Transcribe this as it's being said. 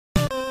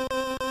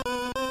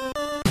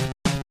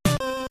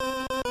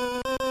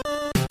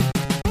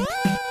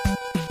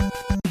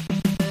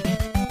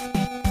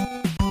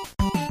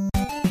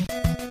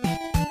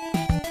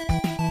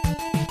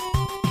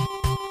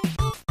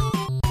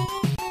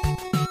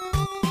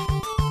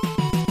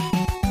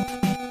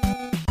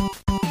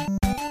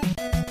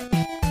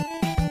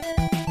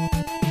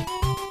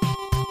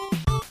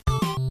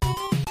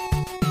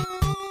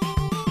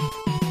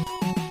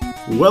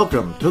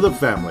welcome to the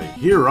family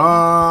here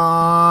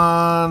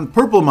on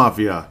Purple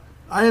Mafia.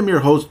 I am your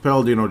host,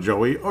 Paladino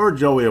Joey, or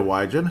Joey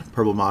Awajan.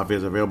 Purple Mafia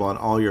is available on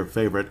all your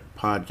favorite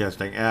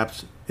podcasting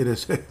apps. It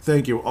is,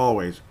 thank you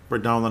always for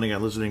downloading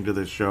and listening to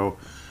this show.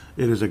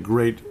 It is a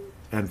great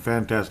and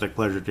fantastic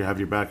pleasure to have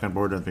you back on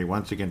board with me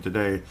once again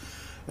today.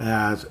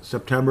 As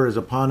September is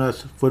upon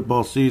us,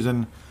 football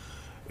season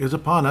is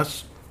upon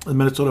us. The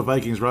Minnesota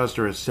Vikings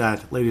roster is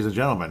set. Ladies and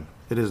gentlemen,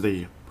 it is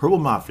the Purple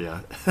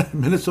Mafia,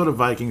 Minnesota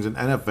Vikings and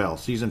NFL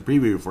season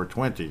preview for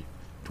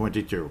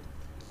 2022.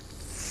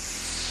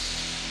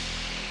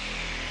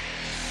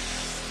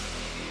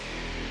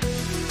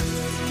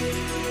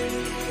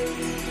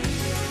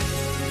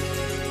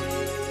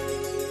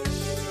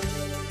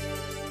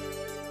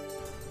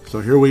 So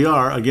here we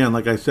are. Again,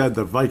 like I said,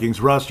 the Vikings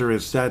roster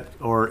is set,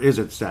 or is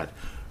it set?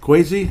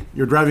 Quasi,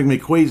 you're driving me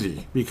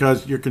crazy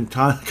because you're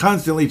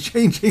constantly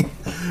changing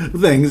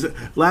things.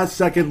 Last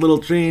second little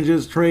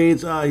changes,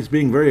 trades. He's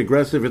being very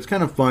aggressive. It's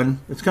kind of fun.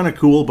 It's kind of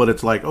cool, but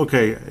it's like,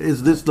 okay,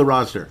 is this the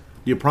roster?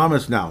 Do you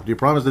promise now? Do you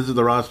promise this is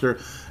the roster?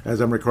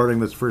 As I'm recording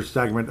this first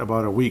segment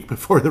about a week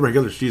before the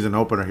regular season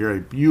opener here,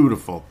 a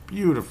beautiful,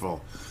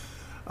 beautiful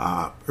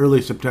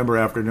early September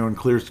afternoon,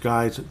 clear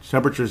skies,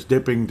 temperatures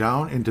dipping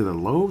down into the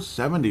low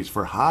 70s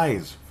for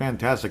highs.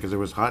 Fantastic, because it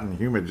was hot and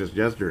humid just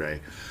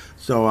yesterday.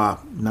 So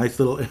nice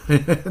little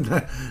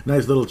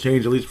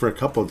change, at least for a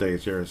couple of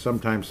days here.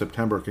 Sometimes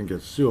September can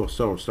get so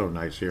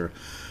nice here.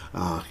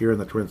 Here in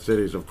the Twin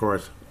Cities, of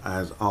course,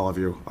 as all of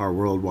you are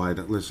worldwide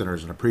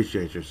listeners, and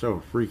appreciate you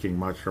so freaking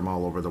much from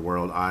all over the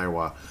world.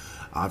 Iowa,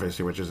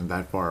 obviously, which isn't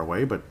that far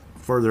away, but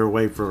further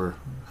away for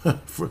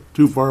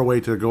too far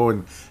away to go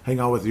and hang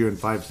out with you in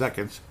 5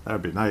 seconds. That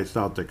would be nice.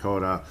 South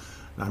Dakota,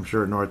 I'm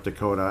sure North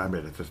Dakota. I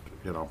mean, it's just,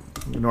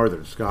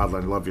 northern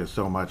Scotland. Love you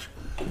so much.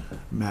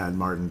 Mad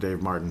Martin,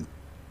 Dave Martin.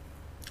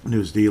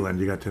 New Zealand,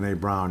 you got Tanae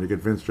Brown, you get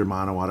Vince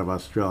Germano out of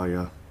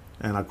Australia,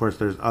 and of course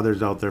there's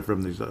others out there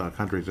from these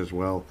countries as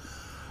well.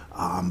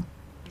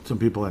 Some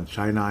people in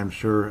China, I'm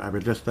sure. I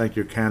mean, just thank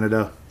you,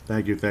 Canada.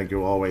 Thank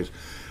you always.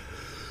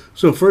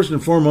 So first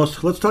and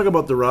foremost, let's talk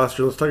about the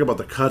roster. Let's talk about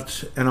the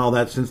cuts and all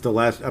that. Since the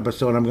last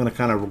episode, I'm going to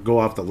kind of go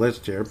off the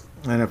list here.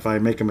 And if I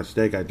make a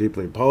mistake, I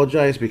deeply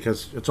apologize,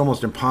 because it's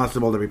almost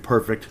impossible to be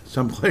perfect.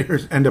 Some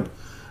players end up,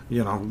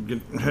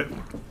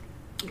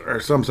 or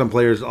some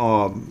players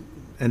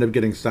end up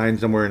getting signed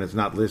somewhere and it's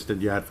not listed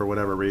yet for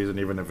whatever reason,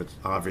 even if it's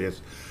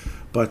obvious.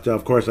 But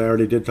of course, I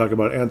already did talk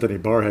about Anthony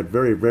Barrhead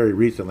very, very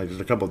recently, just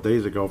a couple of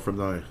days ago, from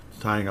the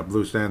tying up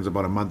loose ends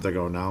about a month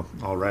ago now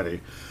already.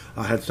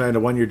 Had signed a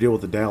one-year deal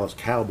with the Dallas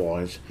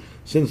Cowboys.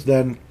 Since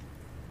then,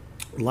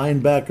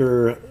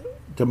 linebacker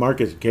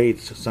DeMarcus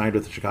Gates signed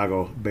with the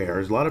Chicago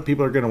Bears. A lot of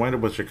people are going to wind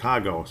up with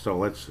Chicago, so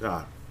let's,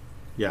 we're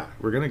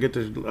going to get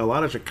to a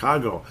lot of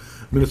Chicago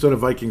Minnesota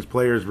Vikings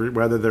players,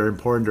 whether they're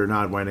important or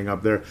not, winding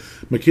up there.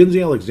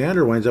 Mackenzie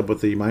Alexander winds up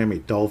with the Miami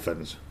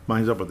Dolphins.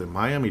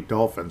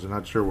 I'm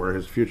not sure where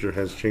his future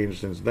has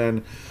changed since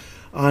then.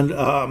 On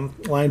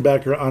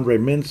linebacker Andre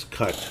Mintz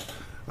cut.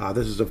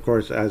 This is, of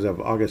course, as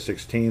of August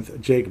 16th.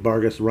 Jake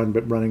Vargas,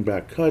 running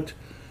back, cut.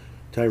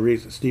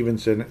 Tyrese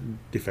Stevenson,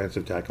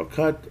 defensive tackle,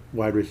 cut.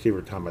 Wide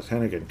receiver Thomas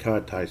Hennigan,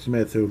 cut. Ty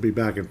Smith, who will be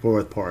back and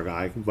forth, poor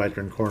guy,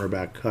 veteran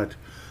cornerback, cut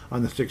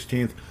on the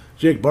 16th.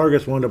 Jake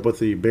Vargas wound up with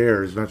the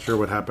Bears. Not sure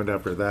what happened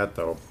after that,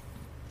 though,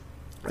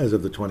 as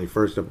of the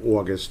 21st of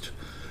August.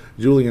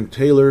 Julian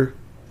Taylor,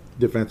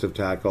 defensive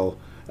tackle.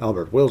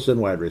 Albert Wilson,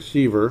 wide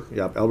receiver.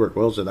 Yep, Albert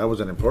Wilson, that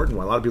was an important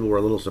one. A lot of people were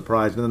a little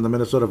surprised. And then the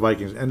Minnesota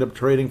Vikings end up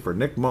trading for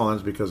Nick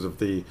Mullins because of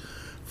the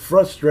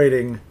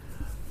frustrating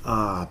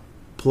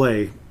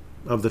play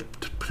of the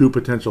two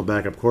potential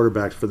backup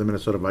quarterbacks for the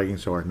Minnesota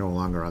Vikings, who are no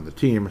longer on the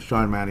team,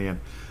 Sean Mannion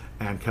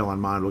and Kellen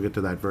Mond. We'll get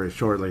to that very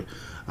shortly.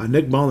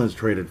 Nick Mullins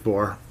traded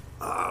for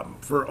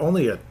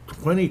only a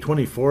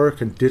 2024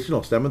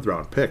 conditional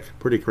 7th-round pick.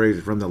 Pretty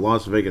crazy, from the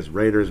Las Vegas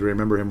Raiders. We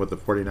remember him with the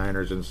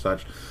 49ers and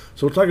such.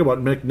 So we'll talk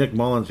about Nick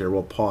Mullins here.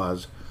 We'll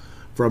pause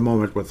for a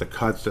moment with the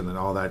cuts and then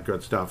all that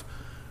good stuff.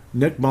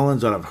 Nick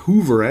Mullins out of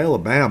Hoover,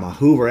 Alabama.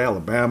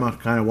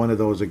 Kind of one of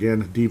those,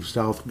 again, deep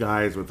south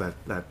guys with that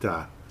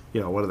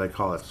what do they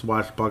call it?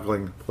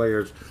 Swashbuckling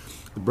players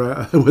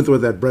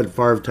with that Brett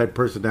Favre type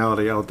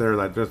personality out there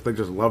that they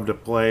just love to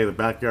play the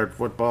backyard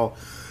football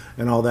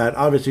and all that.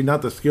 Obviously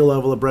not the skill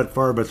level of Brett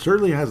Favre, but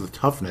certainly has the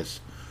toughness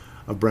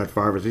of Brett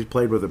Favre. He's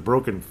played with a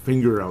broken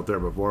finger out there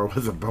before,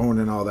 with a bone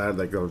and all that,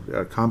 like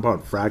a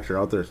compound fracture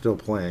out there, still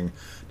playing.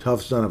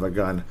 Tough son of a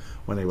gun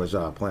when he was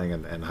playing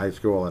in high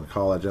school and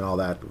college and all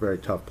that. Very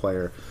tough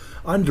player.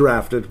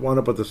 Undrafted, wound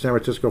up with the San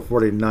Francisco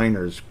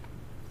 49ers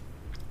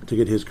to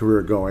get his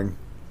career going.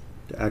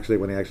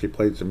 When he actually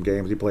played some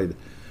games, he played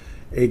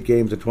 8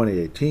 games in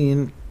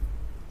 2018.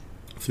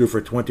 Threw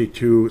for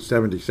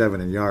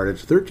 22.77 in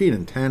yardage, 13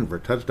 and 10 for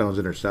touchdowns,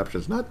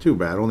 interceptions. Not too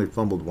bad. Only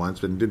fumbled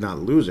once and did not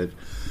lose it.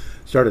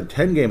 Started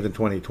 10 games in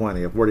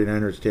 2020. A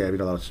 49ers team,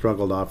 that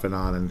struggled off and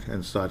on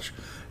and such.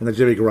 And then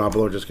Jimmy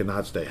Garoppolo just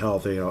cannot stay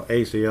healthy.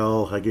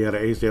 ACL, like he had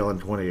an ACL in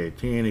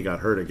 2018. He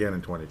got hurt again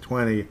in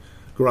 2020.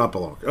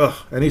 Garoppolo. Ugh.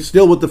 And he's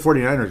still with the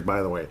 49ers,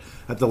 by the way.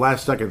 At the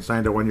last second,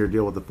 signed a one-year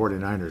deal with the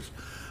 49ers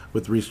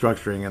with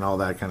restructuring and all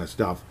that kind of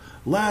stuff.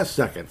 Last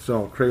second.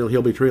 So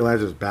he'll be Trey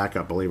Lance's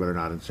backup, believe it or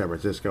not, in San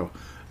Francisco.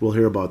 We'll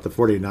hear about the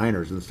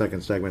 49ers in the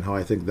second segment, how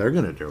I think they're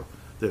going to do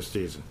this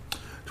season.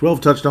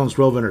 12 touchdowns,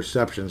 12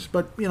 interceptions.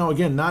 But,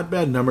 again, not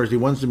bad numbers. He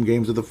won some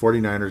games with the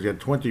 49ers. He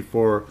had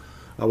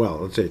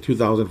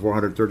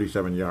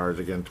 2,437 yards.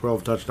 Again,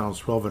 12 touchdowns,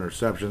 12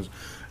 interceptions.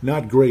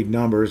 Not great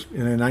numbers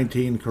in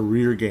 19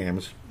 career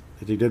games.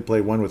 He did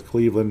play one with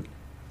Cleveland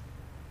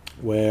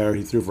where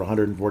he threw for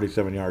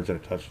 147 yards and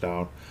a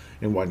touchdown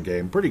in one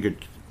game. Pretty good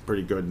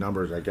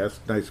numbers, I guess.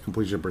 Nice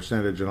completion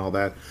percentage and all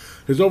that.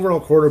 His overall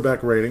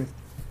quarterback rating,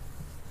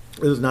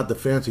 this is not the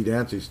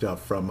fancy-dancy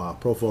stuff from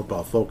Pro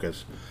Football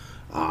Focus.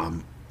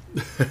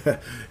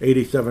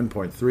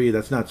 87.3.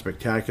 That's not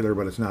spectacular,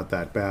 but it's not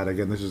that bad.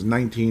 Again, this is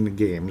 19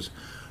 games,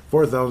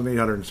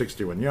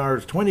 4,861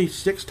 yards,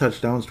 26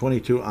 touchdowns,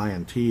 22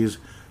 INTs,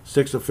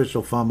 6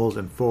 official fumbles,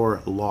 and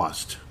 4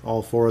 lost.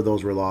 All 4 of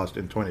those were lost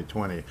in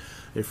 2020.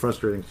 A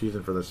frustrating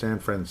season for the San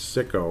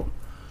Francisco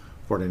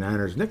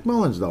 49ers. Nick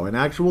Mullins, though, an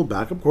actual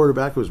backup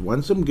quarterback who's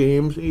won some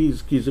games.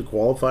 He's a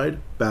qualified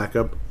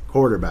backup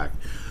quarterback.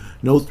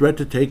 No threat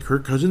to take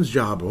Kirk Cousins'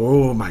 job.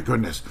 Oh, my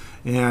goodness.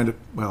 And,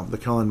 well, the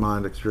Kellen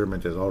Mond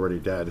experiment is already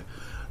dead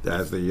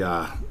as the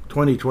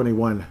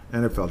 2021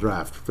 NFL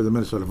Draft for the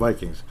Minnesota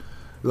Vikings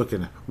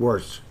looking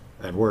worse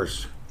and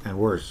worse and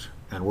worse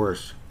and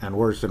worse and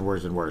worse and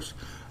worse and worse.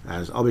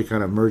 As I'll be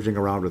kind of merging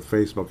around with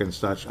Facebook and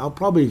such. I'll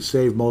probably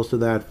save most of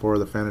that for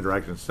the Fan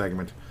Interaction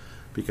segment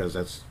because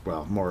that's,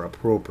 well, more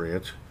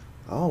appropriate.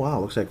 Oh, wow.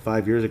 Looks like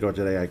 5 years ago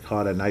today I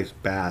caught a nice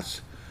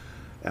bass.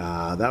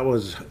 That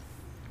was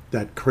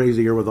that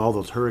crazy year with all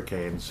those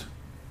hurricanes.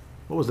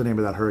 What was the name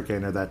of that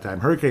hurricane at that time?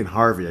 Hurricane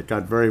Harvey. It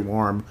got very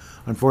warm.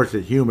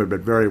 Unfortunately humid,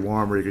 but very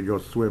warm where you could go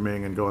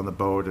swimming and go on the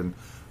boat and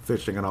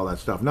fishing and all that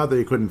stuff. Not that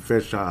you couldn't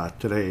fish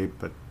today,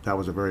 but that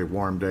was a very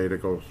warm day to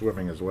go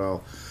swimming as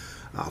well.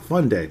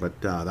 Fun day,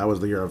 but that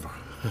was the year of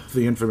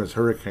the infamous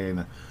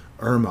Hurricane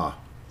Irma.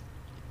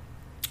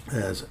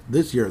 As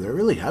this year, there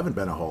really haven't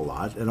been a whole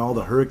lot, and all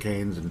the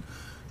hurricanes and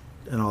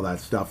all that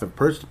stuff have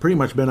pretty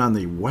much been on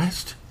the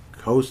west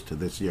coast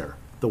this year.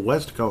 The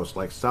west coast,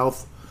 like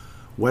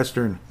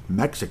southwestern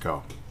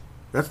Mexico.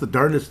 That's the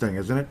darndest thing,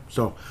 isn't it?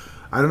 So,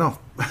 I don't know.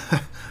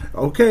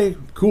 Okay,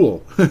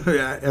 cool.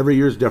 Every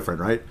year's different,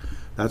 right?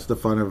 That's the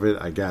fun of it,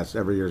 I guess.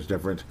 Every year's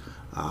different.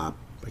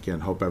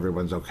 Again, hope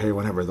everyone's okay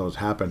whenever those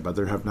happen, but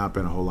there have not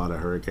been a whole lot of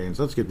hurricanes.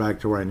 Let's get back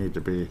to where I need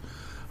to be.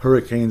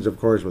 Hurricanes, of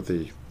course, with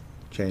the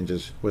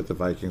changes with the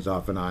Vikings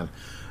off and on,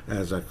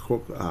 as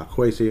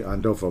Kwesi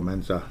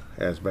Adofo-Mensah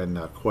has been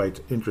quite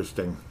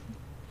interesting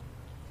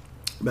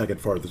back and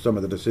forth with some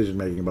of the decision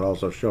making, but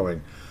also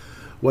showing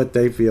what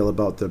they feel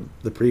about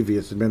the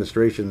previous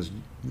administration's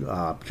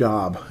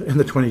job in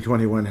the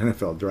 2021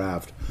 NFL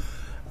Draft.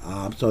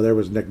 So there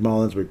was Nick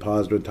Mullins. We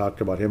paused and talked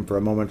about him for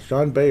a moment.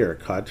 Sean Bayer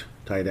cut,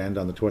 tight end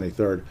on the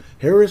 23rd.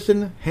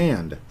 Harrison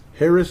Hand,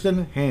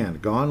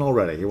 gone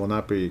already. He will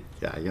not be,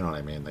 you know what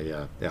I mean.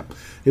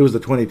 He was the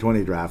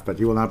 2020 draft, but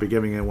he will not be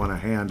giving anyone a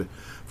hand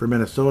for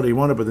Minnesota. He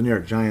wound up with the New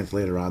York Giants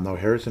later on, though.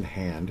 Harrison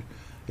Hand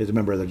is a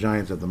member of the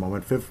Giants at the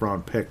moment. 5th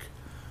round pick,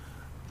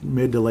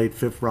 mid to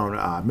late in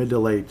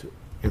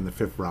the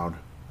 5th round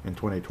in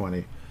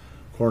 2020.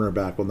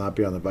 Cornerback will not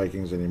be on the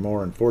Vikings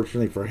anymore,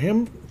 unfortunately for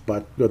him,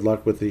 but good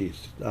luck with the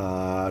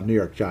New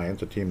York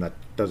Giants, a team that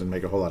doesn't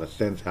make a whole lot of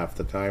sense half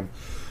the time.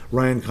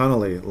 Ryan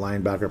Connolly,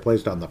 linebacker,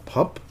 placed on the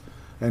PUP,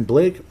 and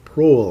Blake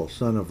Prohl,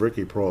 son of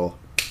Ricky Prohl,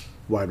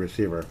 wide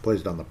receiver,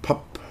 placed on the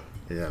PUP.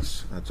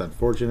 Yes, that's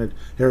unfortunate.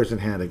 Harrison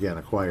Hand, again,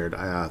 acquired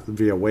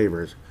via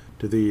waivers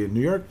to the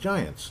New York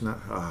Giants.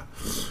 Now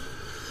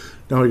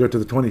we go to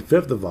the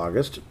 25th of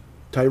August.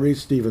 Tyrese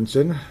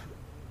Stevenson.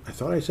 I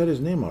thought I said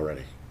his name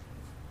already.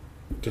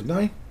 Didn't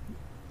I?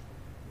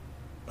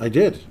 I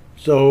did.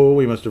 So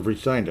we must have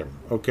re-signed him.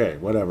 Okay,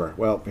 whatever.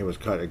 Well, he was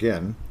cut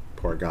again.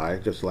 Poor guy.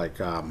 Just like,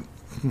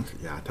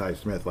 Ty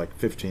Smith like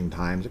 15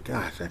 times.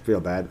 Gosh, I feel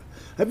bad.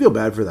 I feel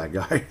bad for that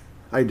guy.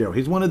 I do.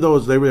 He's one of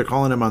those, they were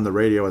calling him on the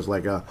radio as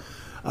like a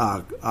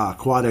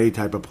quad A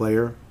type of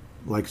player.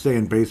 Like, say,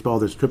 in baseball,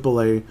 there's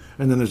AAA,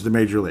 and then there's the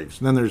major leagues.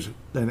 And then there's,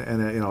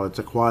 it's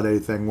a quad A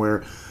thing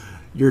where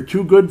you're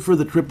too good for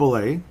the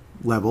AAA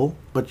level,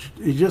 but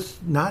you're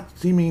just not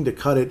seeming to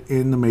cut it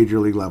in the major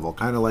league level.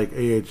 Kind of like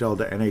AHL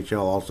to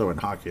NHL also in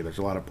hockey. There's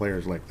a lot of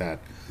players like that,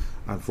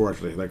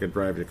 unfortunately. That could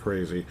drive you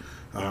crazy.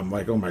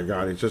 Like, oh my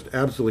God, he's just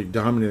absolutely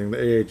dominating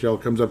the AHL,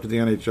 comes up to the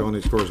NHL, and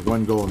he scores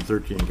 1 goal in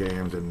 13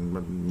 games,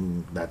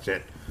 and that's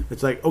it.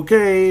 It's like,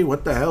 okay,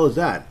 what the hell is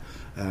that?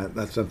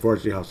 That's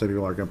unfortunately how some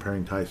people are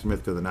comparing Ty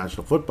Smith to the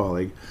National Football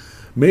League.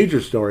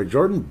 Major story,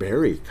 Jordan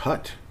Berry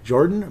cut.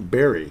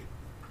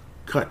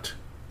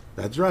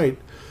 That's right.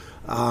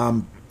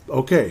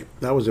 Okay,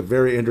 that was a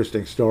very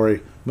interesting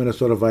story.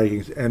 Minnesota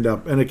Vikings end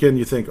up, and again,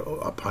 you think, oh,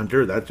 a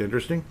punter, that's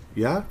interesting.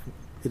 Yeah,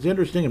 it's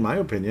interesting in my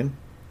opinion.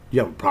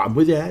 You have a problem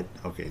with that?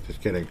 Okay,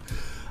 just kidding.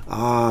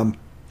 Ryan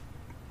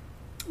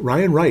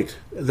Wright,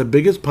 the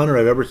biggest punter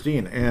I've ever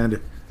seen,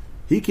 and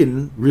he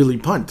can really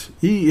punt.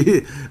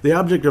 The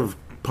object of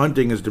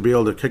punting is to be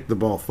able to kick the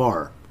ball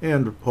far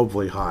and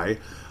hopefully high.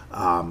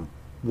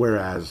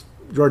 Whereas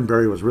Jordan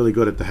Berry was really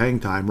good at the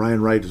hang time.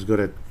 Ryan Wright is good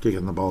at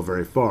kicking the ball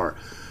very far.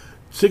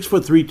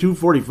 6'3",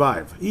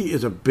 245. He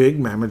is a big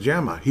mamma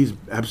jamma. He's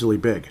absolutely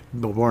big.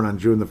 Born on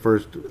June the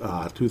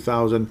 1st,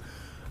 2000.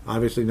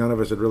 Obviously, none of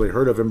us had really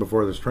heard of him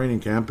before this training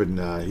camp,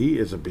 and he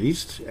is a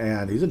beast,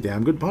 and he's a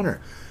damn good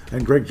punter.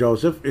 And Greg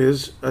Joseph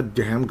is a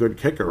damn good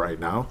kicker right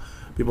now.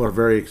 People are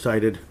very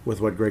excited with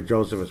what Greg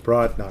Joseph has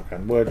brought, knock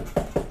on wood.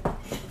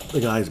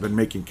 The guy's been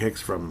making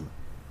kicks from,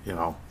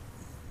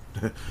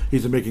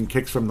 he's been making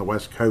kicks from the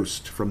West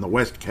Coast,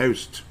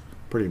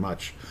 pretty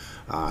much.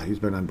 He's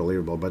been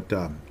unbelievable. But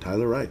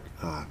Tyler Wright,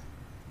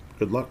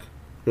 good luck.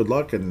 Good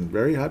luck, and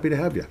very happy to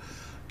have you.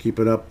 Keep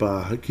it up.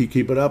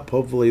 Keep it up.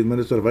 Hopefully the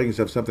Minnesota Vikings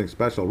have something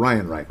special.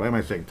 Ryan Wright. Why am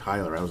I saying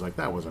Tyler? I was like,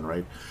 that wasn't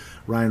right.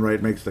 Ryan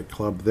Wright makes the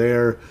club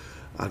there.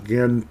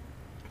 Again,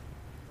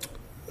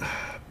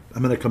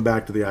 I'm going to come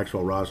back to the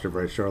actual roster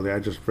very shortly. I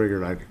just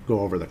figured I'd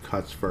go over the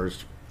cuts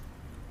first.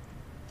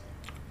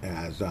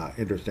 As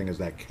interesting as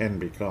that can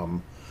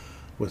become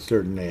with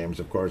certain names,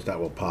 of course, that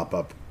will pop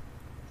up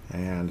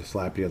and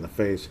slap you in the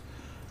face.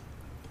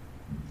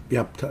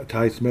 Yep,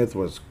 Ty Smith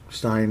was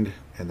signed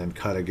and then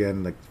cut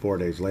again like 4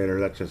 days later.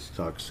 That just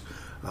sucks.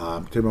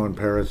 Timon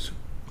Paris,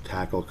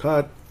 tackle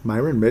cut.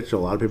 Myron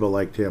Mitchell, a lot of people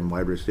liked him,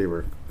 wide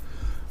receiver,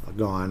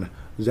 gone.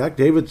 Zach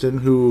Davidson,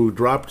 who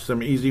dropped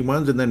some easy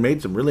ones and then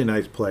made some really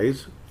nice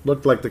plays.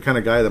 Looked like the kind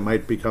of guy that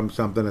might become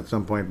something at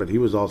some point, but he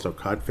was also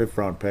cut. 5th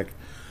round pick,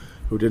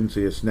 who didn't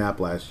see a snap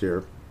last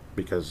year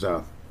because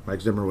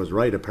Mike Zimmer was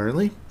right,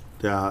 apparently.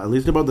 At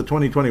least about the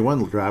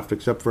 2021 draft,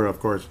 except for, of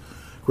course,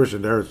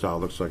 Christian Darrisaw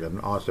looks like an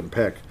awesome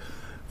pick.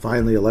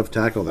 Finally, a left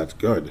tackle. That's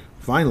good.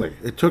 Finally.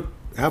 It took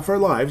half our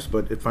lives,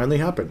 but it finally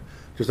happened.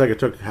 Just like it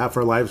took half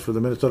our lives for the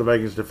Minnesota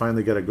Vikings to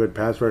finally get a good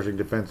pass-rushing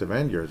defensive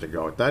end years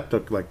ago. That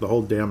took like the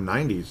whole damn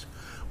 90s.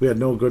 We had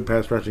no good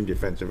pass-rushing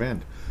defensive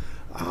end.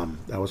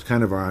 That was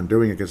kind of our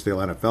undoing against the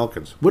Atlanta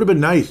Falcons. Would have been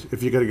nice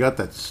if you could have got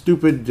that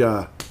stupid...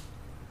 I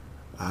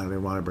don't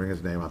even want to bring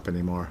his name up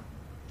anymore.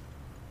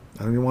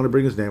 But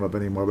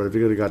if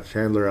you could have got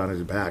Chandler on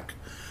his back,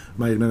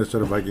 my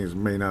Minnesota Vikings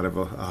may not have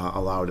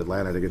allowed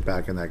Atlanta to get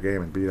back in that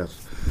game and beat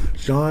us.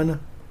 Sean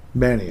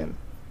Mannion,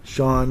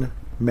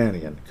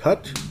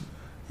 cut.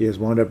 He has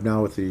wound up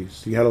now with the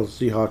Seattle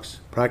Seahawks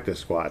practice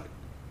squad.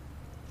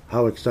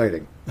 How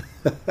exciting.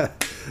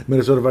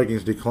 Minnesota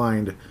Vikings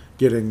declined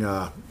getting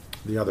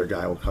the other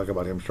guy. We'll talk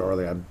about him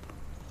shortly. I'm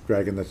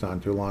dragging this on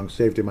too long.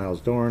 Safety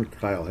Miles Dorn,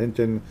 Kyle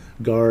Hinton,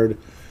 guard,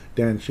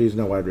 Dan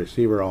Cheesno, wide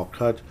receiver, all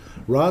cut.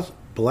 Ross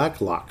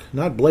Blacklock,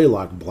 not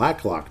Blaylock,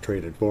 Blacklock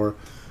traded for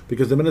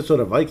because the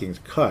Minnesota Vikings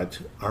cut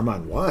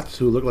Armand Watts,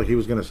 who looked like he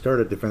was going to start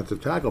at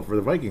defensive tackle for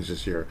the Vikings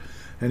this year,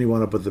 and he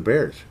wound up with the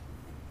Bears.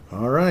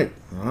 All right.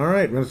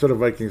 Minnesota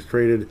Vikings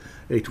traded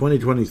a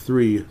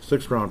 2023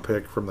 6th-round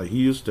pick from the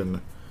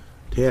Houston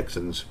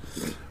Texans.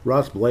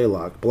 Ross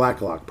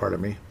Blacklock,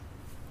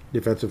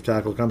 defensive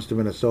tackle, comes to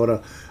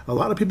Minnesota. A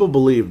lot of people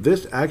believe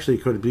this actually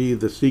could be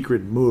the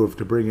secret move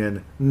to bring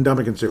in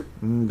Ndamukong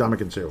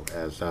Suh,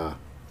 as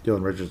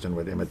Dylan Richardson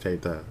would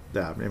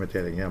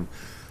imitating him.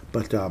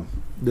 But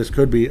this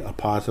could be a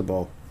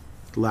possible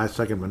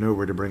last-second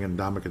maneuver to bring in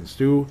Ndamukong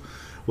Suh.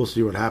 We'll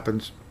see what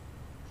happens.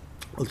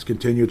 Let's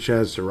continue.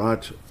 Chaz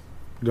Surratt,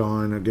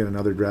 gone. Again,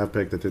 another draft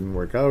pick that didn't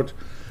work out.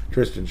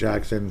 Tristan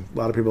Jackson, a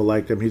lot of people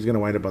liked him. He's going to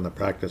wind up on the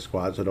practice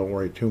squad, so don't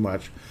worry too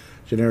much.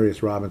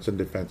 Janarius Robinson,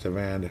 defensive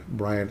end.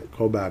 Brian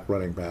Kobach,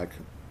 running back.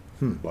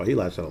 Well, he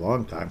lasted a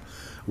long time.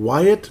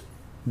 Wyatt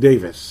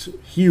Davis,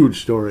 huge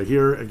story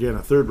here. Again, a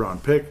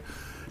 3rd-round pick.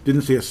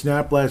 Didn't see a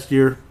snap last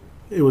year.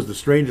 It was the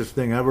strangest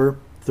thing ever.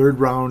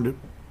 3rd-round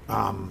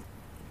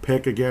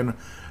pick again.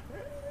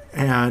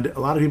 And a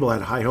lot of people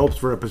had high hopes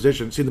for a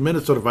position. See, the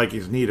Minnesota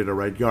Vikings needed a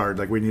right guard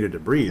like we needed to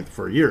breathe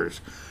for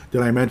years.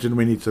 Did I mention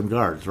we need some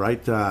guards,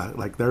 right?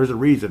 Like there's a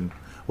reason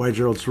why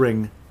Gerald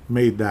String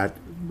made that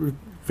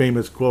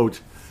famous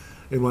quote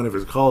in one of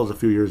his calls a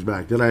few years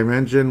back. Did I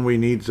mention we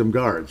need some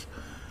guards?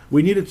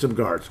 We needed some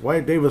guards.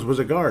 Wyatt Davis was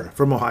a guard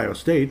from Ohio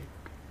State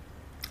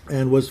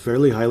and was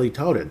fairly highly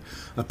touted.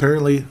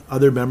 Apparently,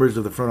 other members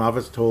of the front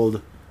office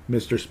told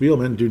Mr.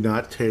 Spielman, do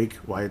not take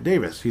Wyatt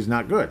Davis. He's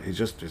not good.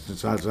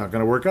 It's not going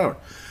to work out.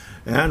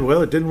 And,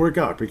 well, it didn't work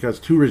out because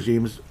 2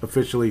 regimes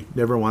officially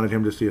never wanted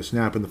him to see a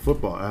snap in the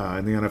football,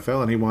 in the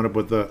NFL, and he wound up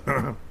with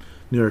the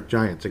New York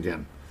Giants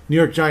again. New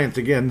York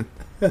Giants.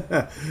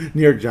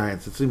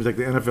 It seems like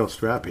the NFL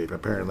strap heap,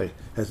 apparently,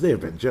 as they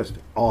have been just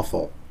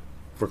awful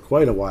for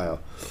quite a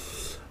while.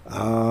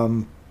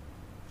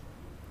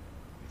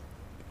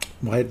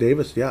 Wyatt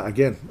Davis, yeah,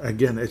 again,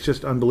 it's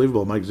just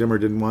unbelievable. Mike Zimmer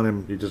didn't want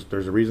him.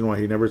 There's a reason why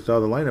he never saw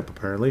the lineup,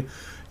 apparently,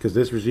 because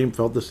this regime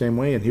felt the same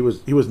way, and he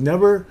was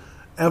never,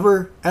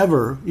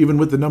 ever, even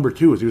with the number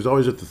 2s, he was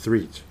always at the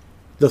 3s.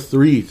 The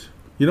 3s.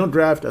 You don't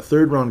draft a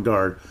 3rd-round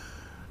guard,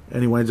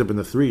 and he winds up in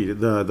the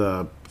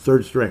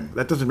 3rd string.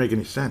 That doesn't make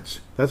any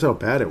sense. That's how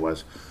bad it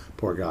was.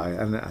 Poor guy.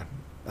 And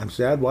I'm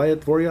sad,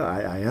 Wyatt, for you.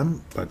 I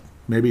am, but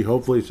maybe,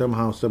 hopefully,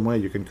 somehow, some way,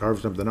 you can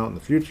carve something out in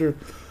the future.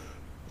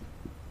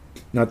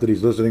 Not that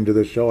he's listening to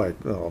this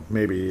show.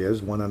 Maybe he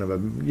is. One out of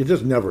them. You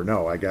just never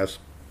know, I guess.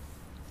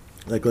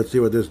 Like, let's see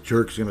what this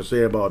jerk's going to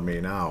say about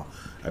me now.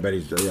 I bet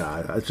he's,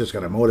 it's just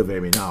going to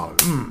motivate me now.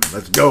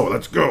 Let's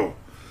go.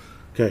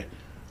 Okay,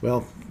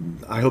 well,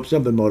 I hope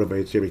something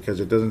motivates you because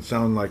it doesn't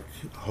sound like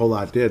a whole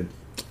lot did,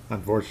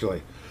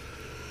 unfortunately.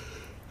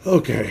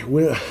 Okay,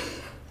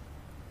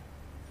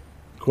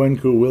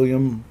 Quenku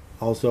William,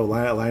 also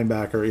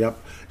linebacker, yep.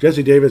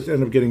 Jesse Davis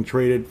ended up getting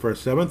traded for a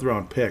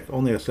 7th-round pick,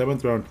 only a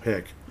 7th-round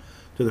pick,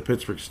 to the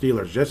Pittsburgh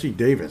Steelers. Jesse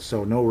Davis,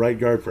 so no right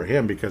guard for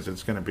him because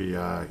it's going to be,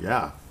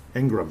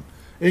 Ingram.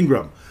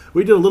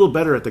 We did a little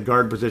better at the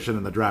guard position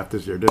in the draft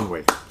this year, didn't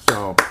we?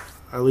 So,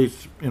 at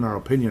least in our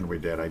opinion, we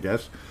did, I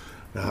guess.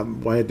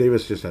 Wyatt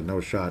Davis just had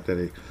no shot, did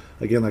he?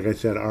 Again, like I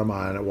said,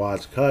 Armand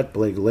Watts cut,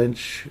 Blake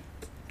Lynch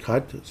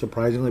cut,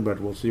 surprisingly, but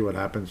we'll see what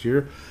happens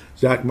here.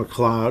 Zach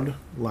McLeod,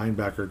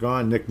 linebacker,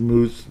 gone. Nick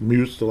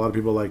Muse, a lot of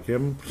people like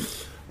him.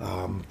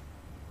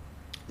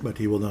 But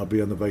he will not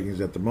be on the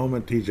Vikings at the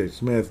moment. TJ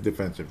Smith,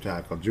 defensive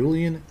tackle.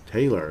 Julian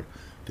Taylor,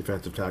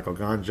 defensive tackle,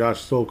 gone. Josh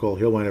Sokol,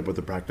 he'll wind up with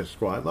the practice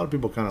squad. A lot of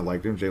people kind of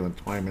liked him. Jalen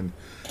Twyman,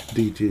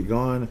 DT,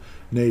 gone.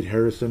 Nate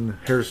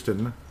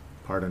Hairston,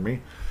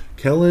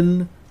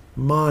 Kellen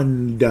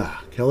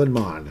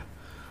Mond,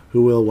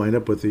 who will wind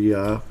up with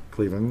the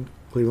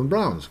Cleveland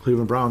Browns.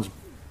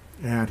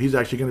 And he's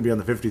actually going to be on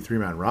the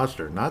 53-man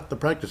roster, not the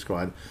practice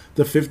squad,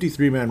 the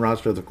 53-man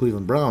roster of the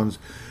Cleveland Browns.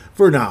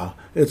 For now,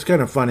 it's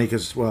kind of funny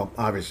because,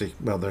 obviously,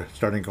 their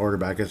starting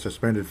quarterback is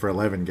suspended for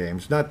 11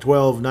 games. Not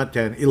 12, not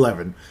 10,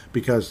 11,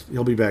 because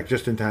he'll be back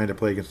just in time to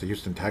play against the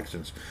Houston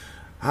Texans.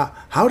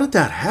 How did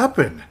that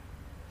happen?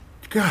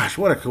 Gosh,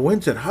 what a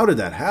coincidence. How did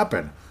that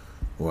happen?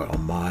 Well,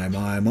 my.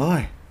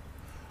 My,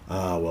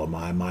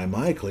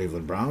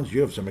 Cleveland Browns,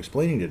 you have some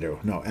explaining to do.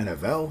 No,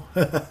 NFL?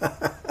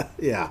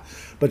 Yeah,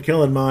 but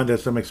Kellen Mond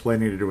has some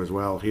explaining to do as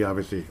well. He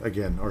obviously,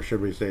 again, or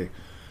should we say,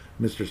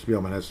 Mr.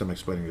 Spielman has some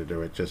explaining to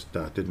do. It just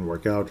didn't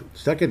work out.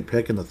 Second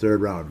pick in the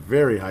 3rd round,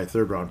 very high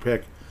 3rd round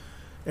pick,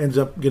 ends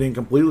up getting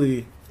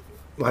completely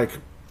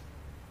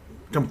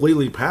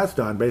passed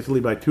on,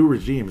 basically by 2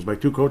 regimes, by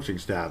 2 coaching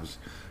staffs.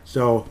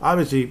 So,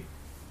 obviously,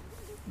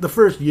 the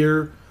first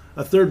year,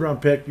 a 3rd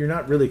round pick, you're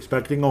not really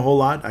expecting a whole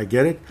lot. I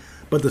get it.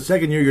 But the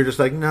second year, you're just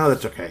like, no,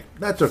 that's okay.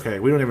 That's okay.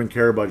 We don't even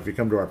care about if you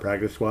come to our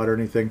practice squad or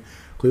anything.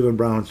 Cleveland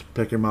Browns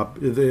pick him up.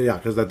 Yeah,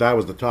 because that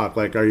was the talk.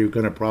 Like, are you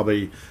going to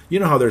probably,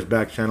 how there's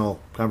back channel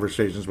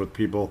conversations with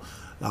people,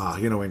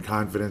 in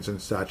confidence and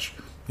such.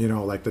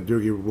 Like the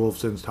Doogie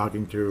Wolfsons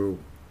talking to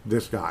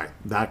this guy,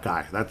 that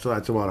guy. That's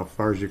about as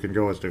far as you can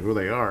go as to who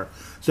they are.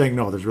 Saying,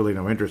 no, there's really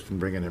no interest in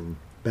bringing him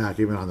back,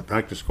 even on the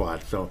practice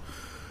squad. So,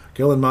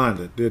 Kellen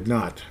Mond did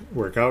not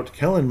work out.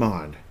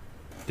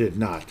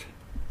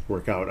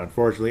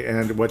 Unfortunately,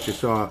 and what you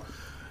saw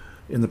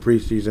in the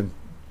preseason,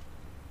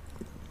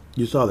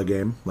 you saw the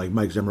game, like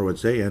Mike Zimmer would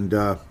say.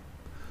 And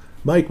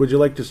Mike, would you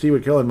like to see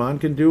what Kellen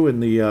Mond can do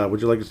would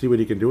you like to see what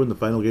he can do in the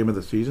final game of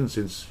the season,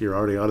 since you're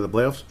already out of the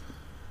playoffs?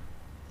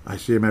 I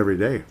see him every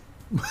day.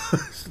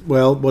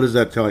 Well, what does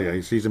that tell you?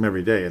 He sees him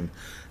every day, and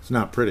it's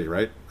not pretty,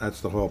 right?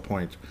 That's the whole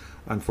point.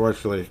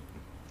 Unfortunately,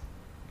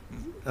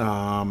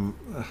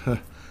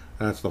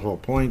 that's the whole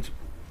point.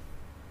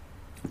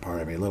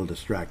 Pardon me, a little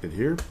distracted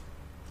here.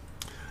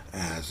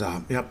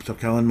 So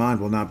Kellen Mond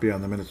will not be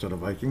on the Minnesota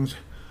Vikings.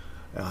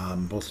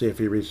 We'll see if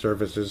he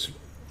resurfaces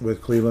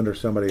with Cleveland or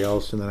somebody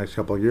else in the next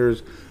couple of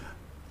years.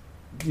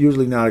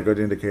 Usually not a good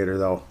indicator,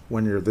 though,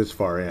 when you're this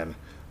far in.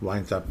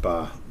 Not that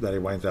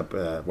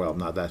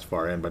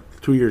far in, but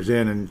 2 years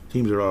in, and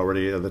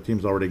the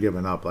team's already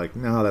given up. Like,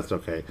 no, that's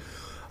okay.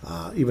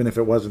 Even if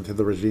it wasn't to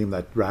the regime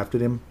that drafted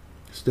him,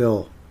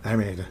 still,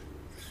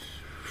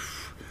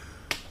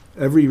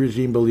 every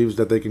regime believes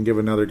that they can give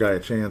another guy a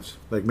chance.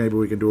 Like, maybe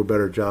we can do a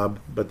better job,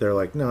 but they're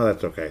like, no,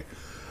 that's okay.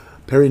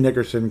 Perry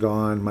Nickerson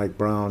gone. Mike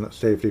Brown,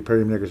 safety.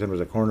 Perry Nickerson was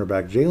a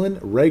cornerback. Jalen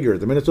Reagor.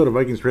 The Minnesota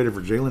Vikings traded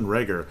for Jalen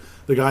Reagor,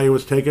 the guy who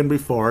was taken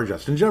before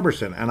Justin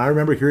Jefferson. And I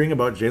remember hearing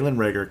about Jalen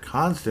Reagor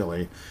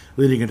constantly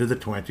leading into the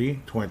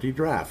 2020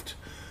 draft.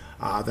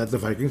 That the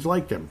Vikings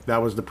liked him.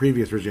 That was the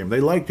previous regime. They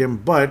liked him,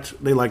 but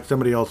they liked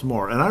somebody else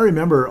more. And I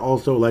remember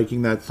also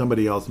liking that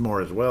somebody else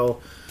more as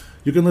well.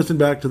 You can listen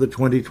back to the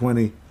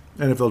 2020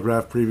 NFL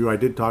draft preview. I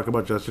did talk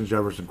about Justin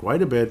Jefferson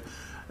quite a bit.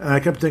 And I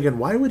kept thinking,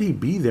 why would he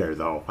be there,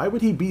 though? Why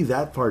would he be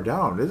that far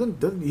down?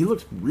 He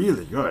looks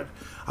really good.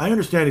 I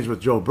understand he's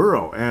with Joe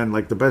Burrow and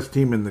like the best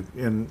team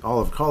in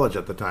all of college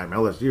at the time,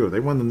 LSU. They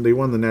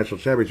won the national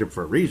championship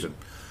for a reason.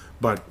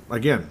 But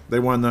again, they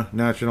won the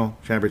national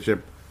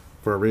championship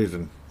for a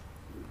reason.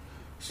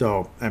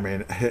 So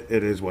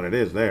it is what it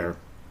is there.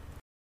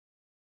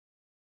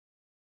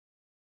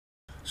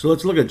 So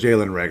let's look at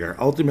Jalen Reagor.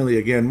 Ultimately,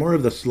 again, more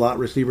of the slot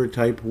receiver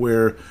type,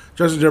 where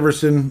Justin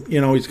Jefferson,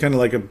 he's kind of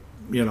like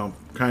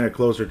kind of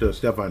closer to a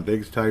Stephon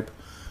Diggs type.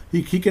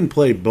 He can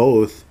play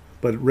both,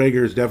 but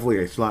Reagor is definitely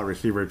a slot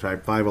receiver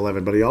type,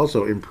 5'11", but he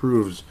also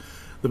improves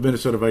the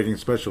Minnesota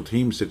Vikings special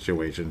team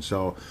situation.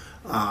 So,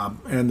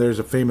 and there's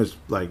a famous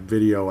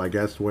video, I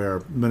guess,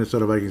 where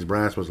Minnesota Vikings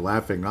brass was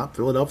laughing. Oh,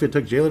 Philadelphia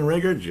took Jalen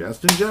Reagor,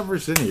 Justin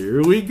Jefferson.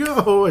 Here we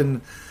go,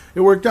 and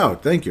it worked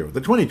out. Thank you.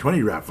 The 2020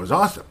 draft was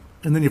awesome,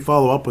 and then you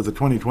follow up with the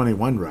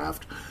 2021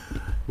 draft,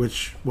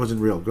 which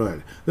wasn't real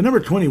good. The number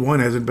 21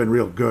 hasn't been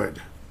real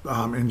good.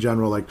 In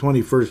general,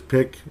 21st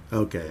pick.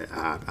 Okay,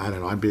 I don't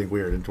know. I'm being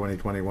weird in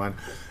 2021.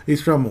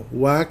 He's from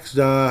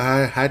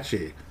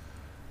Waxahachie,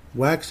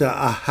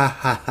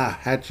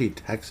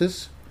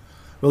 Texas.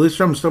 Well, he's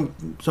from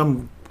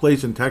some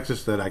place in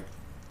Texas that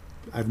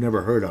I've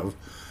never heard of,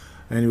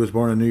 and he was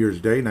born on New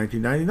Year's Day,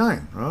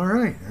 1999. All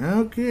right,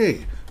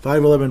 okay.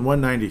 5'11",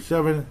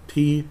 197,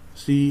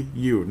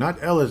 TCU, not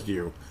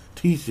LSU,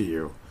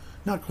 TCU.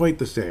 Not quite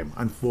the same,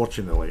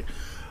 unfortunately.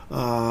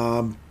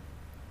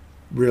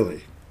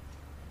 Really.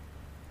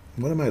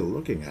 What am I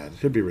looking at? It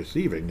should be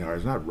receiving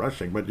yards, not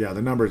rushing. But yeah,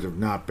 the numbers have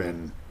not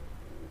been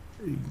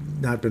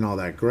all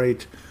that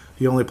great.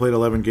 He only played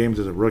 11 games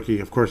as a rookie.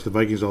 Of course, the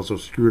Vikings also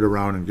screwed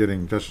around in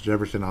getting Justin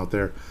Jefferson out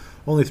there.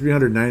 Only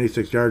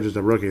 396 yards as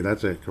a rookie.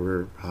 That's a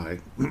career high.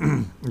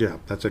 Yeah,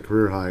 that's a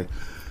career high.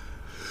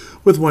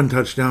 With 1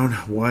 touchdown,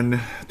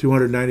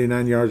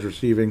 299 yards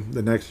receiving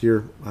the next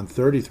year on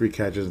 33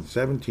 catches in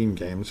 17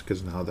 games,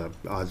 because now the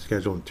odds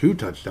schedule and 2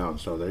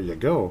 touchdowns, so there you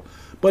go.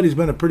 But he's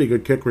been a pretty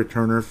good kick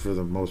returner for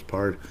the most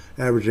part,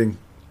 averaging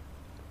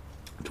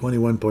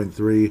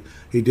 21.3.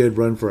 He did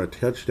run for a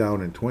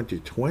touchdown in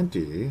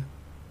 2020.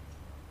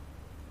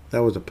 That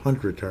was a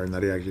punt return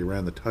that he actually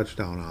ran the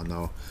touchdown on,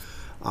 though.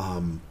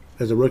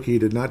 As a rookie, he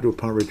did not do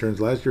punt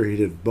returns. Last year, he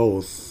did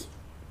both.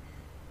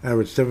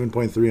 Averaged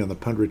 7.3 on the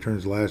punt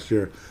returns last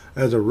year.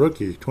 As a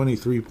rookie,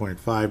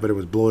 23.5, but it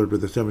was bloated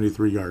with a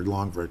 73-yard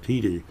long for a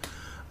TD.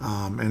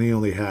 And he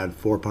only had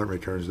 4 punt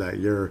returns that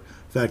year.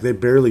 In fact, they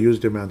barely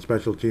used him on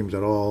special teams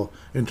at all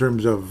in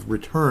terms of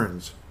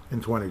returns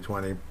in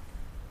 2020.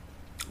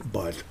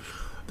 But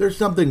there's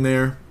something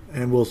there,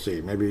 and we'll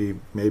see. Maybe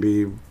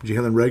Jalen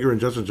Reagor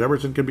and Justin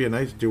Jefferson could be a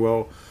nice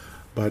duo.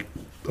 But,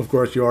 of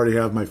course, you already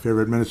have my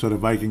favorite Minnesota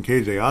Viking,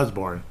 KJ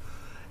Osborne.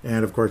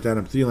 And, of course,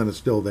 Adam Thielen is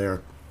still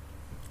there.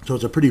 So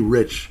it's a pretty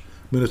rich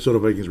Minnesota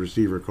Vikings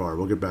receiver core.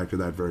 We'll get back to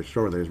that very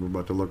shortly as we're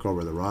about to look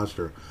over the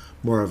roster.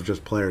 More of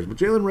just players. But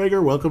Jalen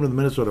Reagor, welcome to the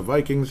Minnesota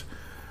Vikings.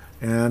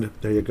 And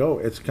there you go.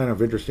 It's kind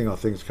of interesting how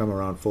things come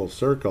around full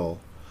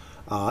circle.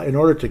 In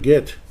order to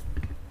get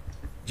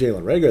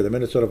Jalen Reagor, the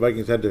Minnesota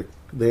Vikings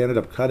they ended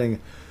up cutting,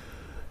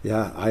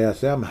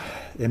 ISM,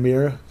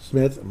 Ihmir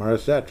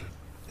Smith-Marsette.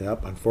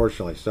 Yep,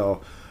 unfortunately. So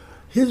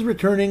his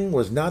returning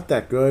was not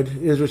that good.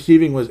 His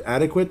receiving was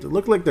adequate. It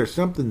looked like there's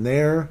something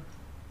there.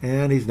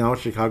 And he's now a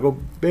Chicago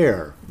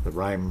Bear. The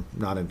rhyme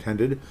not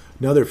intended.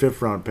 Another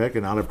 5th-round pick,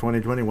 and out of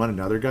 2021,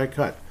 another guy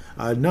cut.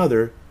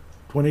 Another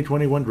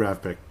 2021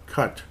 draft pick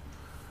cut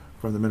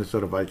from the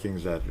Minnesota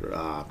Vikings at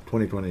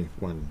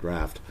 2021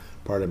 draft.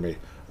 Pardon me.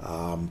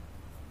 Jalen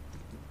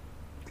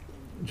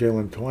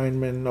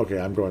Twyman. Okay,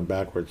 I'm going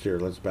backwards here.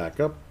 Let's back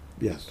up.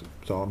 Yes,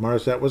 so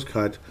Marsette was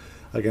cut.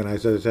 Again, I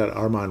said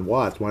Armand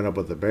Watts wound up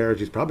with the Bears.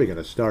 He's probably going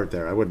to start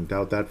there. I wouldn't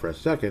doubt that for a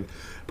second.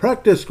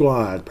 Practice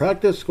squad.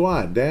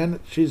 Dan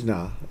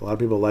Chisna. A lot of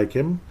people like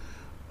him.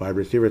 Wide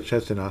receiver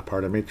Chestina,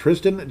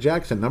 Tristan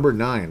Jackson, number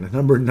 9.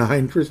 Number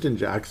 9, Tristan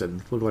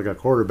Jackson. Looked like a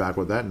quarterback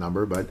with that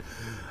number, but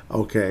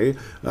okay.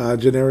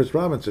 Janaris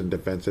Robinson,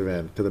 defensive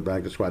end, to the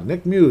practice squad.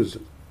 Nick Muse,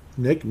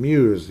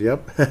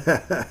 yep.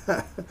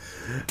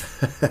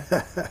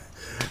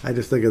 I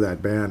just think of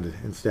that band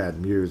instead,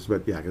 Muse.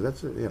 But yeah, because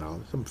that's,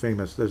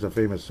 there's a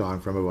famous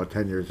song from about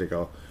 10 years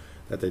ago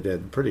that they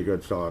did. Pretty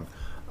good song.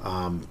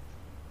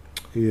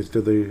 He is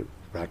to the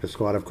practice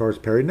squad, of course.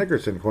 Perry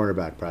Nickerson,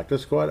 cornerback,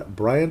 practice squad.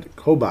 Bryant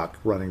Kobach,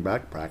 running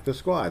back, practice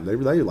squad. They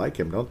like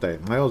him, don't they?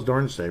 Miles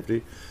Dorn,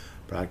 safety,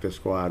 practice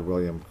squad.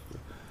 William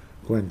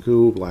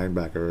Quinku,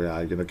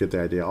 linebacker. Get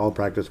the idea. All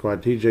practice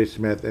squad. T.J.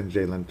 Smith and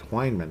Jalen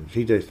Twyman.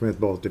 T.J. Smith,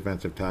 both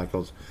defensive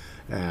tackles.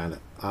 And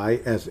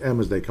ISM,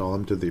 as they call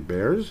him, to the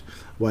Bears.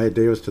 Wyatt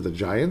Davis to the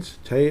Giants.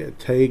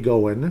 Tay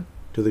Gowan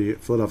to the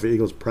Philadelphia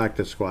Eagles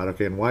practice squad.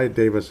 Okay, and Wyatt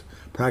Davis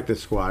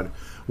practice squad,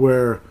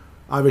 where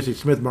obviously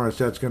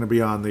Smith-Marsette's going to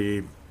be on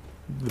the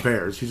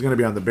Bears. He's going to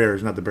be on the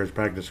Bears, not the Bears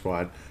practice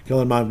squad.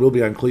 Kellen Mond will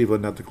be on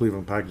Cleveland, not the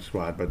Cleveland practice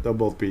squad, but they'll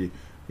both be,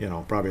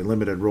 probably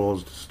limited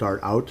roles to start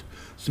out.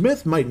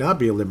 Smith might not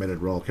be a limited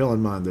role.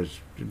 Kellen Mond, there's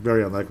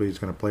very unlikely he's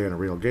going to play in a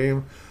real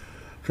game.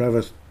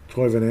 Travis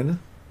Toivonen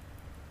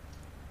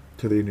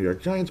to the New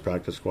York Giants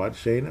practice squad.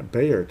 Shane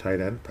Bayer, tight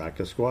end,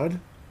 practice squad.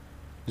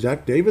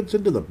 Zach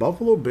Davidson to the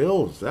Buffalo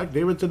Bills. That's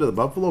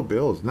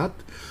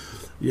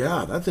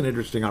an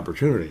interesting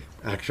opportunity,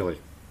 actually.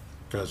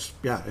 Because,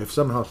 if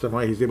somehow, some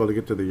way he's able to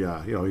get to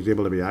the, he's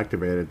able to be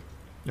activated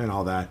and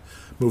all that,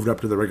 moved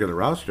up to the regular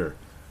roster,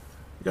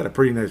 you got a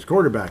pretty nice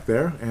quarterback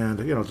there, and,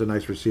 it's a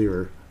nice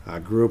receiver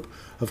group.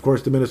 Of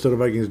course, the Minnesota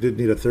Vikings did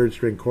need a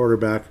third-string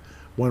quarterback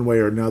one way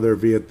or another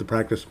via the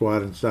practice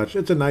squad and such.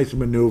 It's a nice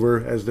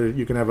maneuver as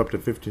you can have up to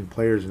 15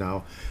 players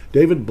now.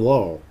 David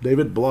Blough,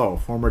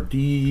 former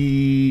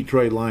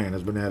Detroit Lion,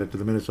 has been added to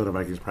the Minnesota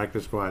Vikings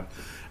practice squad.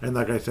 And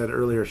like I said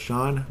earlier,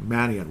 Sean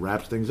Mannion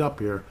wraps things up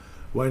here,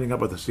 winding up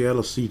with the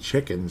Seattle Sea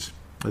Chickens,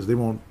 as they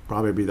won't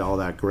probably be all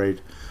that great.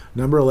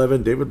 Number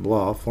 11, David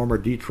Blough, former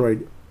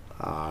Detroit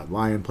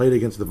Lion, played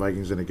against the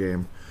Vikings in a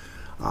game.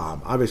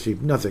 Obviously,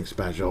 nothing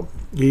special.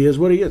 He is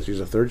what he is. He's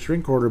a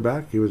third-string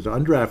quarterback. He was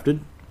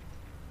undrafted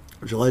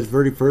July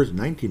 31st,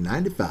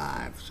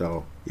 1995.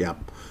 So,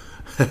 yep.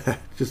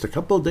 Just a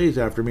couple of days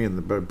after me,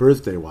 and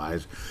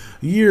birthday-wise.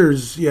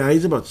 Years, yeah,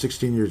 he's about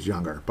 16 years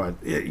younger. But,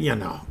 you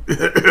know,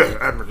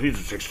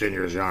 he's 16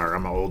 years younger.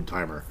 I'm an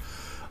old-timer.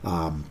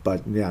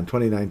 But, yeah, in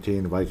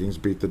 2019, the Vikings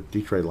beat the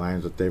Detroit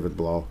Lions with David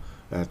Blough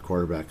at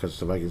quarterback, because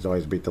the Vikings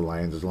always beat the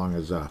Lions as long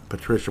as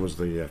Patricia was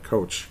the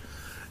coach.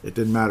 It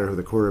didn't matter who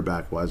the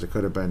quarterback was. It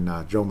could have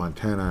been Joe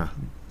Montana,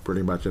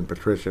 pretty much, and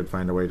Patricia would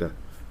find a way to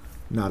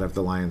not have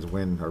the Lions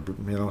win,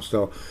 or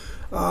So,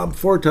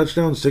 4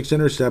 touchdowns, 6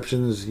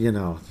 interceptions.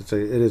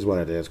 It is what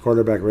it is.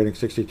 Quarterback rating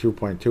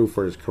 62.2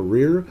 for his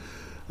career.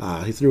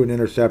 He threw an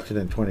interception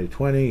in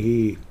 2020.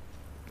 He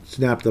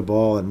snapped the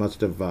ball and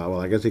must have.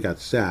 I guess he got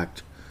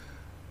sacked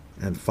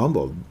and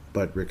fumbled,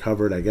 but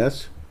recovered, I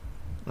guess,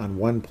 on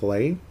one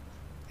play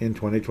in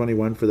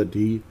 2021 for the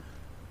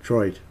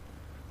Detroit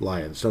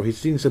Lions. So he's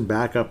seen some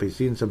backup. He's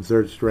seen some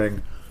third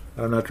string.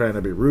 I'm not trying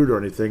to be rude or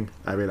anything.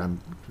 I mean, I'm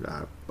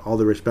all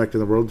the respect in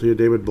the world to you,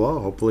 David Blough.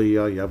 Hopefully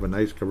you have a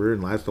nice career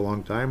and last a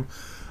long time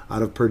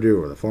out of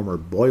Purdue, the former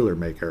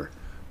Boilermaker,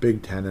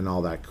 Big Ten, and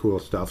all that cool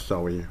stuff.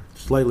 So we're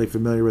slightly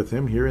familiar with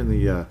him here in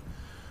the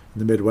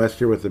Midwest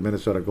here with the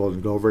Minnesota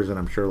Golden Gophers, and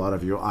I'm sure a lot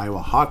of you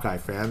Iowa Hawkeye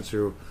fans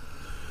who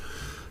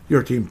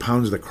your team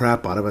pounds the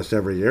crap out of us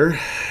every year.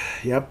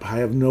 Yep, I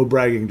have no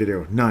bragging to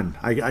do. None.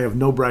 I have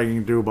no bragging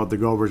to do about the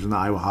Gophers and the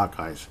Iowa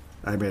Hawkeyes.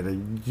 I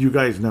mean, you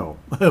guys know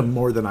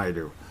more than I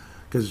do,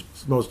 because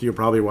most of you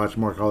probably watch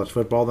more college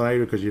football than I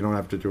do, because you don't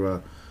have to do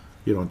an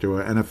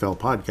NFL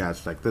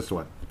podcast like this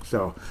one.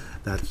 So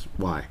that's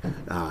why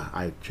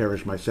I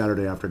cherish my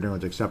Saturday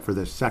afternoons, except for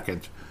this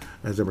second,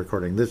 as I'm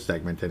recording this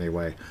segment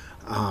anyway.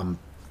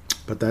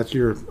 But that's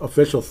your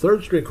official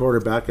third-string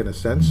quarterback in a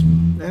sense,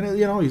 and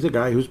he's a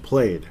guy who's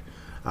played.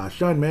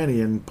 Sean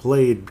Mannion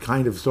played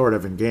kind of, sort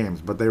of, in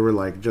games, but they were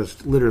like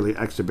just literally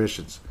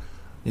exhibitions.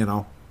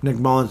 Nick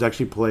Mullins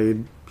actually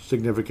played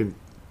significant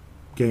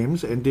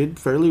games and did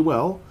fairly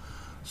well.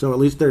 So at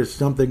least there's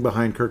something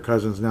behind Kirk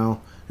Cousins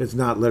now. It's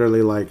not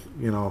literally like,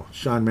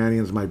 Sean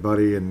Mannion's my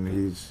buddy and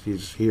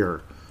he's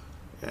here.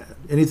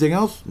 Anything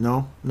else?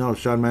 No,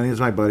 Sean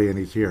Mannion's my buddy and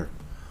he's here.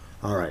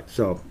 All right,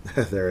 so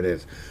there it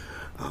is.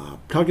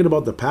 Talking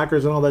about the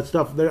Packers and all that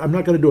stuff, I'm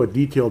not going to do a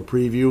detailed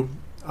preview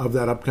of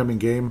that upcoming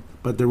game,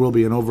 but there will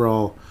be an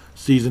overall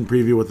season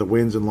preview with the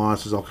wins and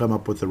losses. I'll come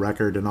up with the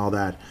record and all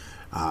that.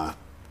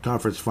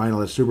 Conference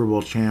finalists, Super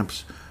Bowl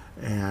champs,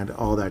 and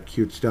all that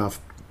cute stuff.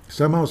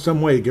 Somehow,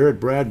 some way, Garrett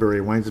Bradbury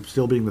winds up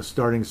still being the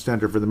starting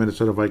center for the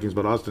Minnesota Vikings,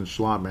 but Austin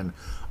Schlottman,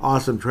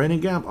 awesome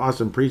training camp,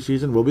 awesome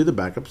preseason, will be the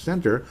backup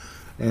center.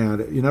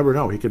 And you never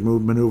know, he could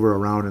maneuver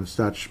around and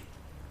such.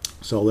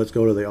 So let's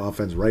go to the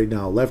offense right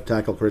now. Left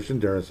tackle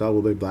Christian Darrisaw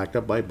will be backed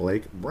up by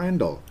Blake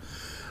Brandel.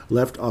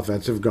 Left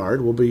offensive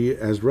guard will be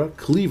Ezra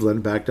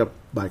Cleveland, backed up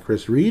by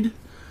Chris Reed.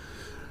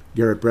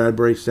 Garrett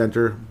Bradbury,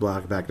 center,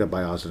 backed up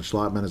by Austin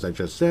Schlottman, as I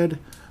just said.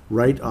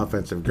 Right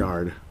offensive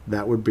guard,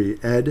 that would be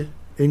Ed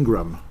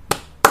Ingram.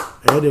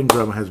 Ed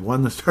Ingram has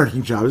won the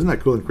starting job. Isn't that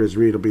cool? And Chris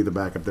Reed will be the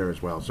backup there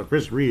as well. So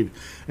Chris Reed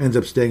ends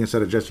up staying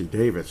instead of Jesse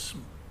Davis.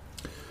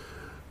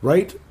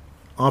 Right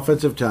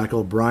offensive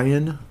tackle,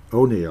 Brian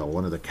O'Neill,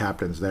 one of the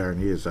captains there,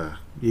 and he's a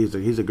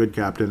good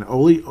captain.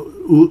 Uli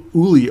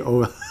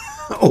Udo,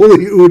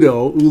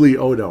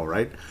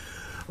 right?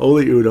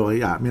 Oli Udo,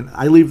 yeah. I mean,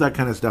 I leave that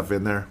kind of stuff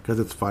in there because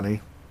it's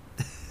funny.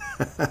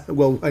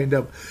 We'll wind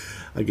up,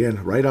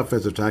 again, right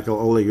offensive tackle,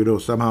 Oli Udo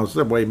somehow,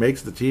 some way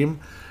makes the team.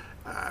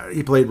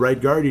 He played right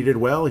guard. He did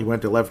well. He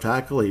went to left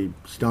tackle. He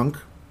stunk.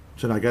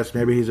 So I guess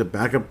maybe he's a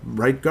backup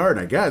right guard,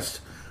 I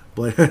guess.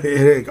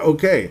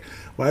 Okay.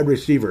 Wide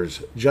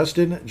receivers,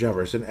 Justin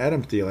Jefferson,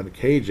 Adam Thielen,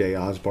 KJ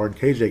Osborne,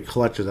 KJ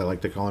Clutch, as I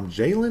like to call him,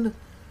 Jalen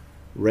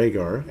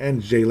Reagor,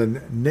 and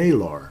Jalen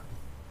Nailor.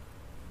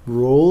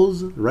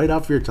 Rolls right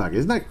off your tongue.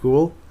 Isn't that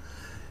cool?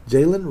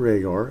 Jalen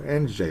Reagor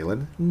and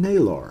Jalen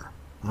Nailor.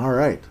 All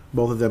right.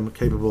 Both of them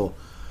capable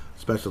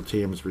special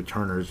teams,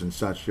 returners, and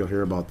such. You'll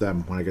hear about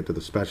them when I get to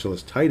the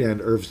specialist. Tight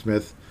end, Irv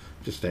Smith.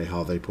 Just stay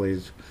healthy,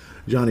 please.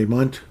 Johnny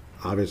Munt,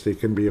 obviously,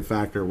 can be a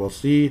factor. We'll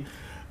see.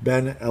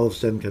 Ben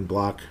Ellefson can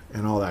block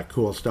and all that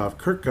cool stuff.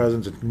 Kirk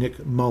Cousins and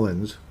Nick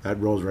Mullins. That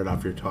rolls right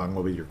off your tongue.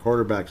 Will be your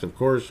quarterbacks, of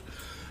course.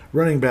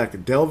 Running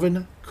back,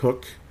 Delvin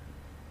Cook.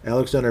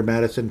 Alexander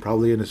Madison,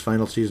 probably in his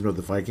final season with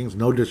the Vikings.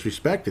 No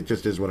disrespect, it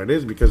just is what it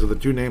is because of the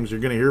two names you're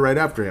going to hear right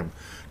after him.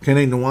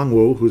 Kenny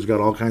Nwangwu, who's got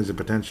all kinds of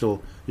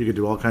potential. You could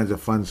do all kinds of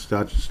fun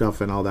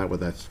stuff and all that with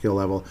that skill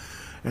level.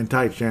 And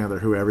Ty Chandler,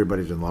 who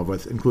everybody's in love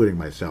with, including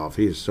myself.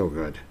 He is so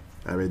good.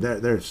 I mean,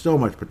 there's so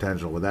much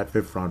potential with that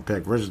fifth-round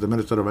pick versus the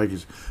Minnesota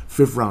Vikings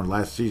fifth round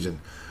last season.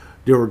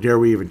 Dare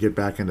we even get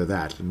back into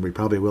that? And we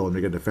probably will when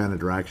we get to fan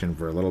interaction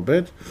for a little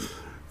bit.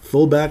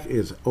 Fullback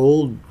is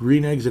Old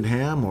Green Eggs and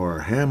Ham,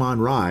 or Ham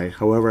on Rye,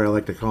 however I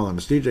like to call him.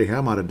 It's DJ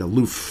Ham out of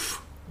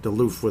Duluth.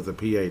 Duluth with a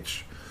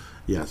PH.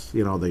 Yes,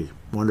 you know, the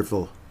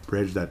wonderful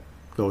bridge that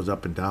goes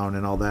up and down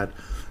and all that.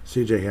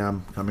 CJ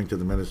Ham coming to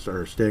the Minnesota,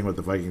 or staying with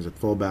the Vikings at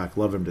fullback.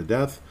 Love him to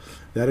death.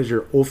 That is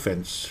your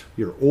offense.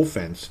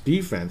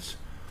 Defense.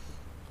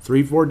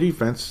 3-4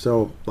 defense.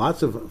 So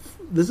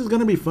this is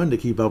going to be fun to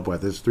keep up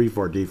with, this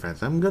 3-4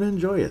 defense. I'm going to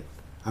enjoy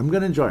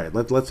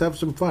it. Let's have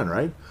some fun,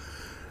 right?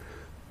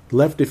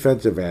 Left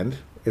defensive end,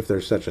 if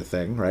there's such a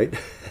thing, right?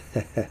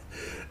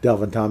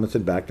 Delvin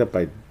Tomlinson backed up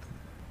by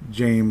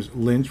James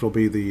Lynch will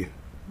be the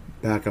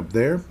backup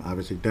there.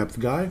 Obviously depth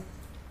guy.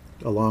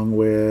 Along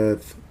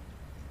with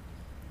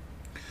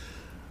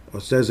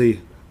Osezi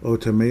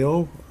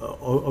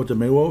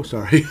Otomewo,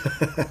 sorry.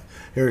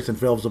 Harrison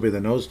Phillips will be the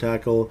nose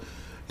tackle.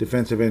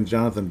 Defensive end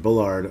Jonathan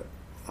Bullard,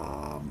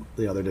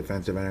 the other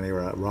defensive end,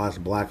 Ross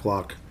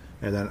Blacklock,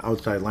 and then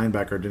outside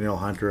linebacker Danielle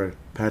Hunter,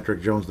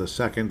 Patrick Jones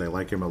II. They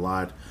like him a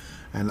lot.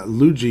 And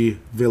Luigi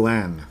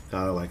Villan.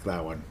 I like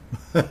that one.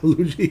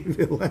 Luigi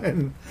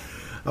Villan.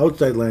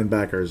 Outside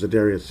linebackers,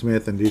 Zadarius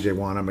Smith and DJ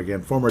Wanham,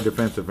 again, former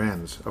defensive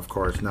ends, of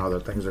course, now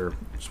that things are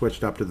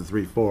switched up to the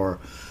 3-4.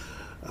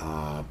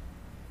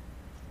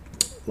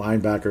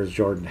 Linebackers,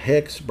 Jordan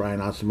Hicks, Brian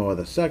Asamoah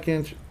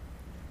II.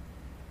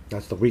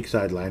 That's the weak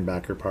side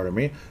linebacker, pardon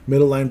me.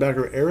 Middle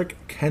linebacker, Eric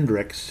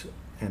Kendricks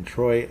and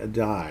Troy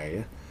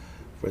Dye.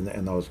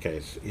 In those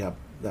cases, yep,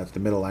 that's the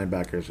middle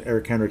linebackers,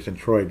 Eric Kendricks and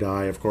Troy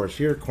Dye, of course,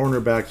 here.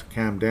 Cornerbacks,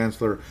 Cam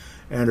Dantzler,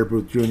 Andrew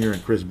Booth Jr.,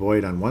 and Chris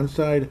Boyd on one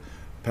side.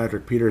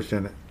 Patrick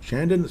Peterson,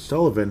 Chandon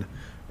Sullivan,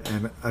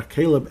 and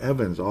Caleb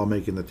Evans all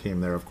making the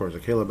team there. Of course,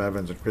 Caleb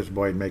Evans and Chris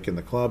Boyd making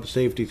the club.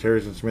 Safeties,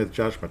 Harrison Smith,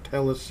 Josh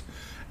Metellus,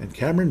 and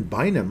Cameron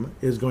Bynum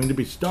is going to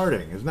be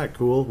starting. Isn't that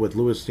cool? With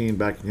Lewis Steen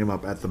backing him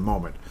up at the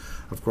moment.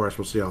 Of course,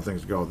 we'll see how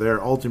things go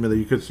there. Ultimately,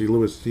 you could see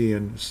Lewis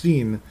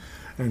Steen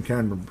and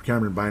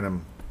Cameron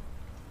Bynum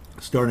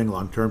starting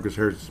long term because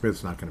Harrison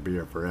Smith's not going to be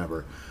here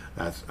forever.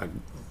 That's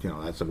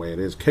that's the way it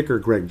is. Kicker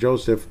Greg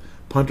Joseph,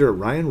 punter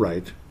Ryan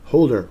Wright.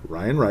 Holder,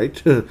 Ryan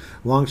Wright.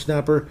 Long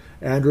snapper,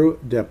 Andrew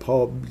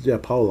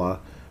DePaula.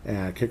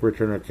 And kick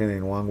returner, Kenny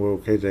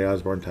Nwangwu, KJ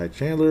Osborne, Ty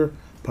Chandler.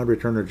 Punt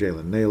returner,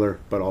 Jalen Naylor.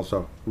 But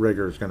also,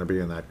 Rigger is going to be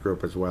in that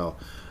group as well.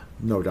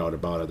 No doubt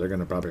about it. They're going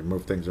to probably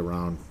move things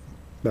around.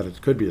 But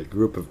it could be a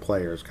group of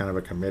players, kind of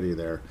a committee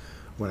there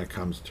when it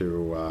comes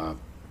to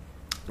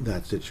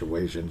that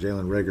situation.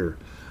 Jalen Rigger,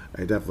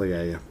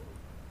 definitely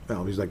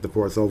he's like the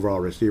fourth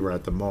overall receiver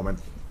at the moment.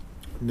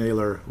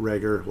 Naylor,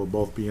 Rigger will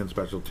both be in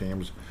special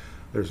teams.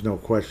 There's no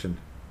question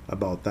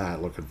about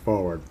that looking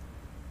forward.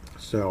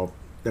 So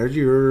there's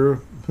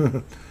your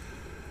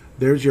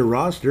there's your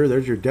roster,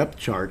 there's your depth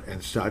chart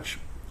and such.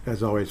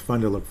 As always,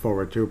 fun to look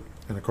forward to.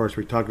 And of course,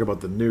 we talked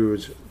about the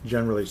news.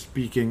 Generally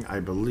speaking,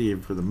 I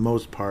believe for the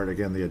most part,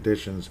 again, the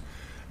additions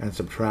and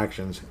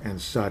subtractions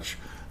and such.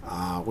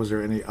 Was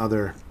there any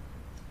other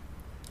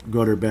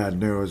good or bad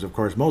news? Of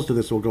course, most of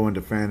this will go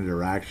into fan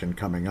interaction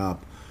coming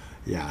up.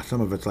 Yeah,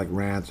 some of it's like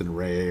rants and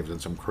raves and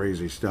some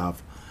crazy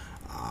stuff.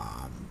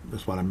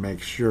 Just want to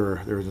make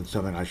sure there isn't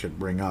something I should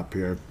bring up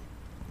here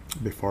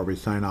before we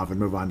sign off and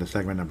move on to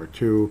segment number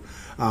 2.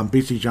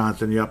 B.C.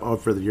 Johnson, yep,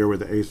 out for the year with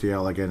the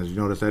ACL. Again, as you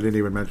notice, I didn't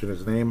even mention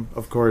his name,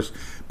 of course.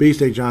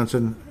 B.C.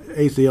 Johnson,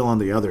 ACL on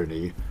the other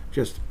knee.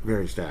 Just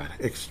very sad.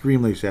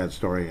 Extremely sad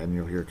story, and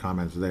you'll hear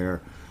comments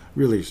there.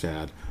 Really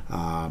sad.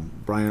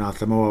 Brian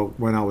Asamoah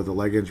went out with a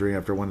leg injury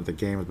after one of the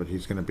games, but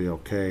he's going to be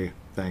okay,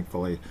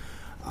 thankfully.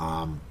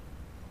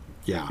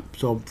 Yeah,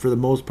 so for the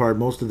most part,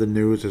 most of the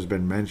news has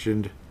been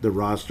mentioned, the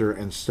roster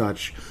and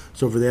such.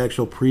 So for the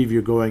actual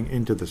preview going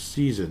into the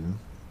season,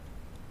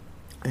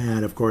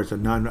 and of course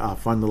a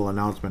fun little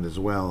announcement as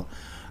well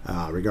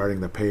regarding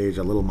the page,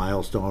 a little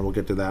milestone. We'll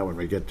get to that when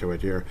we get to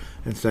it here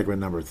in segment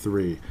number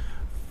 3.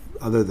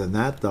 Other than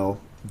that, though,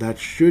 that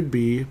should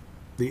be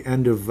the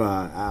end of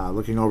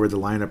looking over the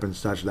lineup and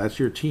such. That's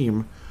your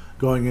team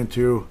going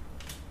into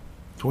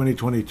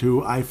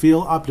 2022. I feel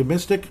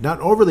optimistic,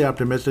 not overly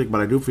optimistic, but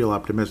I do feel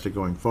optimistic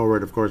going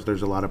forward. Of course,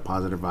 there's a lot of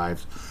positive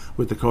vibes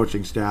with the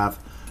coaching staff,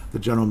 the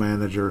general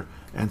manager,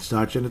 and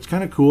such. And it's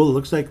kind of cool. It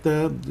looks like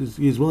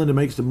he's willing to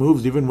make some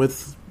moves, even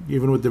with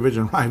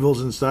division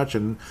rivals and such,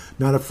 and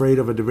not afraid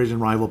of a division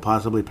rival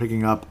possibly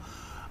picking up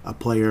a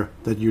player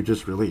that you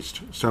just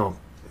released. So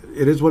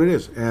it is what it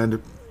is.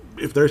 And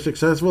if they're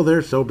successful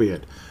there, so be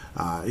it.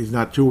 He's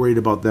not too worried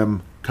about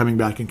them coming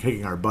back and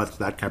kicking our butts,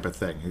 that type of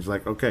thing. He's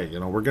like, okay,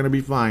 we're going to be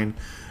fine.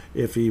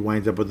 If he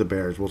winds up with the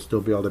Bears, we'll still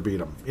be able to beat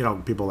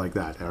them. People like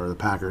that, or the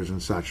Packers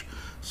and such.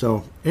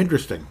 So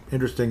interesting,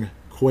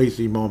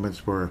 quasi moments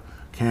for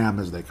Cam,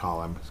 as they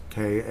call him,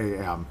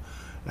 K-A-M.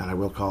 And I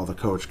will call the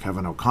coach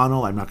Kevin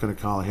O'Connell. I'm not going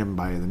to call him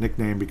by the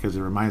nickname because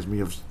it reminds me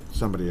of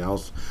somebody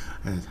else.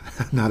 And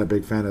I'm not a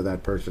big fan of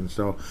that person.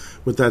 So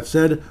with that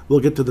said,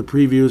 we'll get to the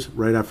previews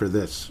right after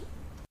this.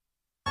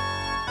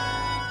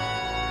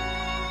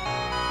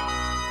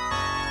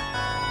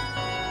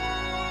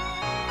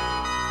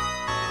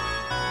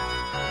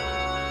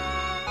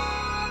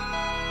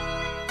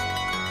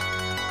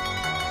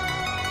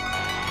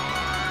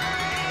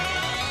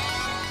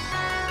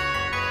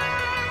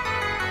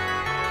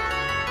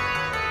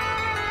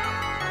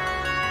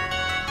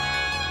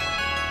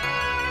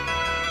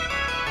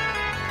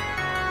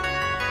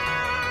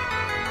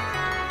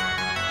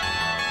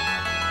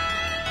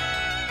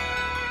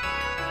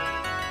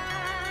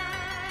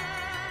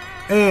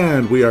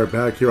 And we are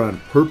back here on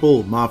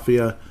Purple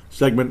Mafia,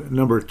 segment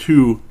number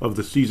 2 of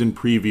the season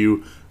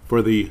preview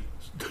for the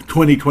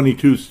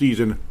 2022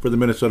 season for the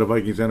Minnesota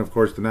Vikings and, of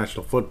course, the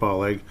National Football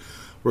League.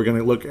 We're going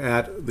to look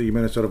at the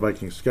Minnesota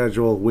Vikings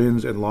schedule,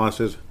 wins and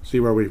losses, see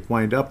where we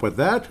wind up with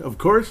that, of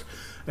course,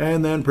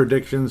 and then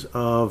predictions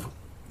of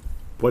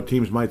what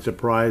teams might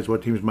surprise,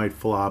 what teams might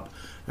flop,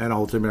 and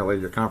ultimately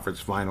your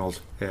conference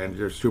finals and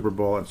your Super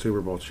Bowl and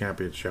Super Bowl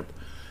championship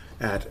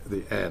at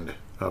the end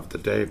of the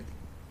day.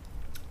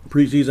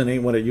 Preseason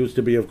ain't what it used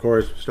to be, of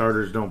course.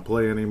 Starters don't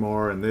play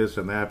anymore and this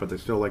and that, but they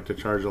still like to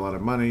charge a lot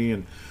of money,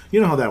 and you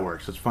know how that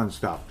works. It's fun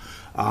stuff.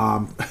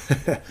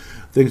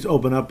 Things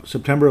open up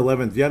September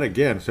 11th yet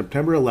again.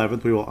 September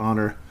 11th, we will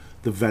honor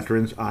the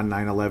veterans on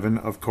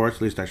 9/11, of course.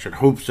 At least I should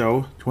hope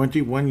so.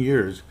 21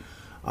 years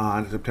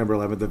on September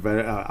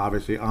 11th.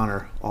 Obviously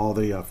honor all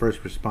the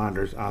first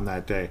responders on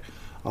that day,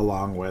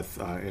 along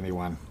with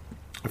anyone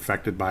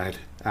affected by it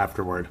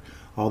afterward.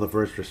 All the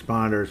first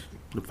responders,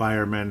 the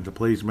firemen, the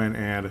policemen,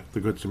 and the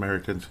Good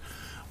Samaritans.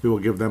 We will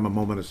give them a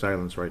moment of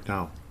silence right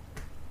now.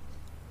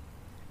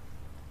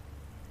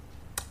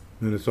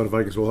 Minnesota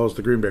Vikings will host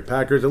the Green Bay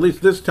Packers. At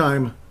least this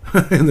time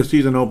in the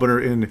season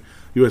opener in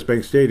U.S.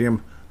 Bank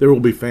Stadium, there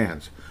will be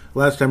fans.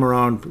 Last time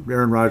around,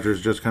 Aaron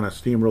Rodgers just kind of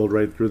steamrolled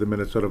right through the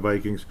Minnesota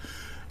Vikings.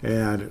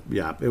 And,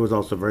 yeah, it was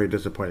also a very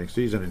disappointing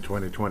season in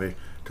 2020,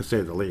 to say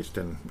the least.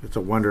 And it's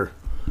a wonder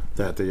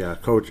that the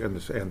coach and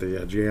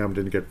the GM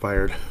didn't get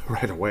fired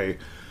right away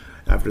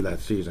after that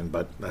season.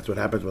 But that's what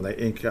happens when they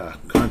ink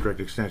contract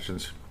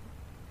extensions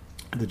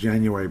the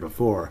January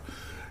before.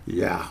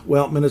 Yeah,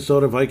 well,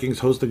 Minnesota Vikings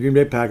host the Green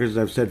Bay Packers, as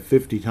I've said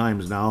 50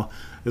 times now.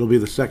 It'll be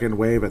the second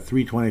wave at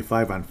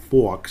 $325 on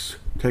Fox.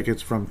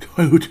 Tickets from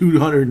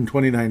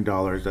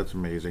 $229. That's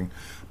amazing.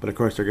 But, of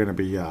course, they're going to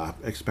be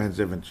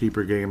expensive and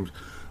cheaper games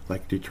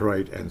like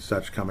Detroit and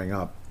such coming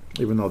up,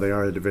 even though they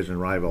are a division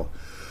rival.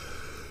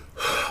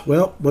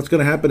 Well, what's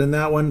going to happen in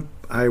that one?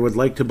 I would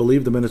like to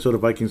believe the Minnesota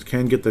Vikings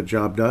can get the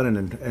job done,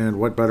 and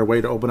what better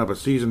way to open up a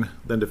season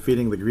than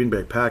defeating the Green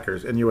Bay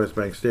Packers in U.S.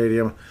 Bank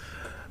Stadium.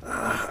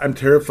 I'm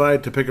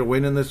terrified to pick a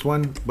win in this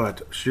one,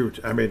 but shoot,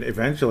 I mean,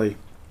 eventually,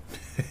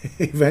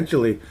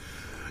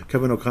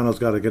 Kevin O'Connell's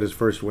got to get his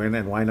first win,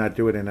 and why not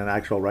do it in an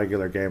actual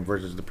regular game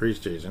versus the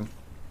preseason?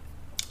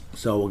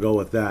 So we'll go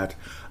with that.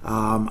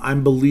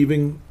 I'm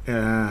believing,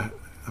 I'm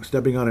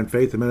stepping out in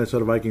faith, the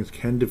Minnesota Vikings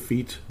can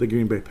defeat the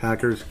Green Bay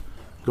Packers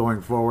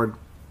going forward.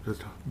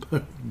 Just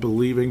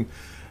believing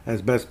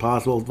as best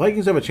possible.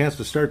 Vikings have a chance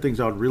to start things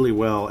out really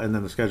well, and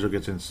then the schedule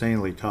gets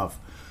insanely tough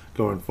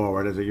going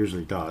forward, as it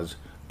usually does.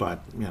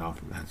 But, you know,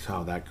 that's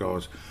how that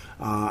goes.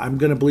 I'm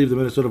going to believe the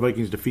Minnesota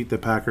Vikings defeat the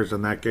Packers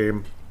in that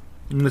game.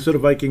 Minnesota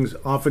Vikings,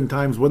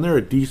 oftentimes, when they're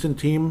a decent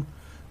team,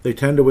 they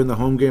tend to win the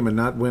home game and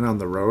not win on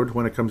the road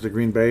when it comes to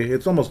Green Bay.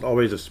 It's almost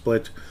always a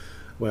split.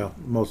 Well,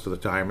 most of the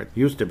time. It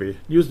used to be. It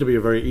used to be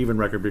a very even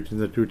record between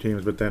the two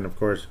teams, but then, of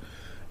course,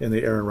 in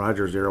the Aaron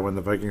Rodgers era, when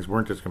the Vikings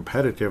weren't as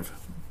competitive,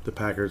 the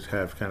Packers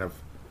have kind of,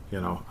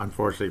 you know,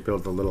 unfortunately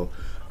built a little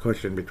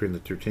cushion between the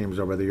two teams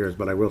over the years.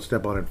 But I will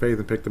step out in faith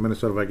and pick the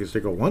Minnesota Vikings to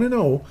go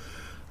 1-0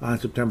 on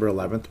September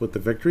 11th with the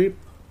victory.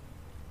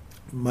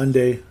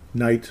 Monday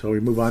night, so we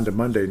move on to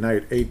Monday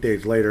night, 8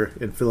 days later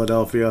in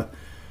Philadelphia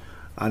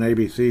on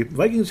ABC.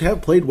 Vikings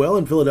have played well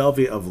in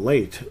Philadelphia of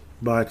late,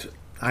 but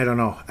I don't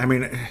know. I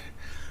mean,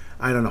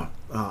 I don't know.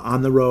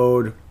 On the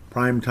road,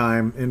 prime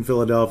time in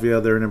Philadelphia,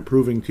 they're an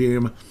improving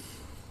team.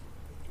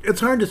 It's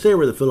hard to say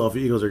where the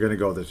Philadelphia Eagles are going to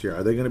go this year.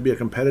 Are they going to be a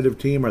competitive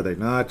team? Are they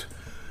not?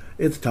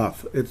 It's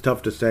tough. It's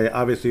tough to say.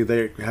 Obviously,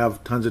 they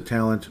have tons of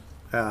talent,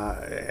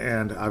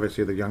 and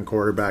obviously the young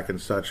quarterback and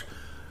such.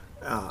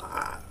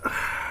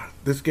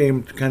 This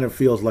game kind of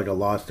feels like a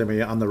loss to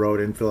me on the road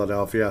in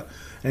Philadelphia.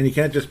 And you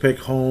can't just pick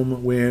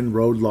home, win,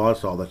 road,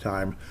 loss all the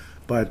time.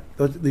 But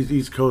these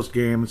East Coast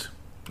games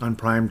on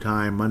prime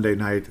time, Monday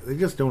night, they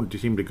just don't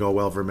seem to go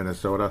well for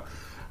Minnesota.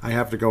 I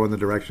have to go in the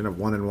direction of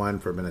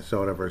 1-1 for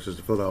Minnesota versus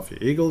the Philadelphia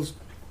Eagles.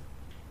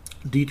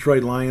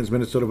 Detroit Lions,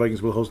 Minnesota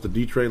Vikings will host the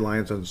Detroit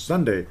Lions on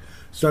Sunday.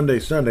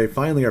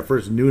 Finally, our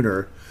first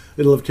nooner.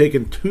 It'll take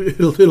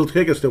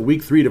us to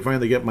week 3 to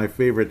finally get my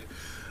favorite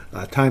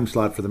time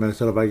slot for the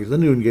Minnesota Vikings, the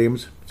noon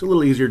games. It's a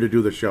little easier to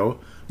do the show.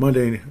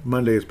 Monday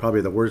is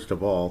probably the worst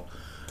of all.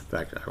 In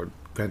fact, I would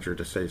venture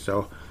to say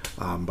so.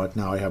 But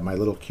now I have my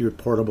little cute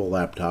portable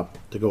laptop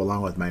to go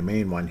along with my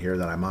main one here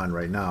that I'm on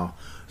right now.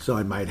 So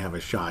I might have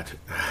a shot.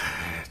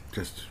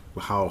 Just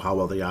how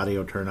will the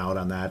audio turn out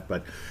on that?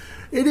 But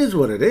it is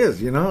what it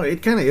is, you know.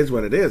 It kind of is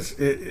what it is.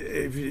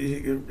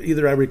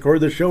 Either I record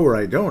the show or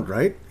I don't,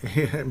 right?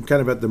 I'm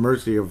kind of at the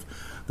mercy of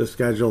the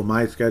schedule,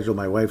 my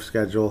wife's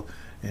schedule,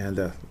 and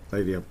the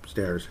lady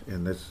upstairs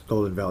in this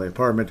Golden Valley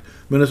apartment.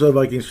 Minnesota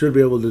Vikings should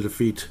be able to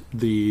defeat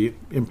the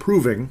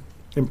improving,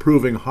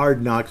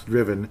 Hard Knocks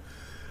driven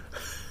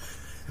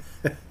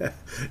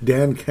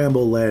Dan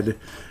Campbell-led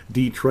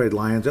Detroit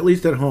Lions. At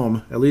least at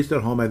home. At least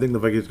at home, I think the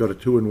Vikings go to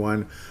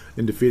 2-1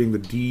 in defeating the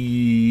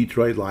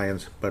Detroit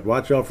Lions. But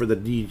watch out for the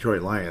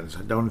Detroit Lions.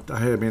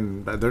 I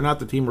mean, they're not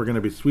the team we're going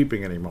to be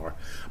sweeping anymore.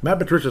 Matt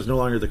Patricia is no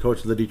longer the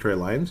coach of the Detroit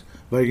Lions.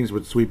 Vikings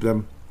would sweep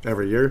them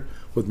every year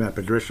with Matt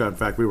Patricia. In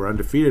fact, we were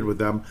undefeated with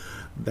them.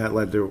 That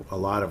led to a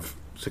lot of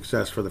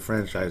success for the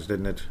franchise,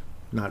 didn't it?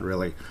 Not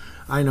really.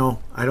 I know.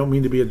 I don't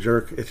mean to be a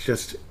jerk. It's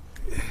just,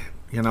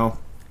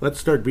 let's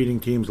start beating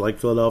teams like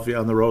Philadelphia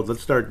on the road.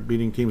 Let's start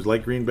beating teams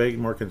like Green Bay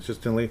more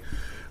consistently.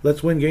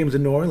 Let's win games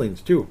in New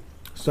Orleans, too.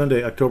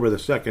 Sunday, October the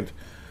 2nd.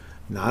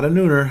 Not a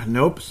nooner.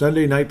 Nope.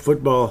 Sunday night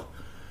football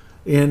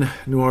in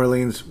New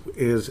Orleans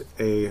is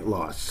a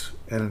loss.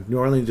 And New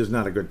Orleans is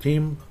not a good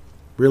team.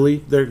 Really.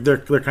 They're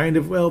kind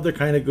of, they're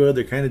kind of good.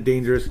 They're kind of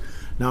dangerous.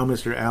 Now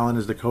Mr. Allen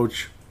is the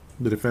coach,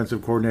 the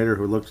defensive coordinator,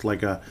 who looks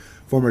like a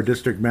former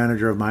district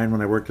manager of mine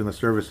when I worked in the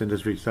service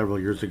industry several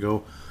years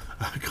ago.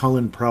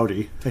 Colin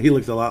Prouty. He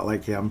looks a lot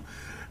like him,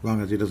 as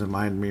long as he doesn't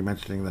mind me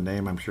mentioning the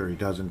name. I'm sure he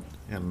doesn't,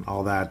 and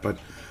all that. But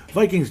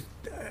Vikings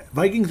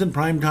in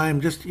prime time,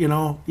 just,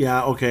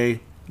 okay,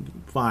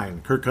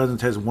 fine. Kirk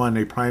Cousins has won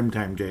a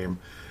primetime game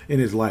in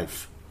his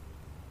life,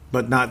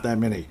 but not that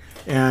many.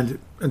 And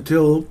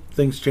until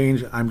things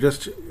change,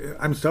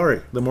 I'm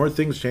sorry. The more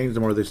things change, the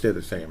more they stay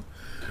the same.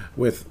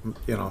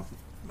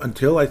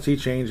 Until I see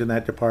change in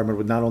that department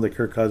with not only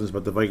Kirk Cousins,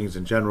 but the Vikings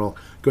in general,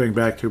 going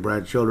back to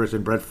Brad Childress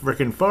and Brett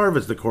frickin' Favre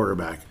as the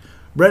quarterback.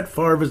 Brett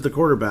Favre is the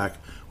quarterback.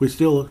 We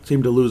still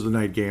seem to lose the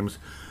night games.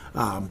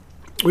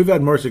 We've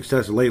had more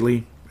success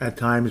lately at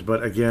times,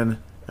 but again,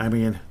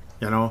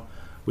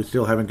 we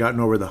still haven't gotten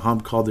over the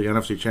hump called the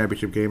NFC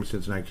Championship game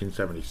since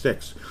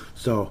 1976.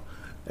 So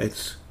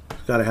it's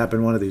got to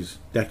happen one of these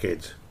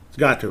decades. It's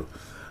got to.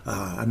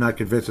 I'm not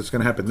convinced it's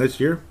going to happen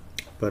this year,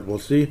 but we'll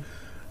see.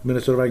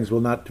 Minnesota Vikings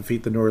will not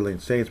defeat the New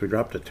Orleans Saints. We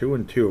dropped to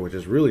 2-2, which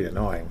is really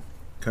annoying.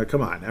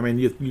 Come on. I mean,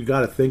 you got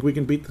to think we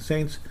can beat the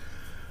Saints.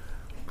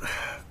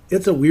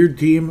 It's a weird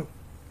team.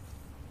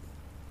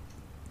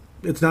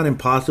 It's not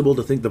impossible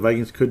to think the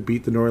Vikings could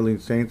beat the New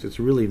Orleans Saints.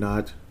 It's really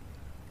not.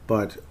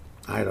 But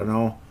I don't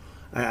know.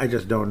 I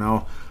just don't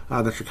know.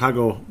 The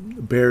Chicago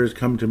Bears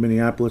come to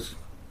Minneapolis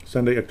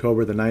Sunday,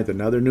 October the 9th.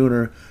 Another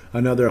nooner.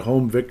 Another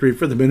home victory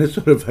for the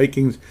Minnesota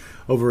Vikings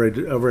over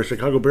a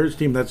Chicago Bears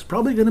team that's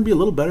probably going to be a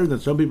little better than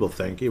some people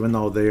think, even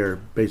though they are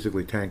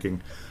basically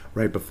tanking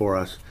right before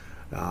us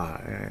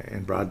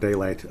in broad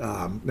daylight.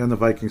 Then the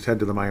Vikings head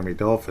to the Miami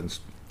Dolphins.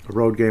 A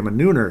road game, a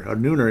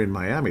nooner in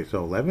Miami.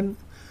 So 11?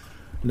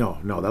 No,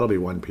 that'll be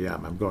 1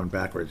 p.m. I'm going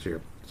backwards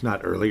here. It's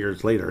not earlier,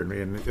 it's later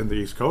in the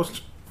East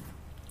Coast.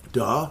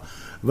 Duh.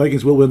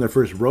 Vikings will win their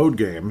first road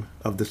game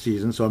of the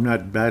season, so I'm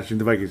not bashing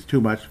the Vikings too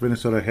much.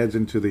 Minnesota heads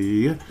into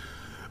the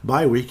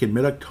bye week in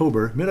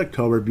mid-October.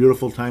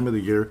 Beautiful time of the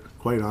year,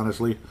 quite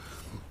honestly.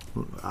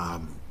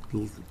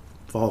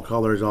 Fall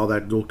colors, all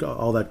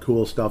that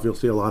cool stuff. You'll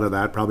see a lot of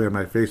that probably on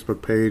my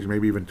Facebook page,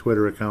 maybe even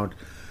Twitter account.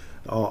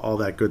 All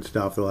that good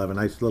stuff. They'll have a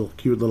nice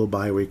cute little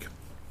bye week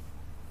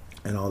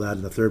and all that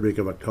in the third week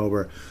of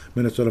October.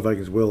 Minnesota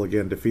Vikings will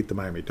again defeat the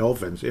Miami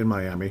Dolphins in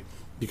Miami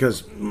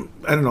because,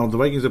 I don't know, the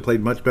Vikings have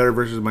played much better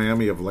versus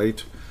Miami of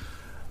late.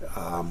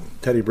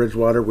 Teddy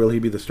Bridgewater, will he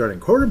be the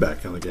starting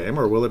quarterback in the game,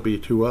 or will it be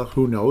Tua?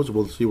 Who knows?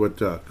 We'll see what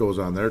goes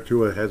on there.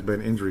 Tua has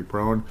been injury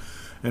prone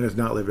and has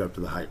not lived up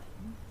to the hype.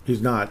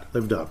 He's not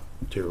lived up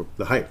to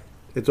the hype.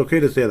 It's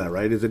okay to say that,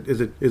 right? Is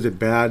it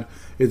bad?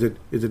 Is it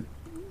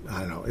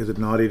I don't know. Is it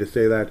naughty to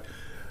say that?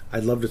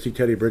 I'd love to see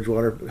Teddy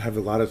Bridgewater have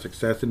a lot of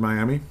success in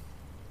Miami.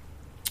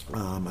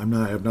 I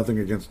have nothing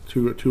against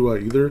Tua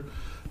either.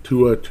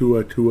 Tua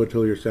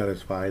till you're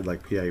satisfied,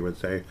 like PA would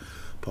say.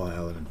 Paul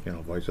Allen,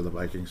 voice of the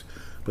Vikings.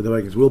 But the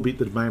Vikings will beat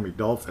the Miami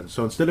Dolphins.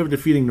 So instead of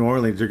defeating New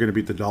Orleans, they're going to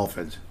beat the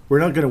Dolphins. We're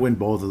not going to win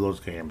both of those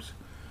games.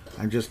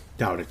 I just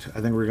doubt it. I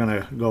think we're going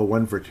to go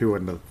 1-2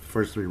 in the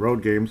first 3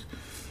 road games.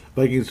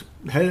 Vikings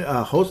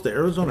host the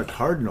Arizona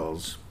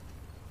Cardinals.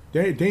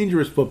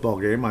 Dangerous football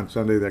game on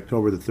Sunday,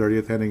 October the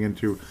 30th, heading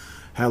into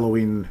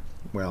Halloween.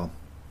 Well,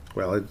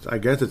 I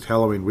guess it's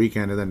Halloween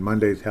weekend, and then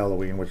Monday's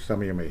Halloween, which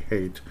some of you may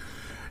hate.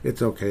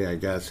 It's okay, I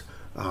guess.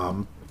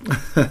 Are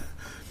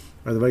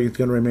the Vikings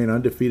going to remain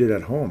undefeated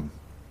at home?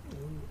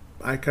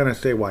 I kind of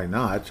say, why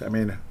not? I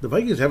mean, the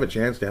Vikings have a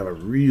chance to have a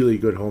really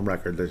good home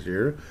record this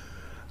year.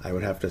 I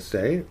would have to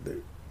say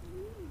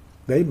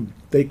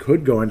they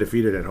could go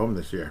undefeated at home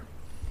this year.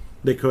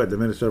 They could. The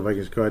Minnesota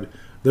Vikings could.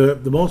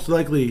 The most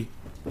likely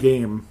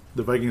game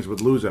the Vikings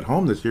would lose at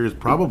home this year is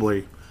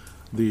probably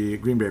the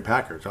Green Bay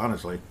Packers,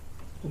 honestly.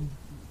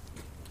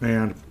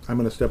 And I'm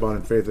going to step out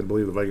in faith and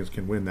believe the Vikings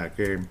can win that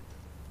game.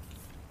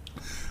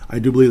 I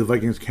do believe the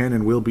Vikings can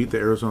and will beat the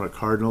Arizona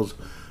Cardinals.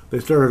 They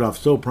started off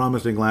so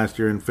promising last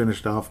year and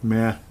finished off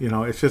meh.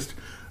 It's just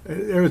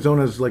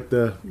Arizona's like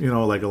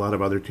like a lot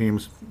of other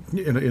teams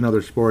in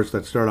other sports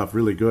that start off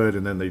really good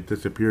and then they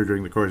disappear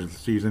during the course of the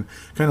season.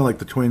 Kind of like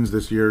the Twins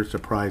this year.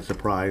 Surprise,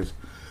 surprise.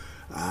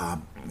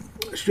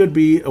 Should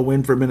be a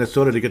win for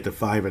Minnesota to get to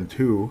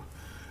 5-2.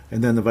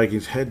 And then the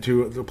Vikings head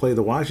to play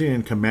the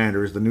Washington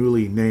Commanders, the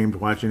newly named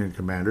Washington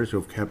Commanders, who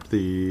have kept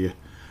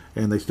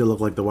and they still look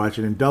like the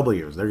Washington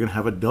W's. They're going to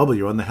have a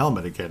W on the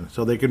helmet again.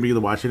 So they can be the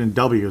Washington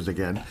W's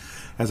again,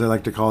 as I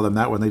like to call them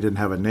that when they didn't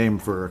have a name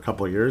for a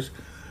couple of years.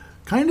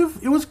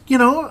 It was,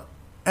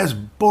 as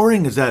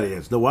boring as that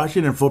is, the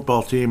Washington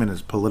football team and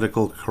its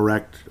political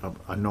correct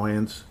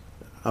annoyance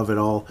of it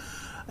all.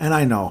 And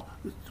I know,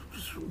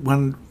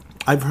 when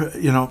I've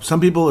heard, some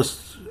people,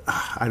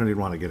 I don't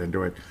even want to get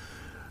into it.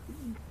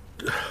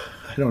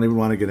 I don't even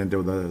want to get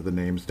into the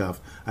name stuff.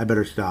 I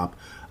better stop.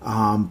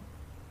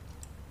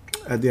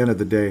 At the end of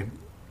the day,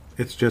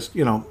 it's just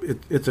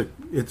it's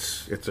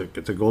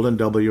a golden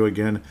W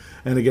again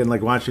and again,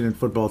 like Washington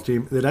football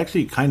team. It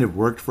actually kind of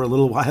worked for a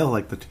little while.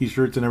 Like the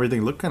T-shirts and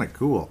everything looked kind of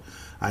cool.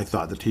 I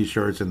thought the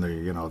T-shirts and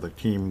the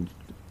team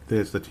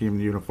the team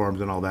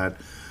uniforms and all that.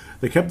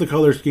 They kept the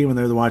color scheme and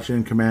they're the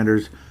Washington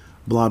Commanders.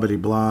 Blah bitty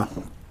blah.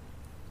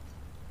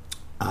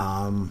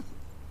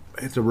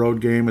 It's a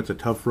road game. It's a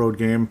tough road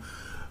game.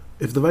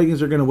 If the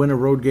Vikings are going to win a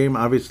road game,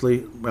 obviously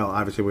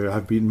we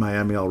have beaten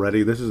Miami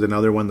already. This is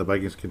another one the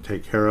Vikings can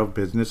take care of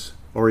business,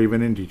 or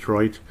even in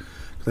Detroit.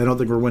 Because I don't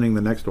think we're winning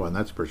the next one,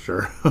 that's for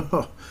sure.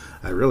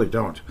 I really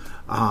don't.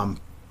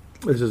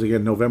 This is,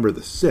 again, November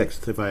the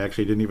 6th, if I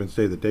actually didn't even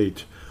say the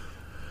date.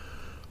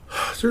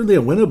 Certainly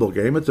a winnable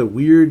game. It's a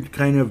weird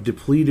kind of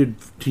depleted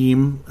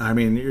team. I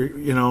mean,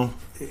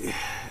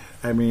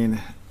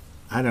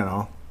 I don't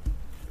know.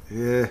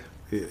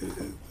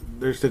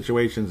 Their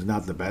situation's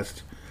not the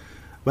best.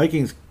 I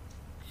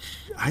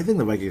think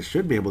the Vikings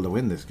should be able to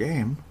win this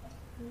game.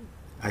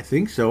 I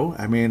think so.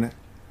 I mean,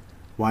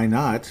 why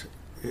not?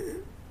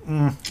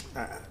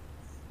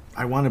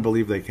 I want to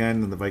believe they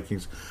can, and the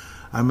Vikings.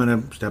 I'm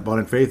going to step out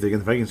in faith again.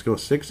 The Vikings go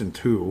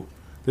 6-2.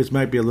 This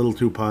might be a little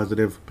too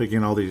positive,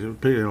 picking all these,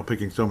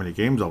 picking so many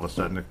games all of a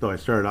sudden. Though I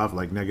started off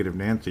like negative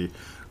Nancy,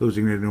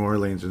 losing to New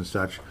Orleans and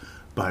such,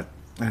 but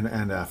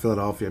and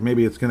Philadelphia.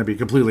 Maybe it's going to be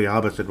completely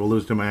opposite. We'll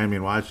lose to Miami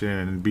and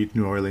Washington and beat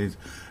New Orleans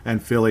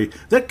and Philly.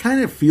 That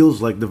kind of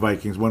feels like the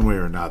Vikings one way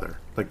or another.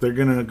 Like they're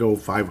going to go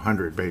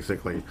 500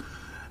 basically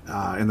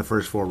in the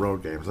first 4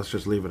 road games. Let's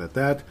just leave it at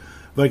that.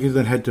 Vikings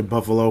then head to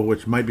Buffalo,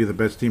 which might be the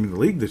best team in the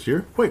league this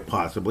year. Quite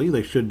possibly.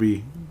 They should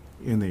be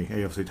in the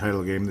AFC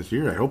title game this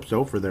year. I hope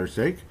so, for their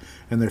sake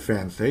and their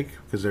fans' sake,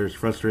 because they're as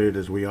frustrated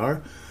as we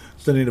are.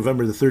 Sunday,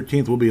 November the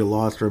 13th will be a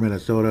loss for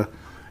Minnesota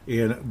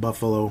in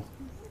Buffalo,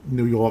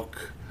 New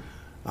York,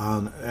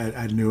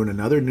 at noon.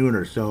 Another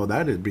nooner. So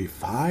that would be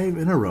 5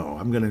 in a row.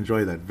 I'm going to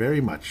enjoy that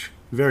very much.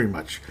 Very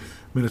much.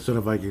 Minnesota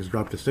Vikings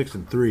dropped to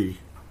 6-3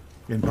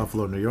 in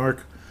Buffalo, New York,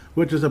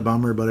 which is a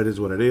bummer, but it is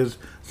what it is.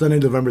 Sunday,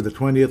 November the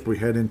 20th, we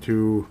head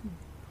into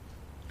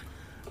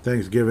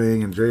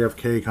Thanksgiving and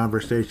JFK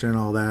conversation and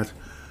all that.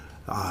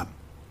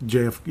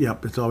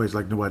 It's always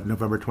like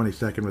November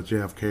 22nd with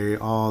JFK,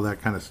 all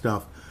that kind of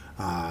stuff.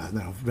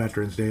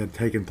 Veterans Day had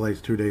taken place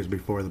 2 days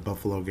before the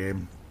Buffalo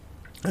game.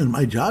 And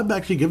my job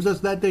actually gives us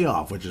that day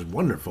off, which is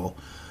wonderful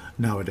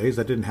nowadays.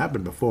 That didn't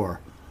happen before.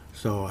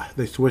 So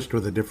they switched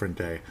with a different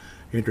day,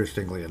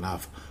 interestingly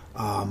enough.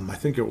 I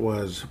think it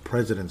was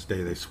President's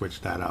Day they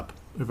switched that up,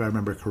 if I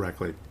remember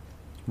correctly,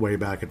 way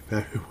back in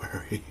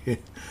February.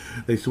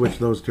 They switched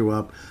those two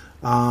up.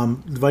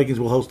 The Vikings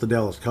will host the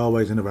Dallas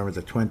Cowboys on November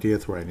the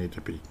 20th, where I need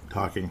to be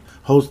talking.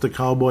 Host the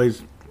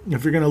Cowboys.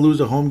 If you're going to lose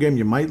a home game,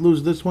 you might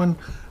lose this one.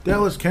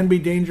 Dallas can be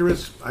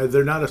dangerous.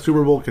 They're not a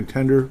Super Bowl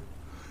contender.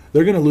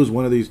 They're going to lose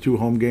one of these 2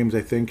 home games,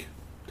 I think,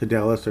 to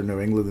Dallas or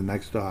New England the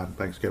next on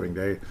Thanksgiving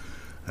Day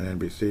on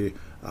NBC.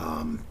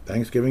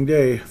 Thanksgiving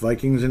Day,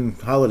 Vikings and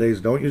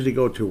holidays don't usually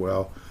go too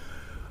well.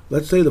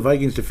 Let's say the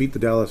Vikings defeat the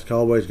Dallas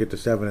Cowboys, get to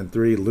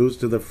 7-3, lose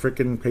to the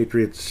frickin'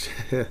 Patriots.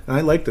 I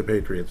like the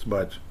Patriots,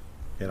 but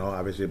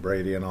obviously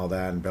Brady and all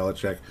that, and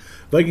Belichick.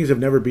 Vikings have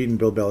never beaten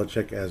Bill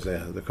Belichick as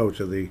the coach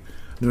of the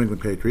New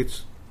England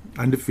Patriots.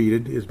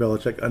 Undefeated is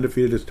Belichick.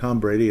 Undefeated is Tom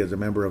Brady as a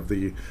member of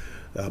the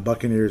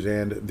Buccaneers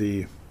and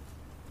the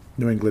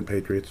New England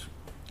Patriots.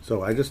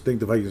 So I just think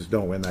the Vikings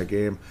don't win that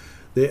game.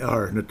 They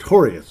are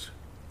notorious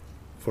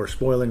for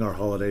spoiling our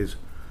holidays,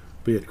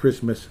 be it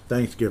Christmas,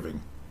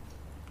 Thanksgiving,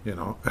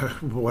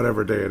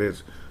 whatever day it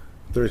is.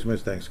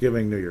 Christmas,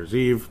 Thanksgiving, New Year's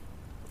Eve,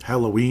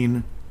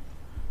 Halloween,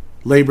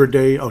 Labor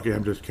Day. Okay,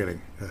 I'm just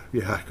kidding.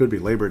 It could be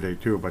Labor Day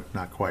too, but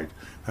not quite.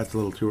 That's a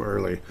little too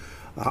early.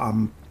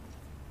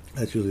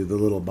 That's usually the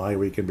little bye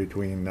week in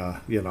between,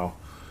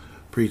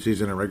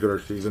 preseason and regular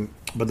season.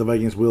 But the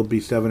Vikings will be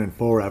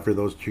 7-4 after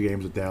those 2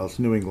 games with Dallas,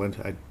 New England.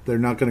 They're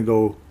not going to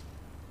go.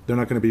 They're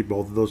not going to beat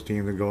both of those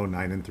teams and go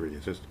 9-3.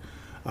 It's just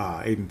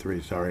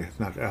 8-3. Sorry, it's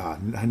not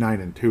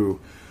 9-2.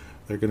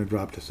 They're going to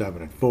drop to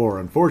 7-4.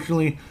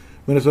 Unfortunately,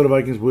 Minnesota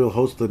Vikings will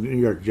host the New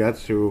York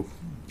Jets, who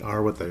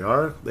are what they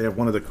are. They have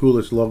one of the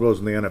coolest logos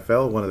in the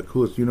NFL, one of the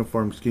coolest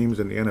uniform schemes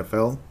in the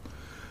NFL.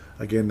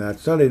 Again, that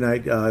Sunday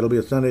night. It'll be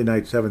a Sunday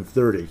night,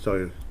 7:30.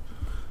 So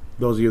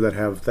those of you that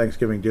have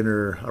Thanksgiving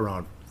dinner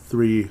around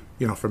 3,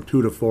 from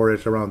 2 to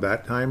 4-ish, around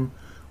that time,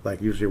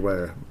 like usually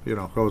where,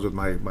 goes with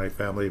my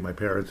family, my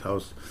parents'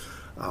 house.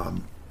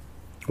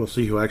 We'll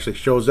see who actually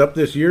shows up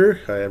this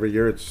year. Every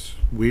year it's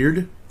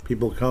weird.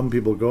 People come,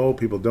 people go,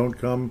 people don't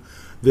come.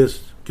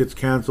 This gets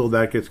canceled,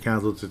 that gets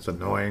canceled. It's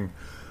annoying.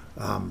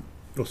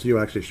 We'll see who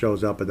actually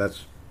shows up, but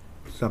that's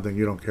something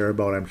you don't care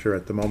about, I'm sure,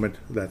 at the moment.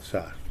 That's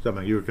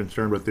something you're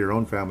concerned with your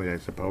own family, I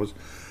suppose.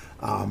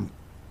 But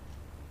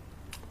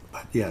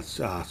yes,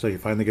 so you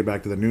finally get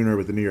back to the nooner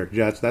with the New York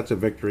Jets. That's a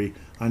victory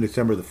on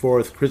December the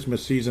 4th.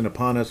 Christmas season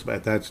upon us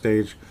at that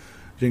stage.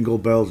 Jingle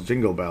bells,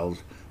 jingle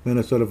bells.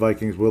 Minnesota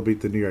Vikings will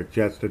beat the New York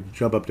Jets to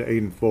jump up to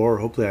 8-4.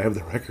 Hopefully I have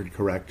the record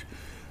correct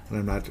and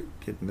I'm not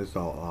getting this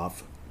all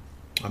off.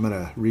 I'm going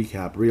to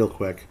recap real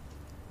quick.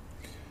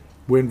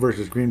 Win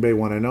versus Green Bay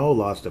 1-0,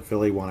 lost to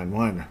Philly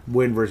 1-1.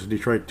 Win versus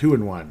Detroit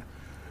 2-1.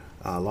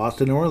 Lost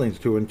to New Orleans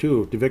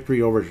 2-2. The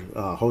victory over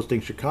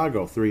hosting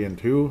Chicago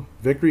 3-2.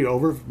 Victory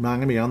over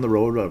Miami on the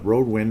road, a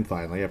road win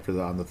finally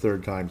on the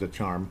third time's a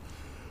charm.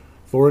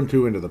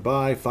 4-2 into the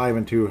bye.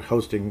 5-2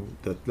 hosting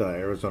the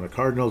Arizona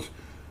Cardinals.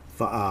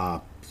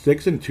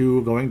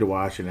 6-2 going to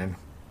Washington,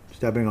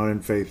 stepping out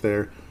in faith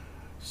there.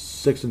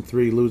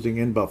 6-3 losing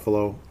in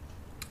Buffalo.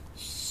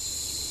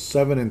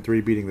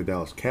 7-3 beating the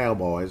Dallas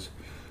Cowboys.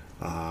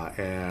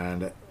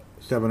 And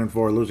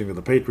 7-4 losing to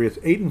the Patriots.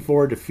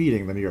 8-4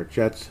 defeating the New York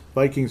Jets.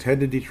 Vikings head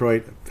to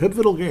Detroit.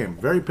 Pivotal game.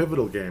 Very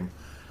pivotal game.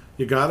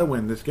 You got to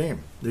win this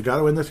game. You got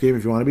to win this game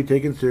if you want to be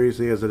taken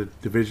seriously as a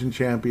division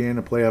champion,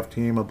 a playoff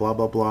team, a blah,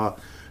 blah, blah,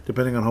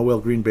 depending on how well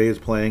Green Bay is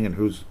playing and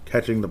who's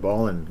catching the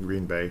ball in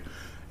Green Bay.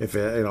 If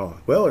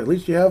well, at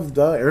least you have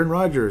Aaron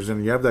Rodgers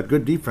and you have that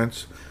good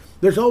defense.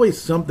 There's always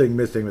something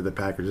missing with the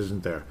Packers,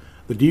 isn't there?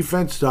 The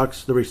defense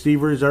sucks. The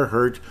receivers are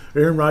hurt.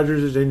 Aaron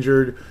Rodgers is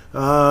injured.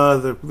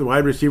 The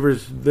wide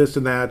receivers, this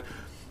and that.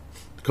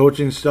 The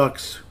coaching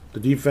sucks. The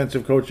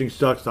defensive coaching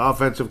sucks. The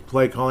offensive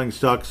play calling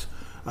sucks.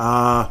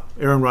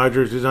 Aaron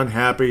Rodgers is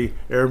unhappy.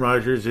 Aaron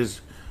Rodgers is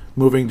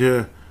moving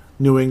to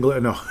New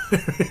England. No,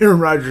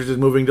 Aaron Rodgers is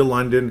moving to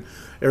London.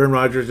 Aaron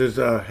Rodgers is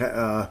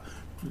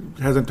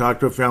hasn't talked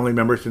to a family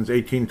member since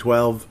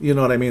 1812. You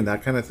know what I mean?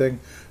 That kind of thing.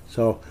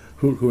 So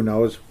who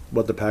knows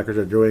what the Packers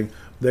are doing?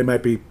 They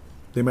might be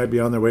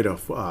on their way to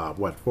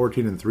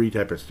 14-3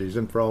 type of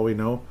season for all we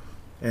know,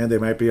 and they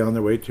might be on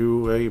their way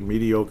to a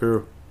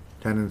mediocre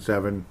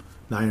 10-7,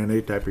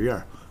 9-8 type of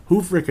year.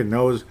 Who freaking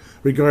knows?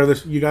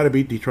 Regardless, you got to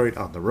beat Detroit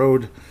on the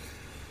road.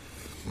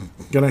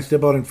 Can I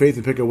step out in faith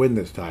and pick a win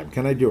this time?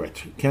 Can I do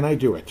it? Can I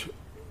do it?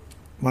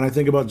 When I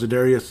think about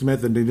Zadarius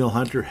Smith and Danielle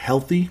Hunter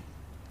healthy,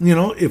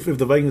 if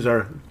the Vikings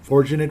are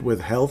fortunate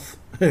with health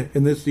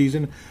in this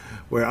season,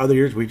 where other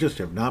years we just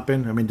have not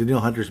been. I mean,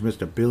 Danielle Hunter's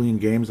missed 1 billion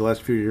games the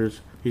last few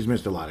years. He's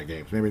missed a lot of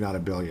games, maybe not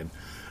 1 billion.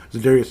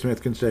 Zadarius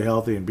Smith can stay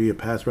healthy and be a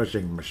pass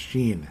rushing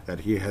machine that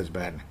he has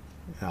been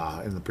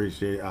in the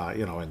preseason,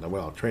 in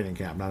the training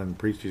camp, not in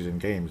preseason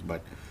games,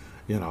 but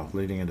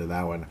leading into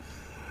that one.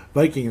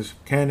 Vikings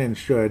can and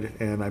should,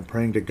 and I'm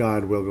praying to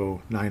God we'll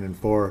go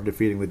 9-4,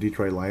 defeating the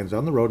Detroit Lions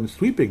on the road and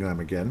sweeping them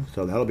again.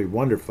 So that'll be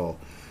wonderful.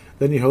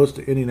 Then you host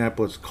the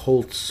Indianapolis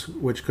Colts,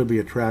 which could be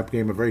a trap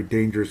game, a very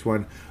dangerous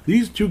one.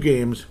 These two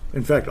games,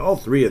 in fact, all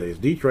three of these,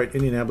 Detroit,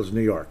 Indianapolis,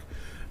 New York,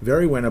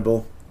 very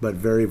winnable, but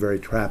very, very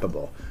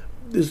trappable.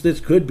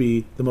 This could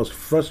be the most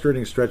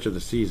frustrating stretch of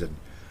the season.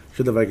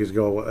 Should the Vikings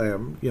go,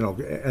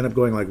 end up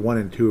going like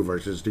 1-2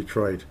 versus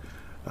Detroit,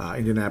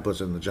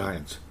 Indianapolis, and the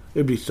Giants.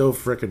 It'd be so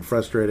frickin'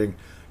 frustrating.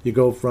 You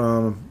go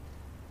from,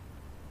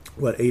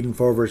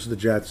 8-4 versus the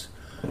Jets.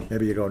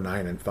 Maybe you go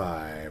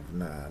 9-5,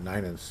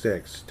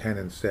 9-6,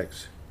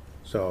 10-6.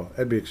 So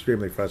it'd be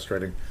extremely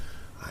frustrating.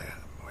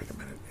 Wait a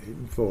minute,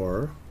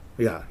 8-4.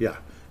 Yeah,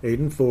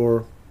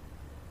 8-4,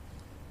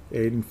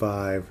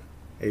 8-5,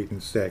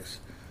 8-6,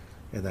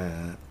 and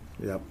then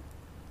yep.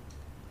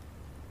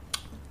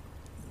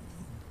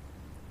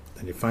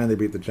 And you finally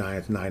beat the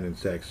Giants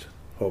 9-6.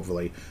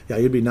 Hopefully, yeah,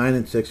 you'd be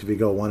 9-6 if you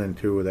go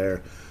 1-2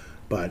 there.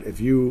 But if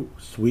you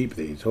sweep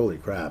these, holy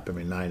crap,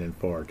 9-4,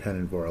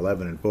 10-4,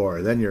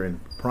 11-4, then you're in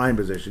prime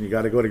position. You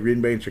got to go to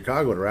Green Bay and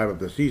Chicago to wrap up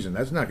the season.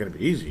 That's not going to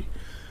be easy.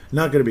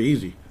 Not going to be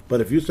easy.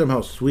 But if you somehow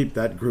sweep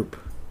that group,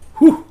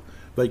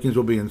 Vikings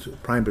will be in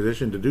prime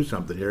position to do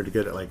something here to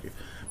get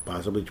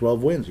possibly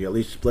 12 wins. You at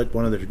least split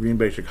one of the Green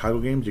Bay Chicago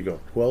games. You go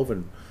 12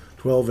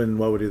 and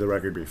what would the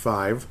record be?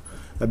 5.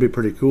 That'd be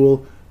pretty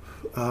cool.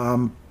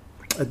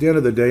 At the end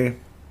of the day,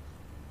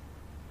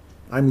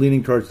 I'm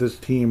leaning towards this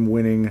team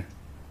winning.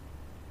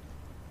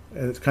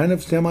 And it's kind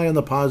of semi on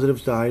the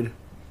positive side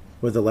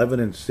with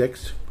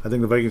 11-6. I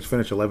think the Vikings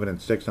finish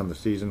 11-6 on the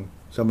season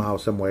somehow,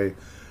 some way,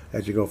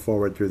 as you go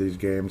forward through these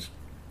games.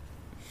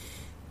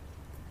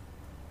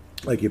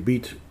 Like you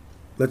beat,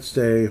 let's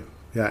say,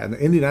 and the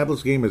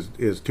Indianapolis game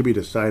is to be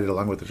decided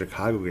along with the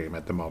Chicago game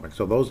at the moment.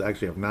 So those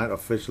actually have not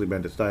officially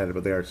been decided,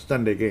 but they are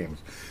Sunday games.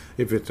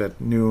 If it's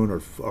at noon or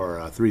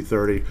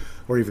 3:30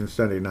 or even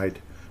Sunday night,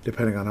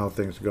 depending on how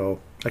things go.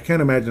 I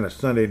can't imagine a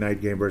Sunday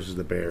night game versus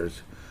the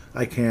Bears.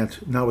 I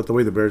can't. Not with the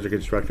way the Bears are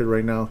constructed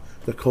right now.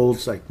 The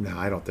Colts, I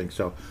don't think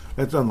so.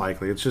 That's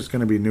unlikely. It's just going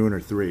to be noon or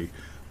 3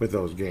 with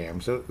those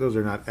games. So those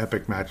are not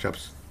epic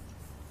matchups.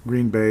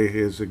 Green Bay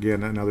is,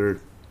 again,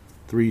 another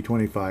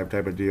 325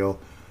 type of deal.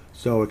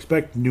 So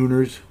expect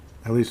nooners.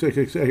 At least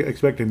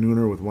expect a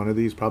nooner with one of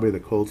these. Probably the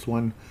Colts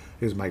one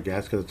is my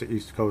guess because it's the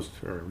East Coast,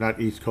 or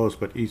not East Coast,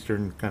 but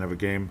Eastern kind of a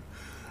game.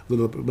 A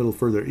little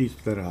further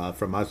east than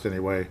from us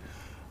anyway.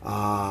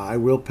 I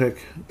will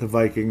pick the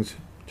Vikings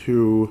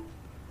to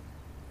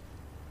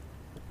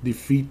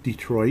defeat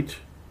Detroit,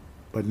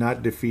 but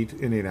not defeat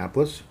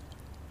Indianapolis.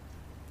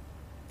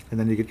 And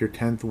then you get your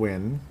 10th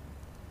win,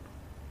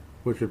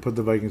 which would put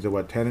the Vikings at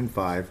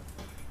 10-5.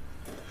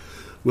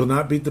 Will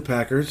not beat the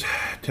Packers.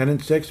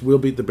 10-6. Will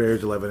beat the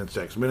Bears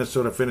 11-6.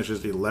 Minnesota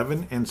finishes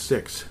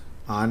 11-6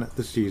 on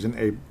the season.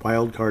 A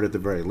wild card at the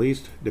very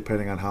least,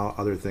 depending on how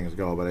other things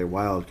go, but a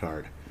wild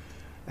card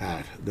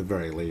at the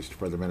very least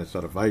for the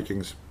Minnesota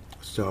Vikings.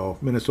 So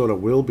Minnesota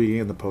will be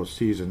in the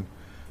postseason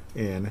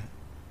in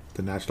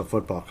the National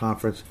Football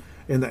Conference.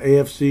 In the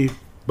AFC,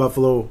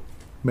 Buffalo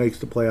makes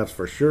the playoffs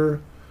for sure.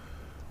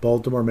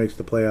 Baltimore makes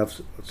the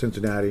playoffs.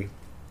 Cincinnati.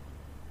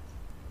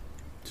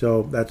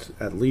 So that's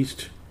at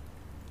least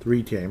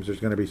 3 teams. There's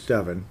going to be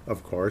 7,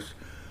 of course.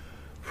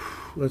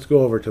 Let's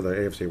go over to the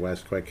AFC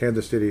West quick.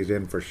 Kansas City is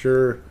in for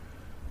sure.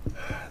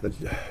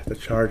 The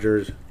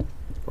Chargers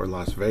or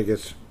Las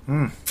Vegas.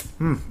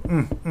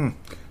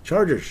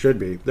 Chargers should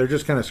be. They're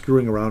just kind of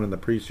screwing around in the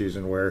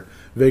preseason, where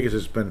Vegas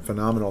has been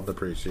phenomenal in the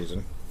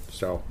preseason.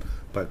 So,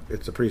 but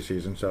it's the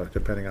preseason, so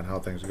depending on how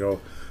things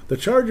go. The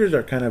Chargers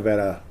are kind of at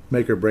a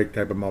make or break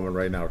type of moment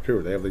right now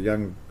too. They have the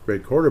young,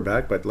 great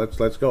quarterback, but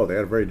let's go. They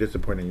had a very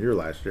disappointing year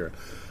last year.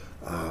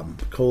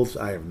 Colts,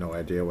 I have no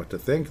idea what to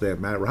think. They have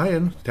Matt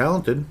Ryan,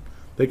 talented.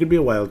 They could be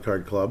a wild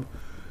card club.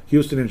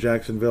 Houston and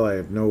Jacksonville, I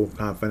have no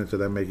confidence of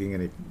them making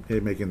the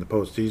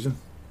postseason.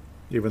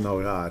 Even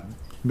though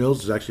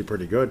Mills is actually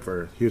pretty good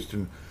for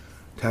Houston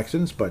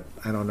Texans, but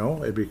I don't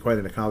know. It'd be quite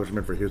an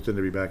accomplishment for Houston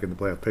to be back in the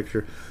playoff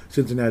picture.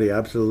 Cincinnati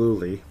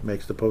absolutely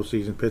makes the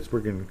postseason.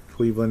 Pittsburgh and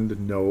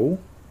Cleveland, no.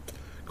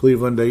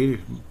 Cleveland, they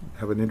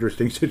have an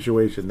interesting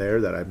situation there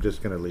that I'm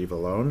just going to leave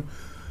alone.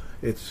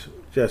 It's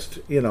just,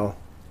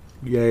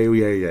 yay.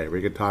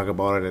 We could talk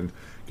about it and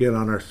get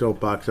on our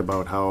soapbox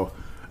about how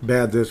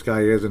bad this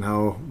guy is and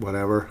how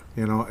whatever,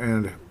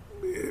 and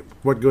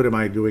what good am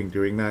I doing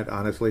that,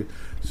 honestly?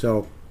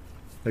 So,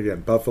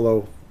 again,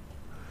 Buffalo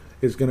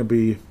is going to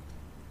be,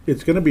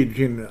 it's going to be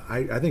between,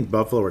 I think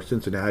Buffalo or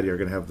Cincinnati are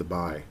going to have the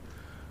bye,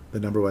 the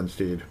number 1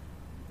 seed.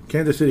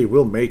 Kansas City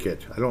will make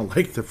it. I don't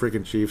like the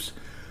freaking Chiefs,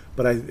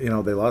 but they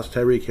lost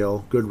Tyreek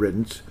Hill, good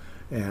riddance,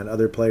 and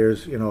other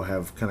players,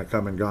 have kind of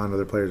come and gone.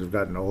 Other players have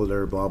gotten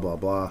older, blah, blah,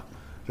 blah.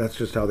 That's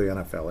just how the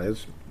NFL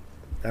is.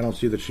 I don't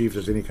see the Chiefs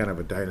as any kind of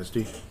a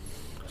dynasty.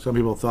 Some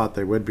people thought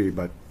they would be,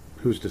 but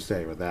who's to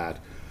say with that?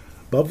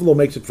 Buffalo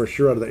makes it for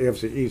sure out of the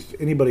AFC East.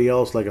 Anybody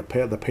else, like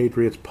the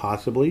Patriots,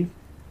 possibly.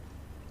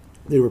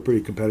 They were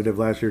pretty competitive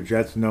last year.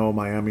 Jets, no.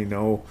 Miami,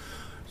 no.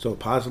 So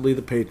possibly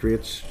the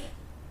Patriots.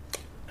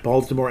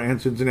 Baltimore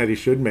and Cincinnati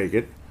should make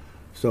it.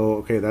 So,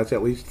 okay, that's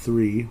at least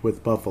 3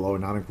 with Buffalo,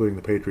 not including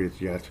the Patriots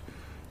yet.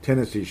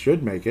 Tennessee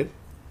should make it.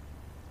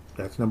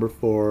 That's number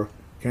 4.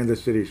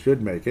 Kansas City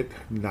should make it.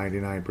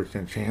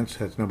 99% chance.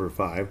 That's number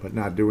 5, but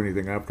not do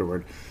anything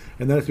afterward.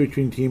 And then it's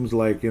between teams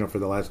like, for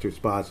the last 2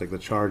 spots, like the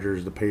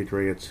Chargers, the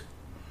Patriots,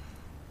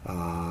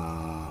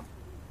 the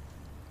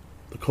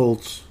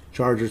Colts,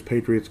 Chargers,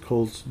 Patriots,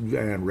 Colts,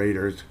 and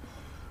Raiders.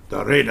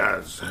 The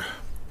Raiders.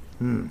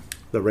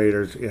 The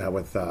Raiders,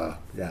 with, I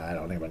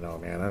don't even know,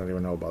 man. I don't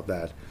even know about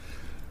that.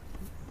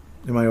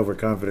 Am I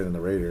overconfident in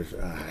the Raiders?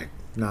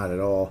 Not at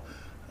all.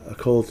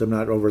 Colts, I'm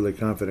not overly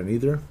confident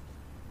either.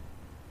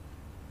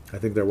 I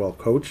think they're well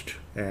coached.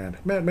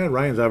 And Matt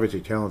Ryan's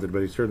obviously talented,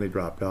 but he certainly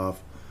dropped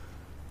off.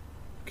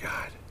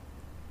 God.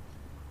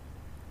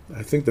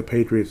 I think the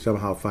Patriots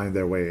somehow find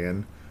their way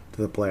in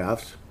to the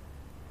playoffs.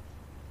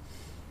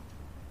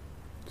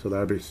 So that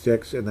would be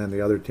 6, and then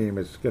the other team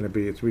is going to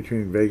be, it's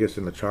between Vegas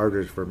and the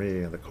Chargers for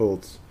me, and the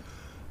Colts.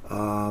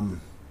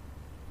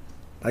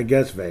 I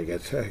guess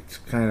Vegas. It's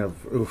kind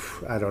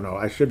of, I don't know.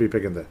 I should be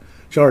picking the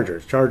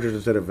Chargers. Chargers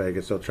instead of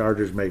Vegas, so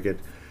Chargers make it.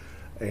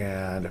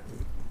 And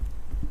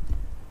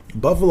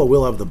Buffalo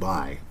will have the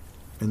bye,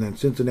 and then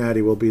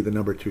Cincinnati will be the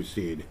number 2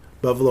 seed.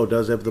 Buffalo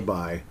does have the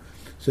bye.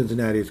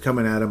 Cincinnati is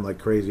coming at them like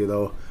crazy,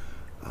 though.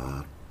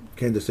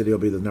 Kansas City will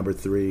be the number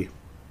 3,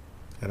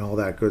 and all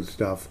that good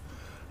stuff.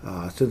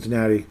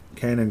 Cincinnati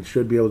can and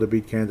should be able to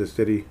beat Kansas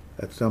City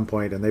at some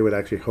point, and they would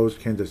actually host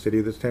Kansas City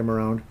this time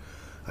around.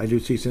 I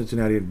do see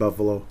Cincinnati and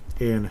Buffalo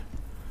in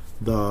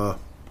the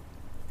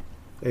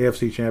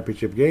AFC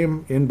Championship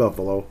game in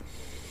Buffalo.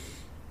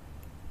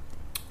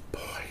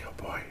 Boy, oh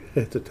boy,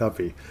 it's a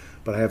toughie.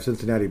 But I have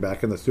Cincinnati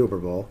back in the Super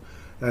Bowl.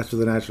 As for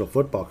the National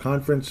Football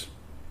Conference,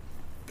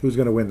 who's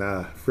going to win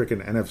the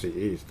freaking NFC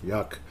East?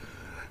 Yuck.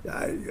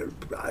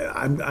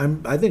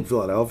 I think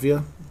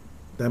Philadelphia.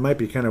 That might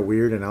be kind of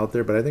weird and out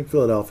there, but I think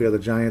Philadelphia, the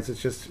Giants,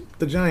 it's just,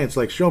 the Giants,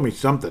 like, show me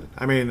something.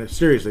 I mean,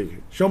 seriously,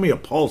 show me a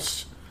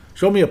pulse.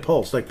 Show me a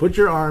pulse. Like, put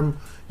your arm,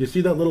 you see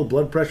that little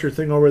blood pressure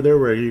thing over there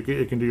where you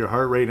can do your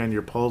heart rate and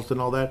your pulse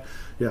and all that?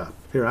 Yeah.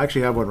 Here, I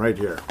actually have one right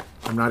here.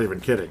 I'm not even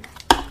kidding.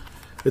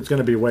 It's going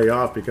to be way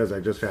off because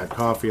I just had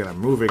coffee and I'm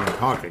moving and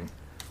talking.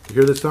 You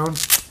hear this sound?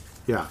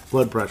 Yeah,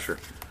 blood pressure.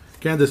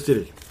 Kansas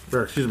City,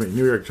 or excuse me,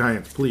 New York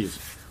Giants, please.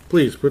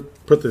 Please,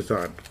 put this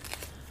on.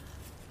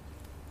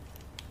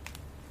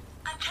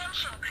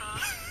 Attention,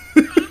 please.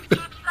 Please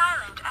keep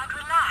silent and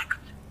relaxed.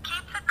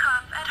 Keep the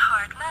cuff at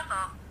heart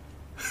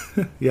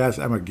level. Yes,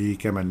 I'm a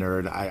geek, I'm a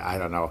nerd, I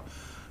don't know.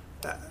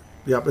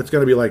 Yep, it's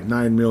going to be like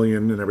 9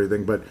 million and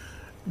everything, but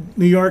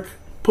New York,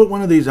 put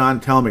one of these on,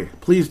 tell me.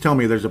 Please tell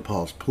me there's a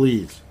pulse,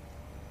 please.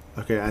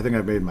 Okay, I think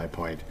I've made my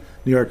point.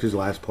 New York is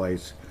last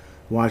place.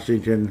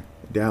 Washington,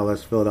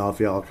 Dallas,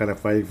 Philadelphia, all kind of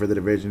fighting for the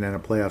division and a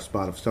playoff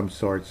spot of some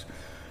sorts.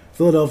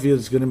 Philadelphia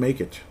is going to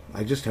make it.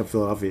 I just have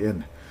Philadelphia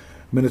in.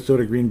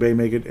 Minnesota, Green Bay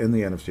make it in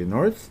the NFC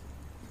North.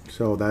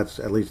 So that's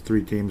at least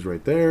 3 teams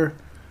right there.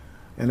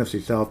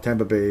 NFC South,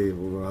 Tampa Bay,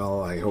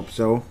 well, I hope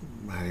so.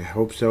 I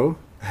hope so.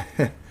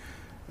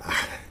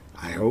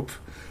 I hope.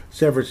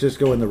 San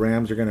Francisco and the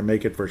Rams are going to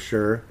make it for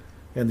sure.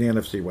 And the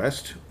NFC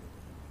West.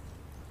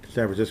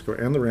 San Francisco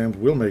and the Rams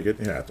will make it.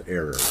 Yeah, it's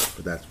error,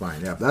 but that's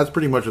fine. Yeah, that's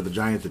pretty much what the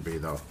Giants would be,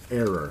 though.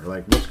 Error.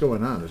 Like, what's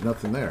going on? There's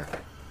nothing there.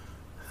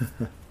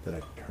 Did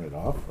I turn it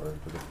off, or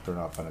did it turn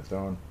off on its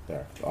own?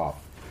 There,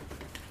 off.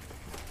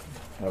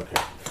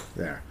 Okay,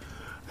 there.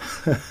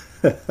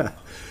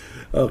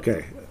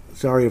 Okay,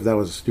 sorry if that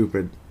was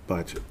stupid,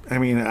 but, I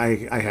mean,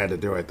 I had to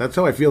do it. That's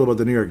how I feel about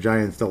the New York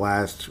Giants the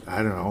last,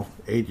 I don't know,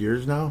 8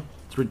 years now.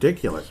 It's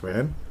ridiculous,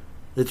 man.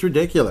 It's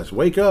ridiculous.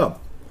 Wake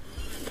up.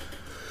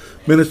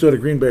 Minnesota,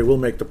 Green Bay will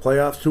make the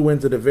playoffs. Who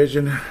wins the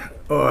division?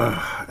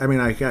 I mean,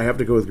 I have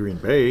to go with Green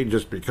Bay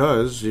just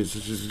because. It's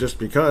just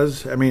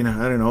because. I mean,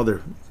 I don't know.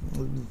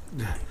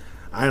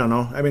 I don't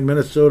know. I mean,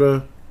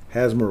 Minnesota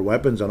has more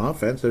weapons on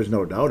offense. There's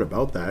no doubt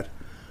about that.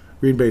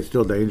 Green Bay's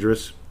still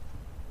dangerous.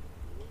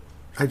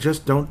 I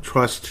just don't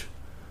trust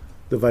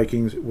the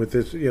Vikings with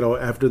this. You know,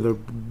 after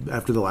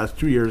the last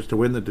 2 years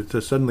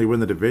to suddenly win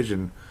the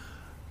division.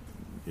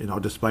 You know,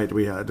 despite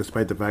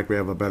the fact we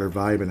have a better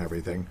vibe and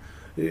everything.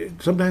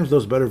 Sometimes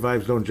those better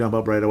vibes don't jump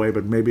up right away,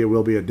 but maybe it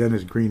will be a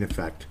Dennis Green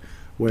effect,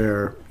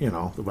 where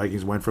the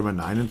Vikings went from a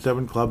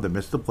 9-7 club that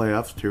missed the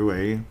playoffs to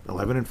a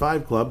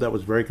 11-5 club that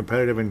was very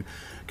competitive and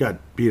got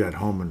beat at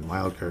home in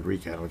wild card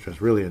weekend, which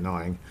was really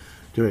annoying,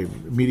 to a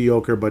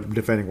mediocre but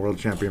defending world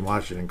champion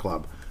Washington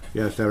club.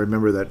 Yes, I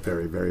remember that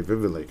very, very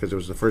vividly because it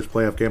was the first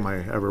playoff game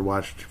I ever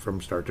watched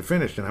from start to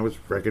finish, and I was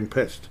freaking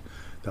pissed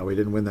that we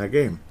didn't win that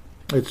game.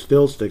 It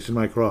still sticks in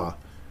my craw.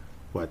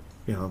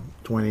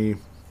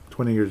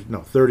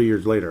 30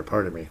 years later,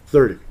 pardon me.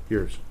 30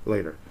 years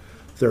later.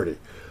 30.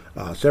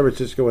 San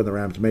Francisco and the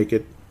Rams make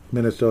it.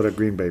 Minnesota,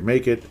 Green Bay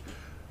make it.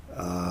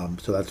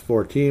 So that's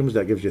 4 teams.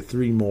 That gives you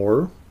 3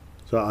 more.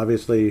 So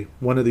obviously,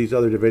 one of these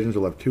other divisions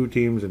will have 2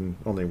 teams and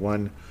only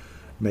one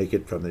make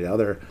it from the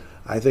other.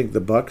 I think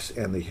the Bucks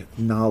and the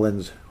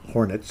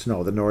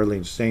the New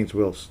Orleans Saints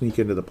will sneak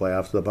into the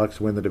playoffs. The Bucks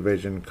win the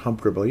division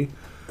comfortably.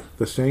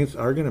 The Saints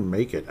are going to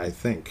make it, I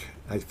think.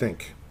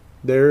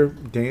 They're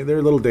a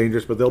little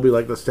dangerous, but they'll be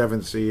like the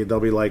 7th seed. They'll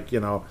be like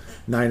 9-8,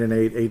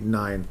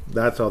 8-9.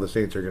 That's how the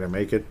Saints are going to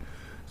make it.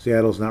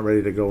 Seattle's not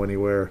ready to go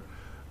anywhere.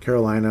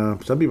 Carolina,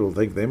 some people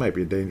think they might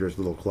be a dangerous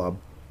little club.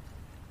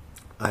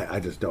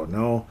 I just don't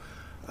know.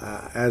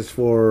 As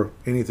for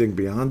anything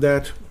beyond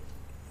that,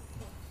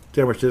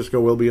 San Francisco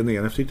will be in the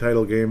NFC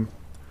title game.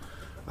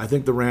 I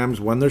think the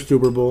Rams won their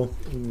Super Bowl.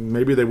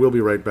 Maybe they will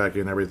be right back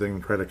in everything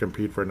and try to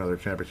compete for another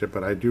championship,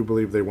 but I do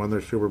believe they won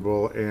their Super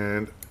Bowl,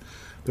 and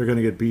they're going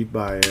to get beat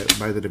by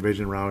the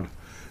division round.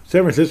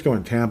 San Francisco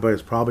and Tampa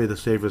is probably the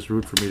safest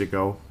route for me to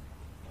go.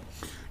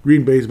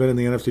 Green Bay's been in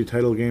the NFC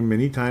title game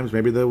many times.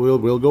 Maybe they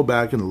will go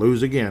back and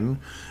lose again.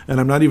 And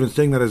I'm not even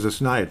saying that as a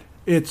snide.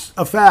 It's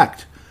a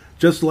fact.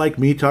 Just like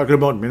me talking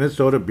about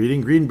Minnesota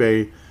beating Green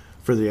Bay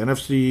for the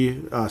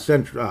NFC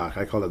Central.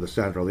 I call it the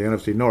Central, the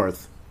NFC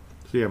North.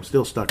 See, I'm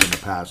still stuck in the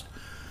past.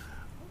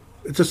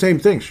 It's the same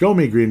thing. Show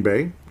me Green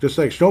Bay. Just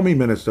like show me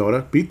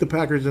Minnesota. Beat the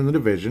Packers in the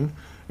division.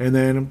 And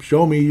then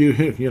show me,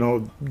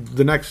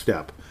 the next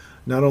step.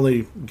 Not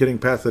only getting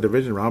past the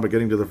division round, but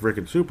getting to the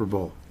freaking Super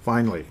Bowl.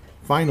 Finally.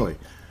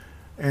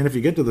 And if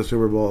you get to the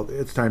Super Bowl,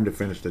 it's time to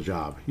finish the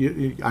job.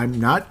 I'm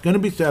not going to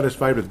be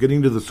satisfied with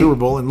getting to the Super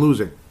Bowl and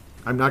losing.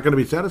 I'm not going to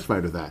be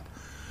satisfied with that.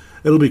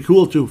 It'll be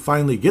cool to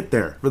finally get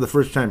there for the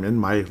first time in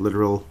my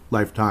literal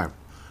lifetime.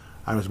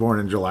 I was born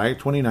on July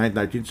 29th,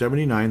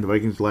 1979. The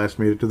Vikings last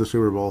made it to the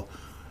Super Bowl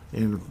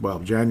in,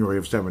 January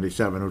of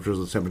 77, which was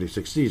the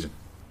 76th season.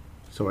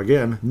 So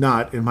again,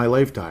 not in my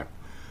lifetime.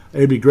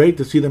 It'd be great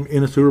to see them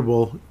in a Super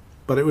Bowl,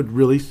 but it would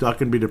really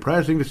suck and be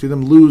depressing to see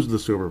them lose the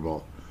Super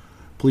Bowl.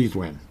 Please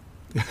win.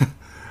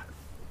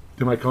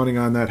 Am I counting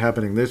on that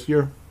happening this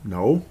year?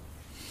 No.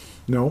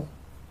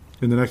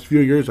 In the next few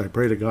years, I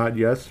pray to God,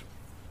 yes.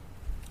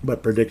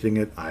 But predicting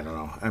it, I don't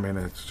know. I mean,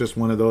 it's just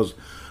one of those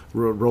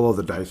roll of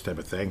the dice type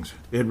of things.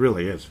 It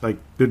really is. Like,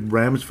 did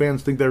Rams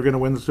fans think they were going to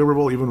win the Super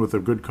Bowl, even with a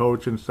good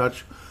coach and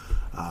such?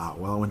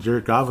 When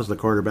Jared Goff was the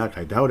quarterback,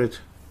 I doubt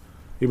it.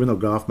 Even though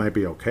Goff might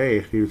be okay,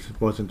 he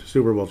wasn't a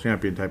Super Bowl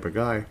champion type of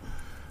guy.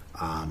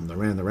 The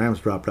Rams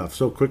dropped off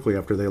so quickly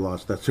after they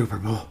lost that Super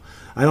Bowl.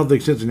 I don't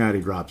think Cincinnati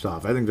drops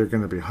off. I think they're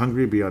going to be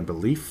hungry beyond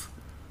belief.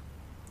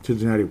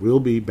 Cincinnati will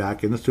be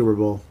back in the Super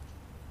Bowl,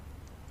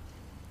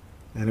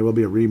 and it will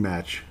be a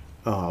rematch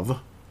of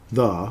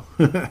the.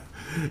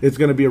 It's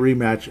going to be a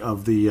rematch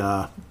of the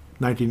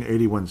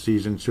 1981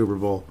 season Super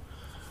Bowl,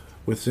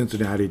 with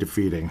Cincinnati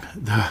defeating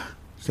the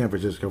San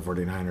Francisco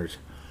 49ers.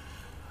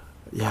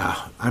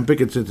 Yeah, I'm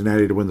picking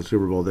Cincinnati to win the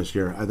Super Bowl this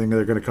year. I think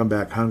they're going to come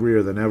back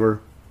hungrier than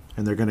ever,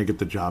 and they're going to get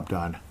the job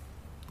done.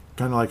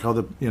 Kind of like how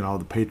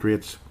the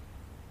Patriots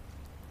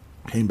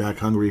came back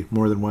hungry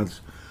more than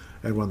once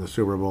and won the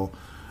Super Bowl,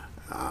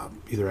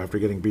 either after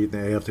getting beat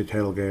in the AFC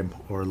title game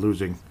or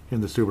losing in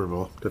the Super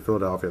Bowl to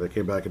Philadelphia. They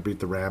came back and beat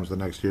the Rams the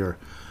next year.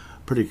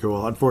 Pretty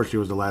cool. Unfortunately,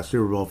 it was the last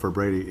Super Bowl for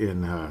Brady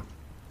in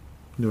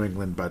New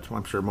England, but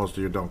I'm sure most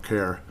of you don't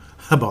care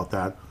about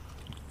that.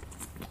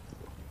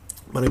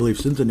 But I believe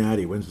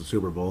Cincinnati wins the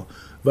Super Bowl.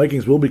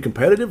 Vikings will be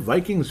competitive.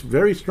 Vikings,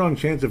 very strong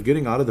chance of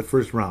getting out of the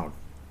first round.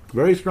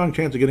 Very strong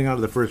chance of getting out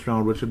of the first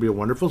round, which would be a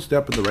wonderful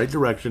step in the right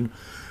direction.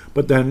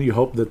 But then you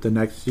hope that the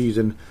next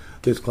season,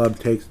 this club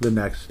takes the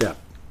next step.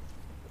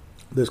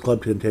 This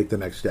club can take the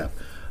next step.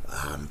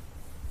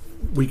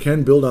 We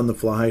can build on the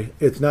fly.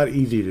 It's not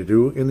easy to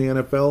do in the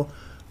NFL,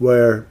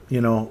 where,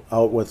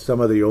 out with some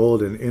of the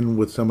old and in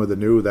with some of the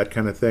new, that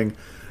kind of thing.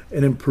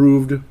 An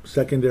improved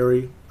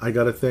secondary, I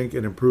got to think,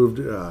 an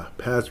improved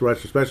pass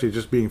rush, especially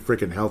just being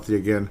freaking healthy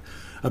again,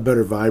 a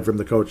better vibe from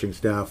the coaching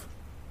staff.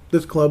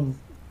 This club,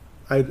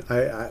 I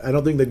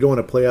don't think they'd go in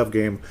a playoff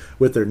game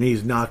with their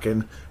knees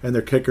knocking and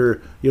their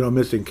kicker,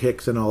 missing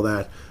kicks and all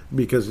that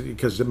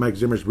because Mike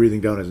Zimmer's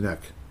breathing down his neck.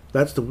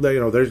 That's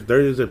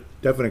there is a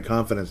definite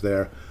confidence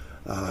there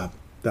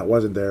that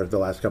wasn't there the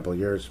last couple of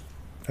years,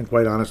 and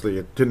quite honestly,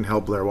 it didn't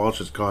help Blair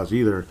Walsh's cause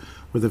either,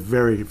 with a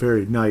very,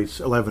 very nice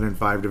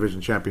 11-5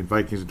 division champion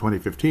Vikings in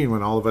 2015,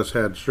 when all of us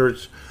had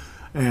shirts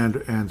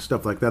and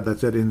stuff like that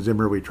said "In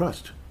Zimmer We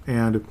Trust."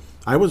 And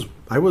I was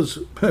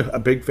a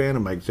big fan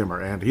of Mike Zimmer,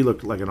 and he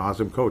looked like an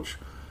awesome coach.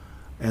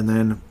 And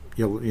then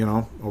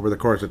over the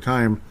course of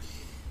time,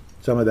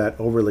 some of that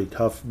overly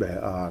tough,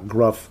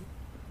 gruff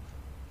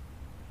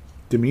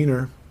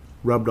demeanor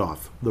rubbed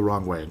off the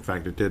wrong way. In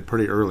fact, it did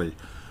pretty early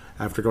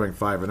after going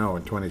 5-0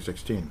 in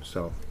 2016.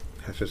 So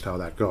that's just how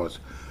that goes.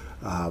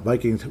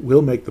 Vikings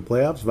will make the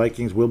playoffs.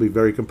 Vikings will be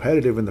very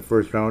competitive in the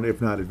first round,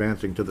 if not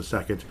advancing to the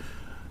second.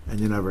 And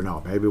you never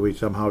know. Maybe we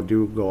somehow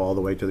do go all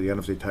the way to the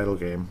NFC title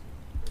game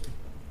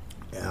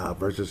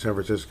versus San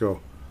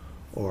Francisco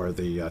or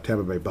the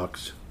Tampa Bay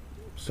Bucks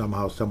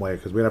somehow, some way,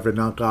 because we'd have to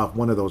knock off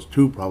one of those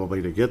two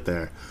probably to get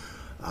there.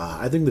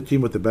 I think the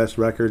team with the best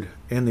record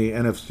in the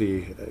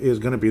NFC is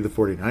going to be the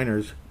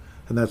 49ers,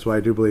 and that's why I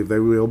do believe they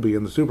will be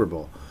in the Super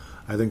Bowl.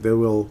 I think they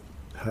will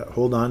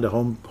hold on to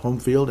home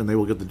field, and they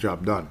will get the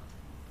job done.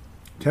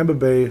 Tampa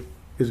Bay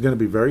is going to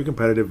be very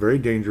competitive, very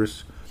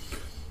dangerous,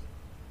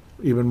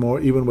 even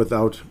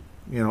without,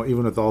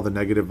 even with all the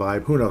negative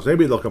vibe. Who knows?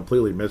 Maybe they'll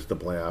completely miss the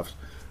playoffs,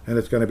 and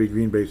it's going to be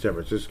Green Bay, San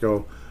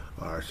Francisco,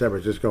 or San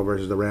Francisco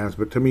versus the Rams.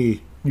 But to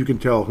me, you can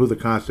tell who the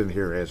constant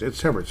here is. It's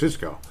San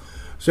Francisco.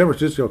 San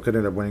Francisco could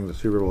end up winning the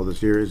Super Bowl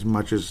this year as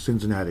much as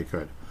Cincinnati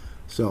could.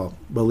 So,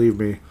 believe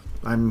me,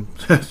 I'm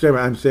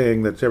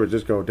saying that San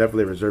Francisco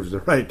definitely reserves the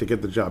right to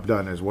get the job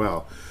done as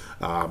well.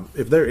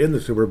 If they're in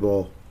the Super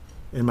Bowl,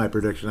 in my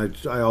prediction,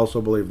 I also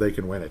believe they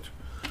can win it.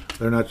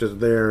 They're not just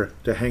there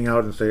to hang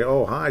out and say,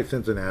 "Oh, hi,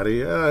 Cincinnati.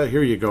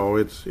 Here you go.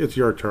 It's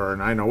your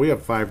turn. I know we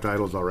have 5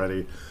 titles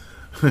already."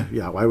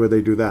 Yeah, why would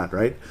they do that,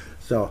 right?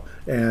 So,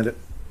 and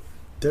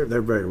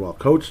they're very well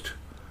coached.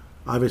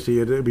 Obviously,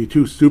 it'd be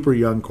 2 super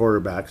young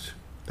quarterbacks.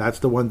 That's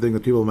the one thing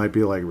that people might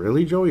be like,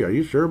 "Really, Joey? Are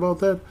you sure about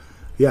that?"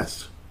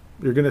 Yes,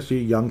 you're going to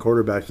see young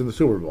quarterbacks in the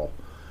Super Bowl.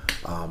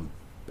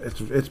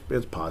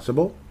 It's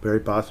possible, very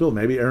possible.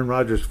 Maybe Aaron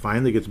Rodgers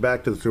finally gets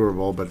back to the Super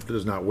Bowl, but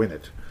does not win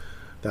it.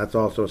 That's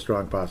also a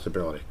strong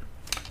possibility.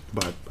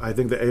 But I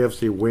think the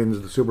AFC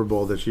wins the Super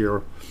Bowl this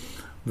year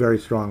very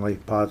strongly.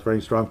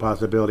 Very strong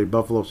possibility.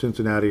 Buffalo,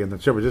 Cincinnati, and then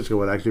San Francisco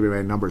would actually be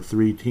my number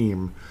 3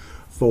 team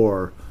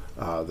for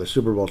the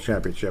Super Bowl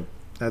championship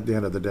at the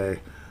end of the day.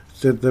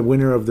 The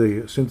winner of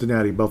the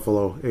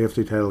Cincinnati-Buffalo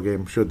AFC title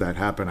game, should that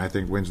happen, I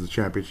think wins the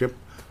championship.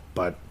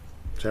 But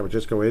San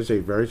Francisco is a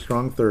very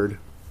strong third,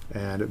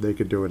 and they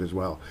could do it as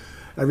well.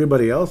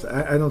 Everybody else,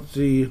 I don't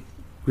see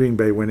Green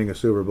Bay winning a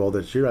Super Bowl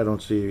this year. I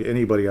don't see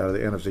anybody out of the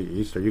NFC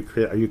East. Are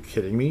you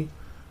kidding me?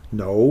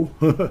 No.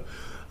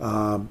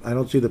 I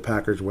don't see the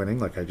Packers winning,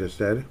 like I just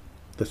said.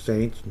 The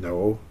Saints,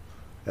 no.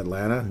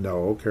 Atlanta,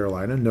 no.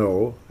 Carolina,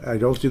 no. I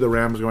don't see the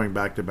Rams going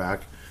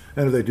back-to-back.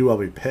 And if they do, I'll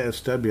be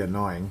pissed. That'd be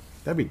annoying.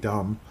 That'd be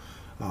dumb.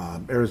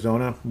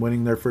 Arizona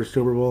winning their first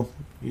Super Bowl?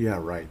 Yeah,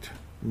 right.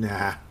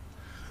 Nah.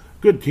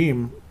 Good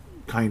team,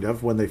 kind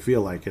of, when they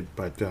feel like it.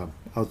 But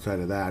outside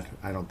of that,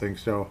 I don't think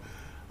so.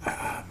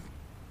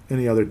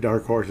 Any other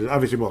dark horses?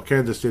 Obviously, well,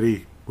 Kansas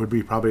City would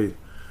be probably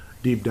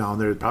deep down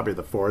there, probably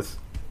the 4th.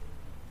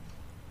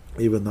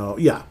 Even though,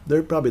 yeah,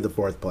 they're probably the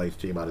 4th place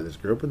team out of this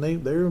group,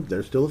 and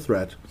they're still a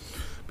threat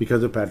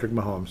because of Patrick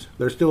Mahomes.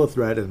 They're still a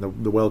threat, and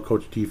the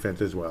well-coached defense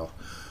as well.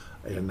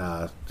 And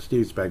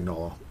Steve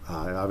Spagnuolo,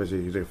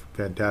 obviously, he's a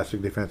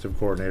fantastic defensive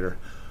coordinator.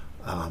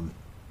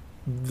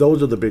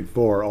 those are the big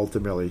four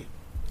ultimately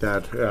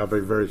that have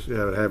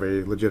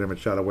a legitimate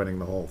shot of winning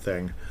the whole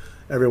thing.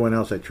 Everyone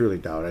else, I truly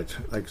doubt it.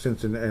 Like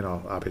Cincinnati,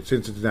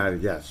 obviously Cincinnati,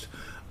 yes.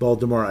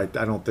 Baltimore, I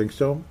don't think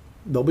so.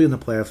 They'll be in the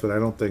playoffs, but I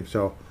don't think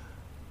so.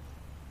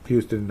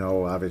 Houston,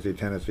 no. Obviously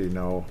Tennessee,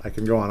 no. I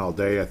can go on all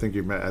day. I think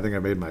I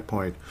made my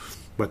point.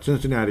 But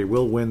Cincinnati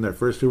will win their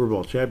first Super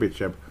Bowl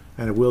championship,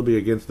 and it will be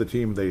against the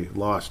team they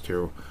lost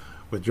to,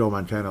 with Joe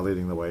Montana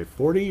leading the way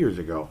 40 years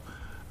ago.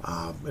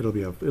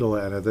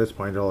 And at this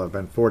point it'll have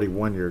been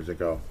 41 years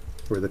ago,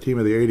 where the team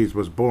of the 80s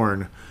was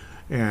born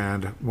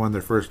and won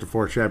their first of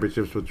four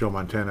championships with Joe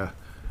Montana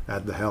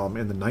at the helm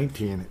in the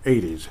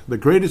 1980s. The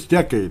greatest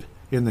decade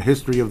in the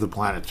history of the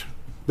planet.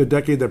 The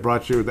decade that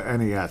brought you the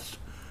NES,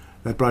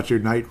 that brought you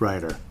Knight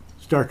Rider,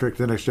 Star Trek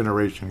The Next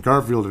Generation,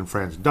 Garfield and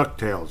Friends,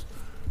 DuckTales,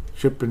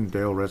 Chip and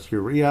Dale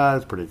Rescue. Yeah,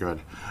 it's pretty good.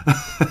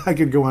 I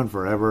could go on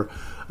forever.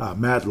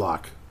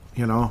 Matlock,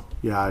 Yeah,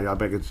 I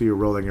can see you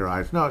rolling your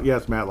eyes. No,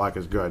 yes, Matlock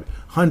is good.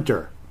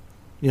 Hunter,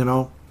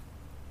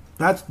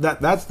 that's what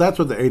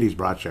the 80s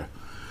brought you.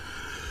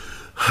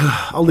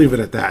 I'll leave it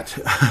at that.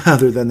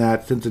 Other than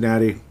that,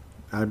 Cincinnati,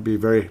 I'd be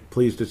very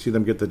pleased to see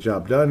them get the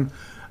job done.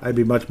 I'd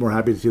be much more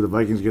happy to see the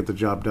Vikings get the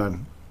job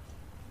done.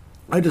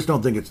 I just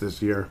don't think it's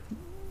this year.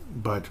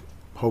 But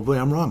hopefully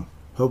I'm wrong.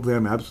 Hopefully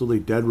I'm absolutely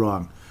dead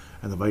wrong.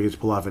 And the Vikings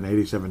pull off an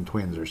 87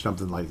 Twins or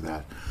something like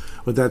that.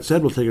 With that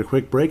said, we'll take a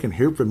quick break and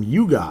hear from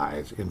you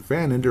guys in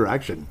fan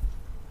interaction.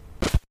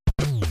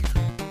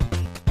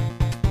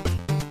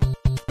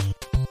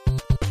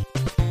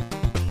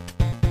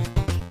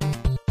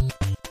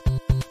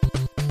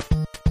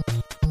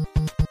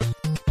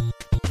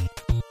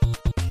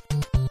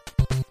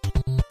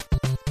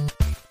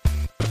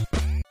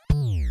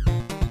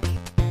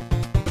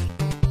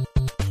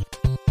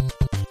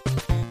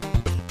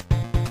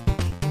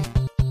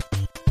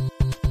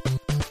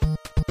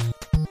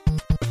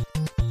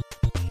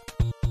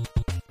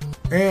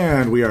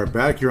 And we are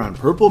back here on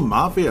Purple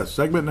Mafia,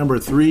 segment number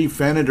 3,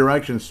 fan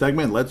interaction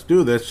segment. Let's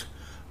do this.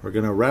 We're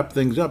going to wrap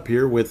things up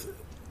here with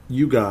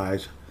you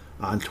guys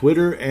on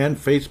Twitter and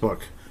Facebook.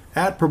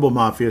 At Purple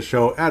Mafia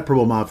Show,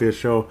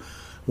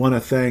 Want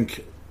to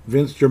thank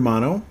Vince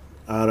Germano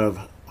out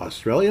of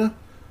Australia,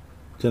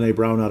 Tanae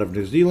Brown out of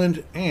New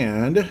Zealand,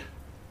 and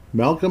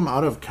Malcolm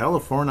out of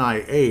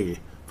California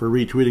for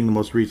retweeting the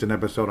most recent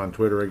episode on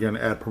Twitter. Again,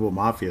 at Purple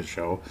Mafia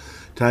Show.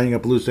 Tying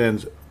up loose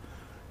ends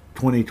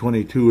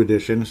 2022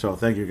 edition. So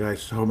thank you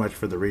guys so much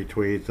for the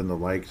retweets and the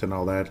likes and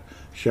all that.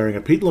 Sharing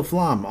it. Pete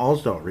LaFlamme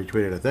also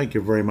retweeted it. Thank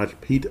you very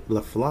much, Pete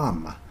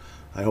LaFlamme.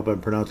 I hope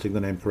I'm pronouncing the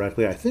name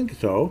correctly. I think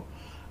so.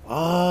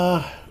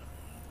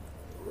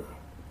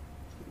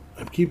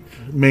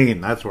 Maine.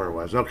 That's where it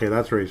was. Okay,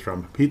 that's where he's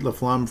from. Pete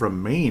LaFlamme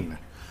from Maine.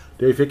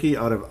 Dave Hickey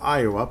out of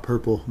Iowa,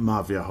 Purple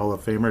Mafia Hall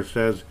of Famer,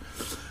 says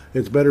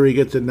it's better he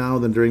gets it now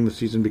than during the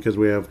season because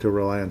we have to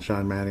rely on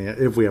Sean Mannion.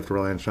 If we have to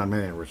rely on Sean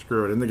Mannion, we're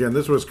screwed. And again,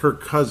 this was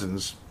Kirk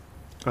Cousins.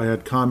 I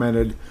had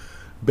commented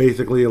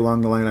basically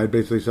along the line. I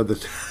basically said the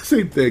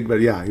same thing,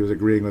 but yeah, he was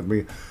agreeing with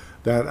me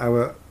that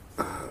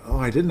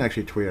I didn't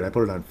actually tweet it. I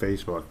put it on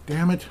Facebook.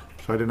 Damn it.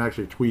 So I didn't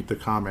actually tweet the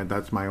comment.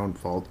 That's my own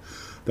fault.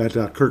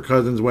 That Kirk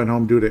Cousins went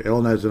home due to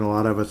illness, and a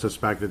lot of us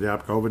suspected,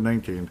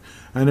 COVID-19.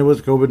 And it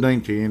was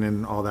COVID-19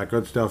 and all that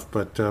good stuff.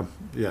 But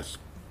yes,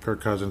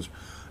 Kirk Cousins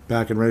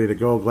back and ready to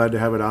go. Glad to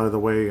have it out of the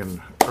way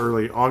in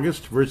early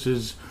August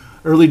versus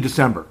early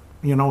December.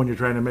 When you're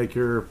trying to make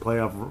your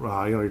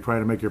playoff, you're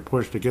trying to make your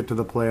push to get to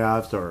the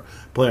playoffs or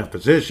playoff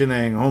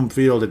positioning, home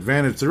field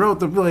advantage throughout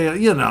the play,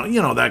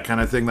 that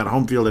kind of thing, that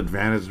home field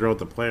advantage throughout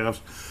the playoffs.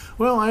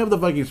 Well, I have the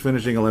Vikings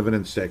finishing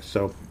 11-6,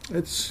 so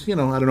it's, I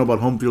don't know about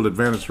home field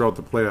advantage throughout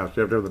the playoffs.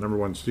 You have to have the number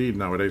one seed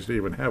nowadays to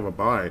even have a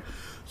bye,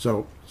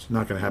 so it's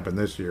not going to happen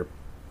this year.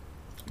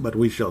 But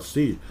we shall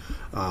see.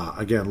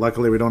 Again,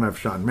 luckily we don't have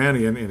Sean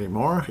Mannion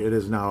anymore. It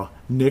is now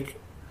Nick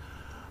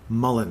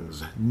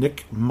Mullins.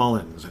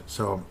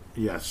 So,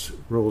 yes,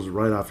 rolls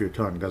right off your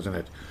tongue, doesn't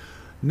it?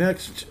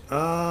 Next,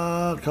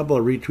 a couple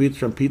of retweets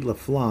from Pete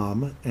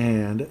LaFlamme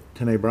and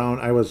Tanae Brown.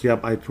 I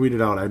tweeted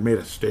out, I made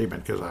a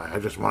statement because I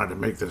just wanted to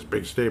make this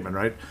big statement,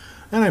 right?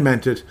 And I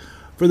meant it.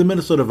 For the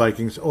Minnesota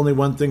Vikings, only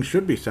one thing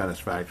should be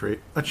satisfactory: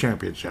 a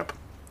championship.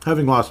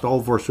 Having lost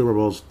all 4 Super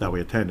Bowls that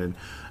we attended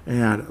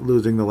and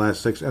losing the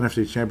last 6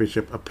 NFC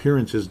Championship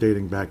appearances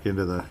dating back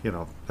into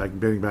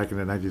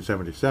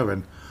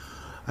 1977,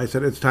 I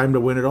said it's time to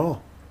win it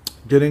all.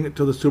 Getting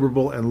to the Super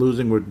Bowl and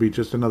losing would be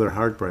just another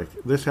heartbreak.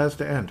 This has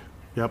to end.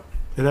 Yep,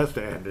 it has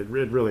to end. It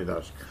really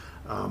does.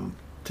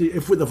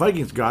 If the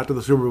Vikings got to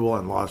the Super Bowl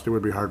and lost, it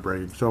would be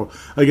heartbreaking. So,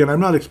 again, I'm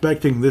not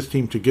expecting this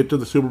team to get to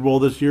the Super Bowl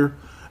this year.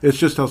 It's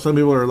just how some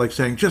people are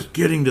saying, just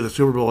getting to the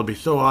Super Bowl would be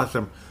so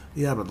awesome.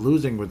 Yeah, but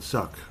losing would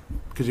suck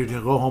because you'd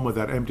go home with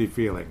that empty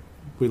feeling.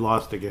 We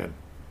lost again.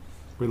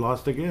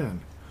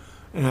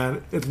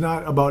 And it's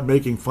not about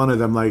making fun of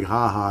them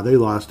ha, they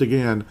lost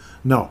again.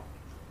 No,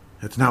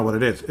 it's not what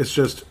it is. It's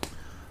just,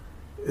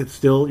 it's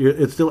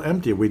still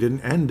empty. We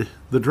didn't end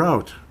the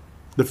drought.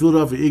 The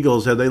Philadelphia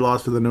Eagles, had they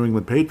lost to the New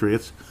England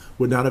Patriots,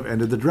 would not have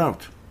ended the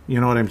drought. You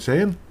know what I'm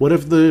saying? What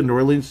if the New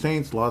Orleans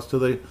Saints lost to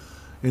the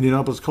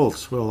Indianapolis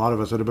Colts? Well, a lot of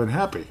us would have been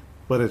happy.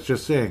 But it's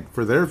just saying,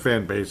 for their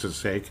fan base's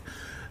sake,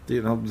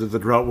 the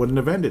drought wouldn't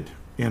have ended.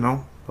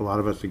 A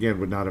lot of us, again,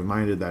 would not have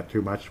minded that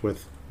too much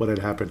with what had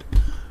happened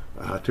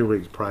 2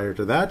 weeks prior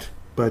to that.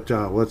 But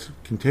let's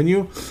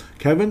continue.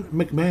 Kevin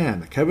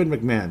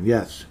McMahon,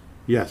 yes.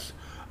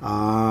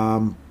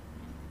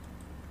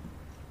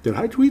 Did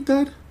I tweet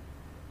that?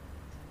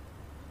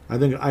 I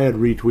think I had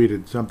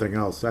retweeted something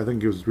else. I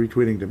think he was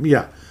retweeting to me.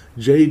 Yeah,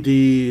 J.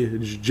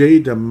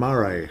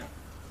 Damare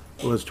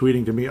was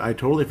tweeting to me. I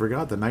totally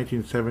forgot the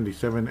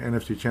 1977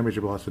 NFC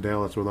Championship loss to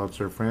Dallas without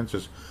Sir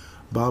Francis.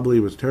 Bob Lee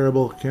was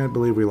terrible. Can't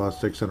believe we lost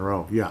 6 in a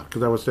row. Yeah,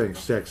 because I was saying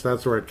 6.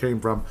 That's where it came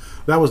from.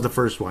 That was the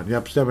first one.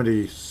 Yep,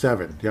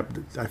 77. Yep,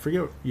 I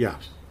forget. Yeah,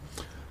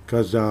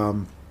 because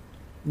Fran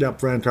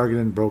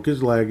Tarkenton broke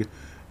his leg.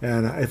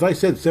 And if I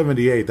said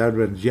 78, that would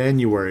have been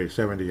January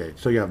 78.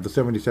 So yeah, the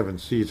 77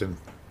 season,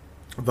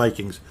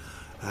 Vikings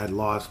had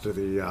lost to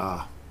the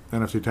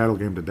NFC title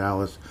game to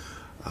Dallas.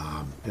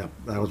 That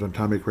was when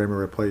Tommy Kramer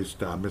replaced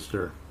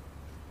Mr.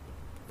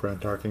 Fran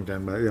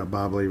Tarkenton. But yeah,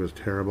 Bob Lee was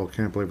terrible.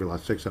 Can't believe we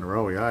lost 6 in a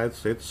row. Yeah,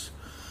 it's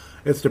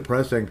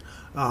depressing.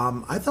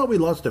 I thought we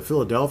lost to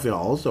Philadelphia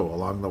also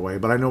along the way,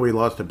 but I know we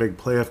lost a big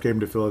playoff game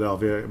to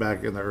Philadelphia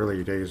back in the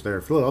early days there.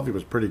 Philadelphia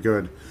was pretty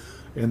good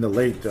in the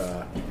late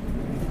 70s,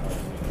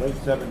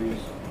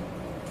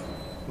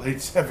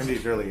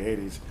 early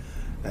 80s.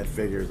 That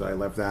figures. I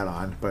left that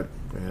on, but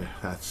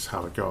that's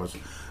how it goes.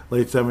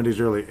 Late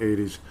 70s, early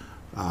 80s.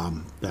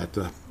 That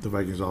the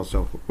Vikings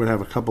also would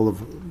have a couple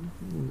of,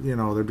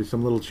 there'd be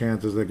some little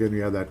chances. Again,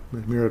 you had that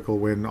miracle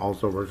win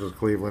also versus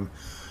Cleveland.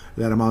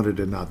 That amounted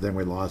to nothing.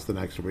 We lost the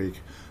next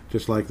week.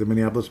 Just like the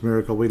Minneapolis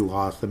Miracle, we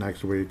lost the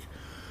next week.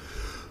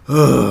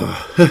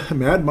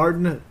 Mad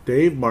Martin,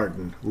 Dave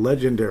Martin,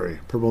 legendary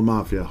Purple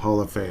Mafia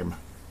Hall of Fame,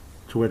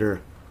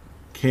 Twitter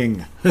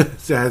king,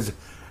 says,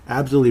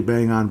 absolutely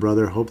bang on,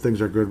 brother. Hope things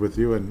are good with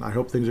you, and I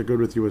hope things are good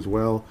with you as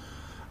well.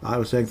 I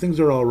was saying things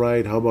are all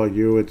right. How about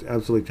you? It's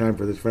absolutely time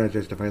for this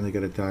franchise to finally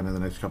get it done in the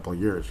next couple of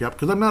years. Yep,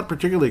 because I'm not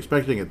particularly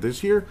expecting it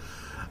this year.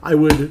 I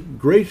would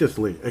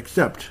graciously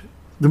accept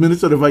the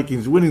Minnesota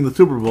Vikings winning the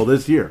Super Bowl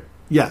this year.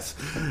 Yes.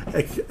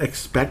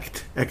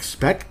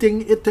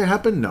 Expecting it to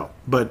happen? No.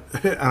 But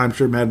I'm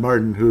sure Mad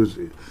Martin, who's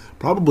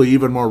probably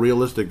even more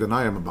realistic than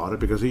I am about it,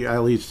 because he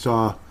at least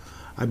saw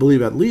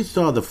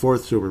the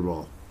fourth Super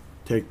Bowl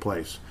take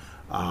place.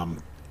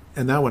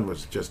 And that one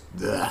was just,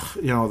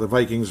 the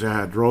Vikings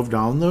drove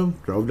down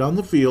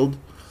the field.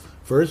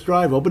 First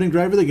drive, opening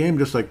drive of the game,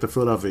 just like the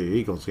Philadelphia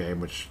Eagles game,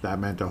 which that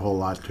meant a whole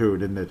lot too,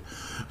 didn't it?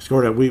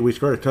 We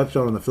scored a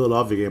touchdown in the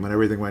Philadelphia game, and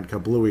everything went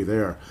kablooey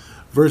there.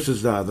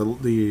 Versus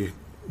they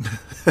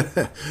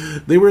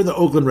were the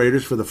Oakland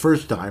Raiders for the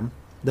first time.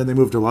 Then they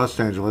moved to Los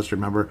Angeles,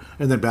 remember,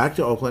 and then back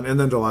to Oakland, and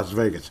then to Las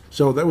Vegas.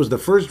 So that was the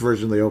first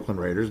version of the Oakland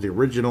Raiders, the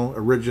original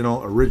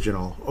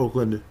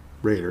Oakland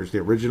Raiders, the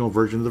original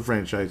version of the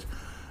franchise,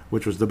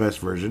 which was the best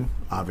version,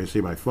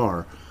 obviously by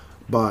far.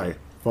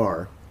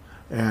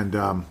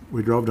 And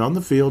we drove down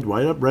the field,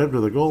 right up to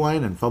the goal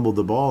line, and fumbled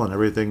the ball, and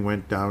everything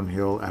went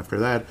downhill after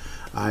that.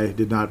 I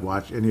did not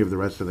watch any of the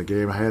rest of the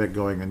game. I had it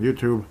going on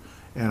YouTube,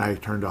 and I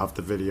turned off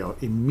the video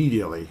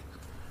immediately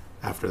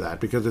after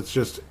that, because it's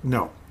just,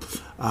 no.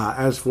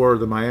 As for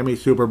the Miami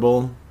Super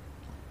Bowl,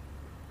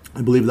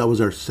 I believe that was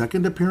our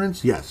second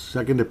appearance. Yes,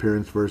 second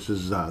appearance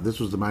versus, this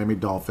was the Miami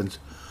Dolphins.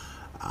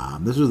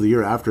 This was the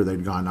year after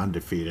they'd gone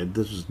undefeated.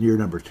 This was year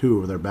number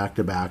 2. They're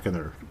back-to-back, and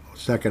they're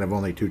second of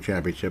only 2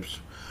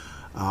 championships.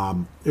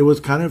 It was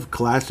kind of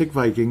classic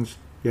Vikings.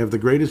 You have the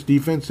greatest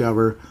defense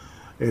ever.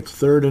 It's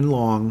 3rd and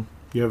long.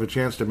 You have a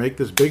chance to make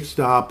this big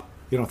stop.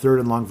 3rd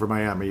and long for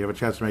Miami. You have a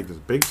chance to make this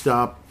big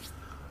stop,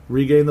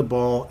 regain the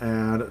ball,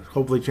 and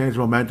hopefully change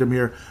momentum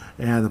here.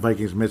 And the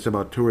Vikings missed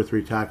about 2 or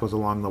 3 tackles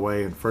along the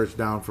way, and first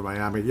down for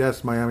Miami.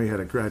 Yes, Miami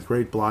had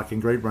great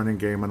blocking, great running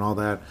game, and all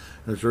that.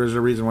 There is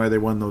a reason why they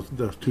won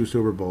those 2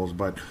 Super Bowls,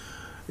 but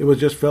it was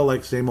just felt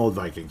like same old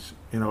Vikings,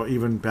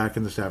 even back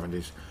in the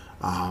 70s.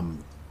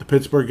 The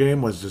Pittsburgh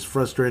game was as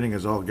frustrating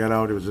as all get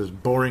out. It was as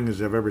boring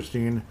as I've ever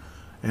seen.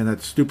 And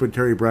that stupid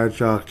Terry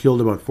Bradshaw killed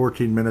about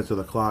 14 minutes of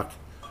the clock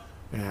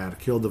and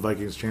killed the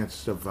Vikings'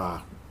 chances of,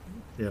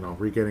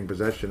 regaining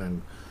possession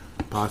and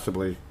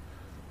possibly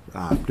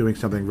doing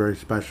something very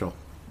special.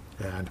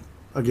 And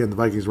again, the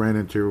Vikings ran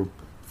into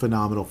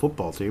phenomenal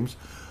football teams.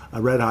 A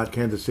red-hot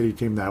Kansas City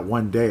team that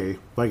one day.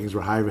 Vikings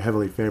were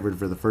heavily favored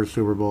for the first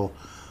Super Bowl.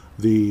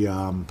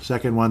 The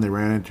second one, they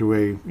ran into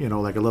a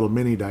little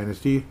mini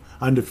dynasty,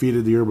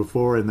 undefeated the year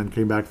before, and then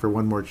came back for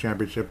one more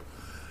championship.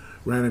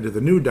 Ran into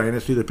the new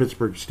dynasty, the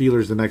Pittsburgh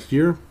Steelers, the next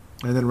year,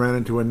 and then ran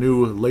into a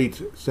new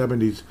late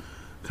 70s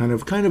kind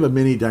of a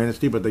mini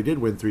dynasty, but they did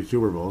win 3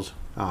 Super Bowls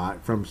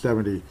from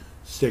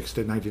 76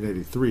 to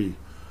 1983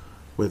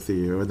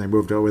 and they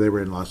moved over. They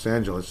were in Los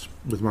Angeles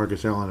with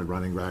Marcus Allen at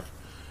running back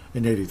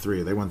in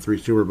 83. They won 3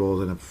 Super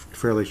Bowls in a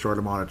fairly short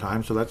amount of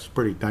time, so that's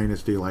pretty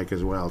dynasty-like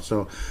as well.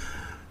 So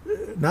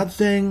not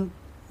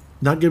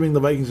giving the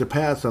Vikings a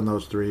pass on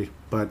those 3,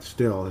 but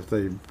still,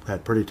 they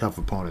had pretty tough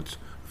opponents.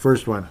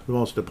 First one, the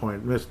most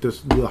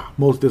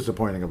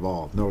disappointing of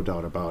all, no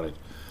doubt about it.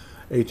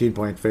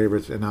 18-point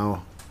favorites, and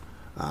now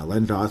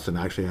Len Dawson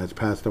actually has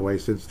passed away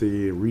since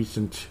the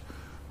recent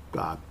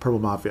Purple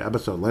Mafia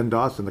episode. Len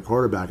Dawson, the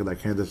quarterback of that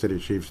Kansas City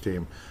Chiefs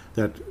team,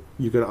 that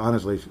you could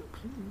honestly,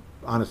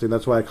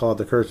 that's why I call it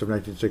the curse of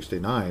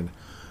 1969.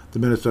 The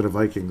Minnesota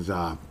Vikings.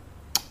 That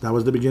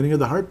was the beginning of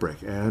the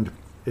heartbreak, and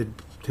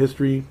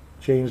history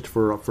changed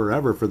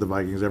forever for the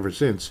Vikings ever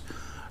since.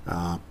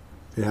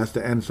 It has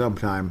to end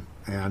sometime,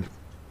 and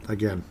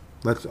again,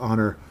 let's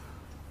honor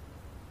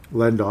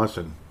Len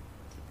Dawson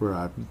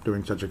for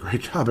doing such a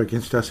great job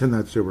against us in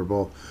that Super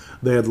Bowl.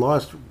 They had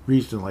lost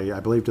recently, I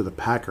believe, to the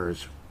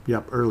Packers.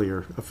 Yep,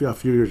 earlier, a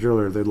few years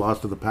earlier, they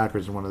lost to the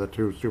Packers in one of the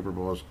two Super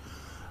Bowls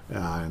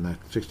in the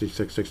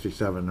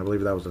 66-67. I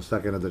believe that was the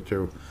second of the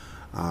two.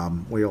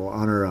 We'll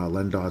honor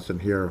Len Dawson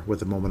here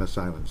with a moment of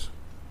silence.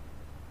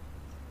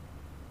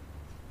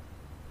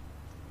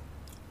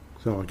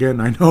 So again,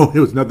 I know it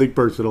was nothing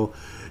personal.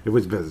 It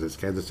was business.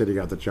 Kansas City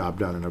got the job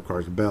done, and of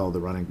course, Bell, the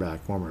running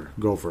back, former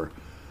Gopher.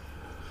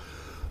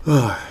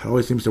 It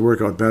always seems to work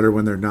out better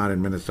when they're not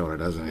in Minnesota,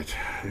 doesn't it?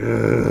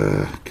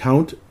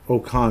 Count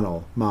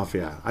O'Connell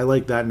Mafia. I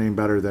like that name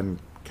better than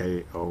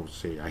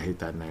KOC. I hate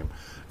that name.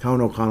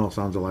 Count O'Connell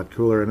sounds a lot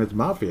cooler, and it's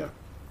Mafia.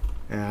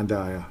 And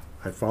I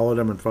followed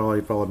him, and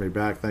he followed me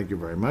back. Thank you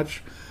very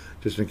much.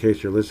 Just in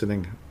case you're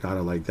listening,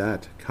 gotta like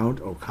that.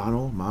 Count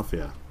O'Connell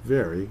Mafia.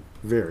 Very,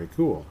 very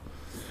cool.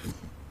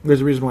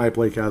 There's a reason why I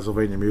play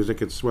Castlevania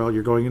music. It's, well,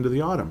 you're going into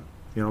the autumn.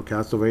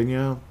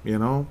 Castlevania,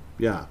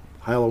 yeah.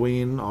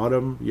 Halloween,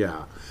 autumn,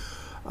 yeah.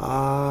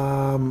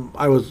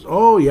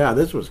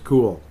 This was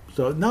cool.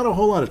 So not a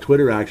whole lot of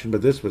Twitter action,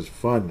 but this was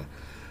fun.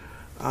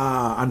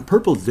 On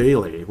Purple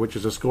Daily, which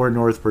is a Score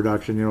North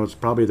production, it's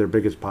probably their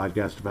biggest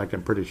podcast. In fact,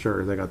 I'm pretty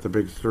sure they got the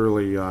big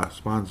Surly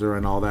sponsor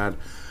and all that.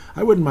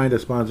 I wouldn't mind a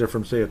sponsor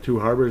from, say, a Two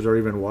Harbors or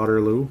even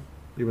Waterloo,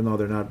 even though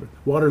they're not.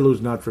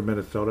 Waterloo's not from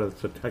Minnesota,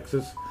 it's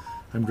Texas.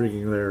 I'm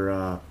drinking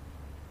their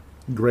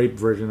grape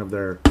version of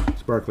their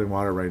sparkling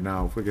water right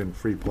now. Again,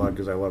 free plug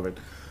because I love it.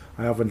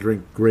 I often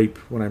drink grape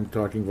when I'm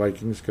talking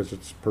Vikings because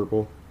it's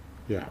purple.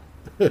 Yeah.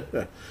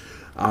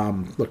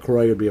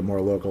 LaCroix would be a more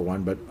local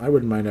one, but I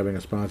wouldn't mind having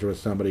a sponsor with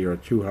somebody, or a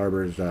Two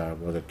Harbors,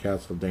 was it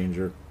Castle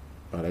Danger?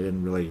 But I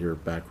didn't really hear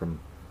back from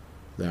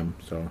them,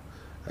 so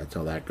that's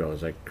how that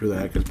goes. Like, who the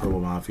heck is Purple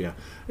Mafia?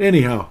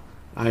 Anyhow,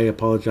 I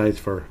apologize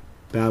for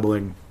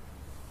babbling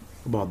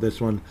about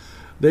this one.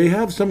 They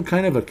have some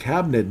kind of a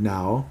cabinet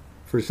now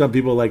for some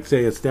people, like,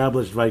 say,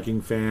 established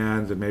Viking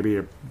fans, and maybe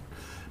you've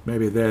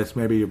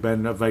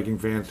been a Viking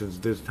fan since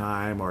this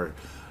time, or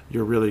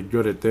you're really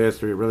good at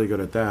this, or you're really good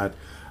at that.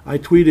 I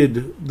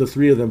tweeted the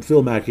three of them,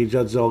 Phil Mackey,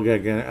 Judd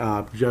Zulgad,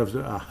 Judd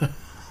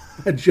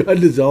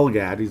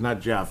Zulgad, he's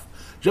not Jeff.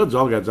 Judd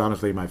Zulgad's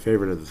honestly my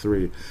favorite of the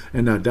three,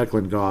 and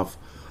Declan Goff.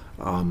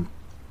 I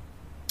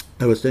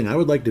was saying I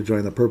would like to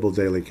join the Purple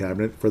Daily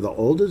Cabinet for the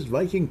oldest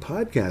Viking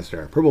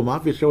podcaster. Purple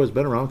Mafia Show has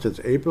been around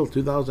since April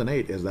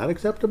 2008. Is that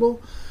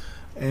acceptable?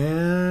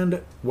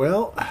 And,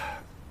 well,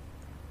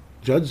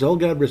 Judd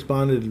Zulgad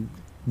responded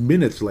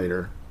minutes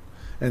later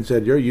and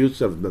said, your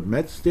use of the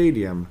Met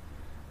Stadium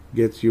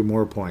gets you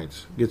more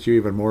points, gets you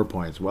even more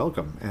points.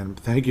 Welcome. And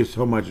thank you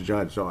so much,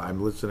 Judd. So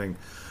I'm listening,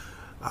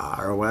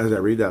 or as I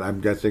read that,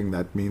 I'm guessing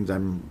that means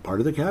I'm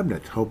part of the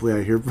cabinet. Hopefully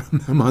I hear from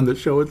them on the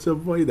show at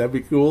some point. That'd be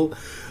cool.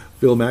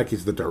 Phil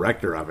Mackey's the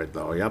director of it,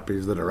 though. Yep,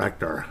 he's the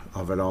director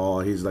of it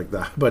all. He's like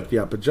the, but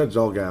Judd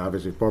Zulgad,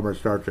 obviously former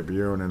Star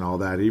Tribune and all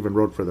that. He even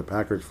wrote for the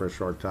Packers for a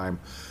short time,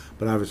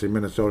 but obviously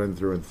Minnesotan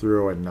through and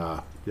through. And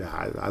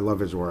I love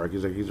his work.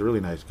 He's a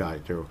really nice guy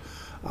too.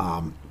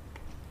 Kind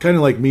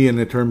of like me in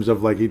the terms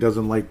of, like, he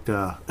doesn't like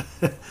to,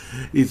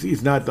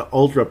 he's not the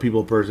ultra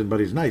people person, but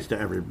he's nice to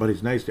everybody.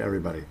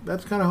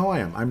 That's kind of how I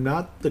am. I'm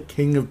not the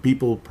king of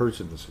people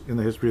persons in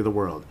the history of the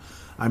world.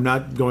 I'm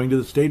not going to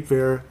the state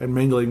fair and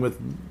mingling with,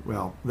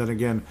 well, then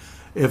again,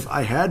 if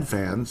I had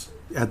fans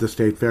at the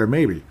state fair,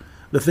 maybe.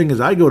 The thing is,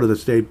 I go to the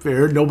state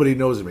fair, nobody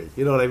knows me.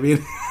 You know what I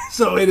mean?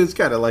 So it is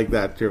kind of like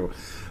that, too.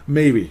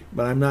 Maybe.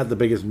 But I'm not the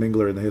biggest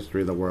mingler in the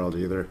history of the world,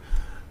 either.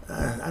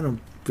 I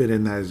don't fit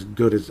in as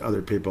good as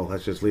other people.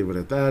 Let's just leave it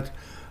at that.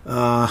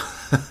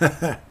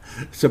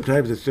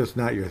 Sometimes it's just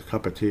not your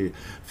cup of tea.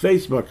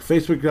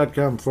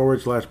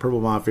 Facebook.com/Purple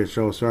Mafia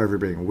Show. Sorry for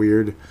being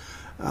weird.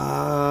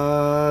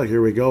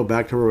 Here we go,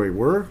 back to where we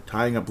were,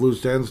 tying up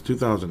loose ends,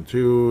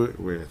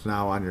 2002. It's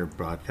now on your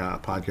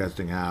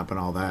podcasting app and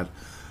all that.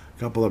 A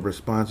couple of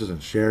responses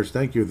and shares.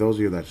 Thank you, those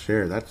of you that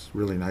share. That's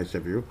really nice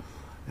of you,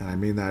 and I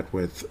mean that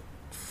with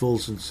full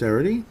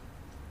sincerity.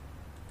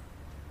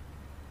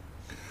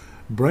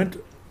 Brent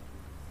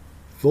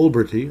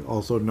Fulberty,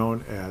 also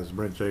known as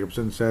Brent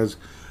Jacobson, says,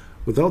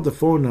 without the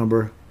phone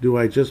number, do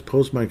I just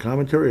post my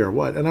commentary or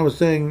what? And I was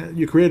saying,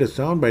 you create a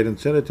soundbite and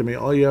send it to me.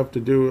 All you have to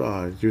do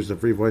is use the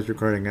free voice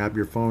recording app.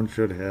 Your phone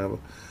should have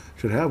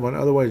one.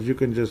 Otherwise, you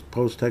can just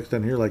post text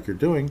on here like you're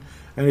doing.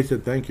 And he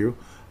said, thank you.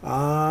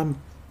 I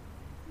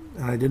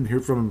didn't hear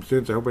from him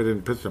since. I hope I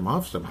didn't piss him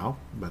off somehow.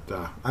 But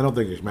I don't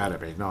think he's mad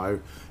at me. No,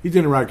 he's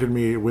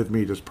interacted with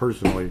me just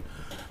personally.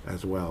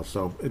 as well.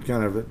 So it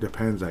kind of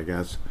depends, I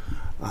guess.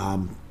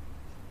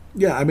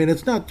 Yeah, I mean,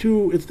 it's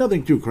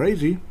nothing too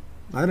crazy.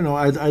 I don't know.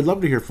 I'd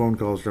love to hear phone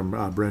calls from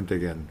Brent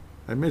again.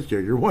 I missed you.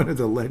 You're one of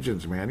the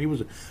legends, man. He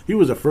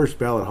was a first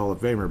ballot Hall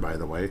of Famer, by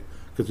the way,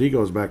 because he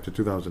goes back to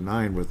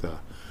 2009 with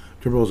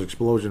Timberwolves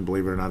explosion.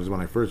 Believe it or not, is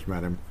when I first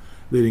met him,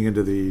 leading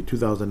into the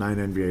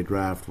 2009 NBA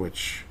draft.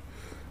 Which,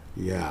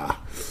 yeah,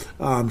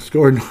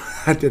 Score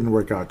that didn't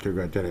work out too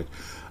good, did it?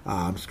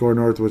 Score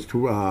North was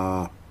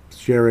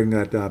sharing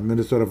that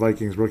Minnesota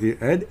Vikings rookie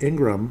Ed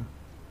Ingram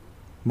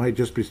might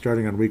just be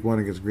starting on week 1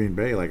 against Green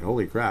Bay. Like,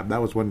 holy crap,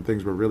 that was when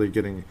things were really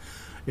getting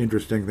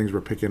interesting. Things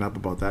were picking up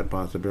about that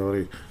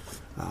possibility.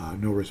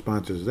 No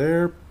responses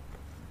there.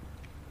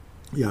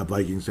 Yeah,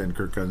 Vikings send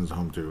Kirk Cousins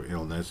home to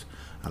illness.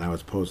 And I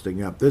was posting,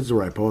 yep, this is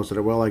where I posted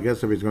it. Well, I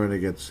guess if he's going to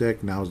get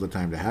sick, now's the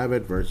time to have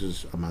it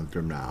versus a month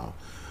from now.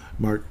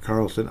 Mark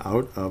Carlson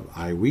out of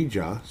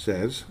Iowa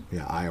says,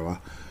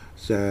 Iowa,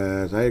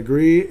 says, I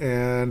agree,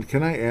 and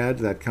can I add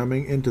that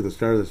coming into the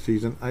start of the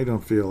season, I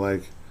don't feel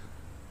like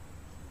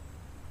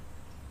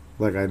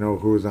I know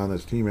who's on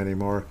this team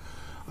anymore.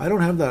 I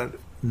don't have that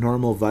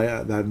normal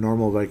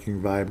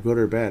Viking vibe, good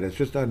or bad. It's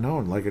just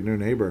unknown, like a new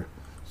neighbor.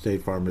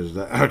 State Farm is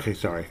there. Okay,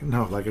 sorry.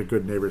 No, like a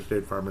good neighbor,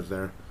 State Farm is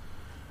there.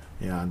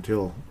 Yeah,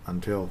 until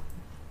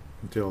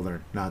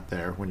they're not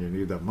there when you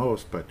need them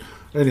most. But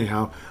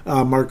anyhow,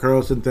 Mark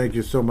Carlson, thank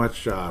you so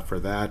much for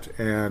that.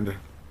 And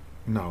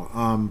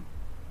no,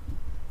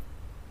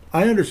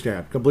 I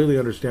completely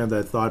understand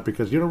that thought,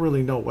 because you don't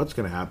really know what's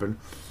going to happen.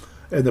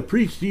 And the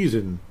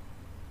preseason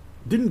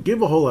didn't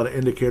give a whole lot of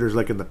indicators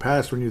like in the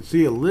past, when you'd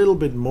see a little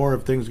bit more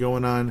of things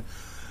going on.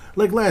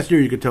 Like last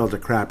year, you could tell it's a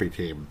crappy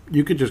team.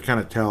 You could just kind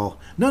of tell,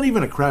 not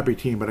even a crappy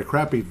team, but a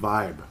crappy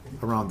vibe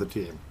around the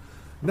team.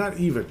 Not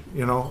even,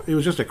 it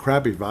was just a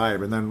crappy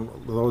vibe. And then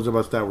those of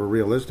us that were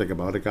realistic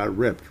about it got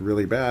ripped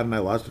really bad, and I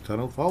lost a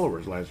ton of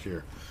followers last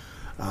year.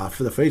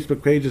 For the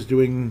Facebook page is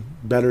doing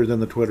better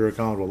than the Twitter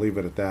account. We'll leave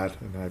it at that.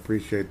 And I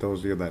appreciate those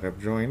of you that have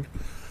joined.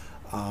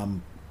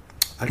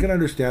 I can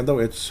understand, though,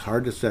 it's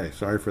hard to say.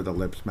 Sorry for the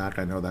lip smack.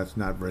 I know that's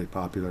not very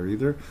popular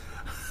either.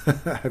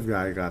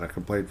 I got a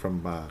complaint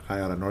from a guy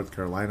out of North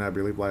Carolina, I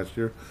believe, last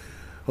year.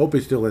 Hope he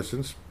still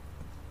listens.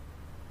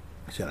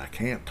 He said, I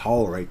can't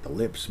tolerate the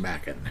lip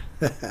smacking.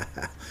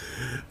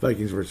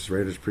 Vikings versus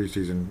Raiders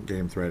preseason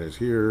game thread is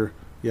here.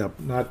 Yep,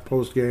 not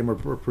post-game or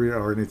pre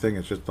or anything.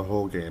 It's just the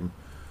whole game.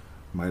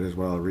 Might as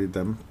well read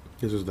them.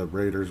 This is the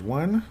Raiders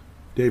one.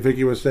 Dave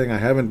Hickey was saying, I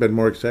haven't been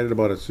more excited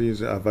about a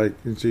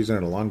Viking season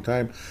in a long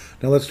time.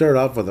 Now let's start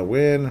off with a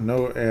win.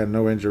 No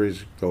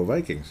injuries. Go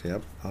Vikings.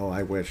 Yep. Oh,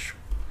 I wish.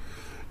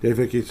 Dave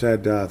Hickey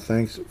said,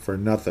 thanks for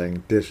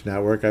nothing, Dish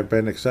Network. I've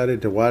been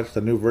excited to watch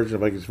the new version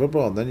of Vikings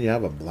football, and then you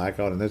have a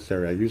blackout in this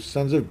area. You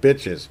sons of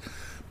bitches.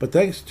 But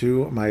thanks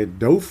to my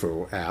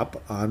Dofu app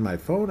on my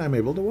phone, I'm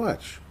able to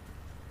watch.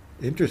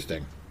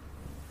 Interesting.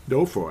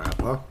 Dofu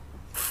app, huh?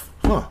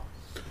 Huh.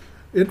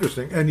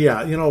 Interesting. And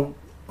yeah,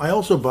 I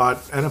also bought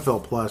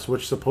NFL Plus,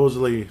 which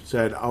supposedly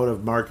said out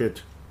of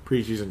market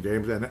preseason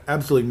games, and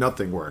absolutely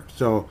nothing worked.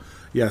 So,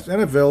 yes, the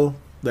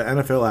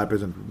NFL app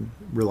isn't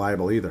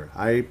reliable either.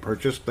 I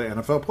purchased the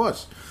NFL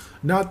Plus,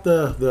 not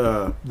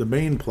the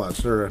main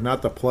Plus, or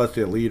not the Plus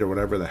Elite or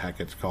whatever the heck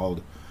it's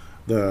called,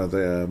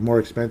 the more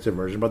expensive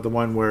version, but the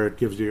one where it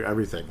gives you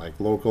everything, like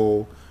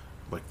local,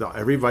 like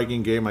every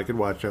Viking game I could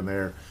watch on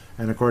there,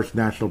 and of course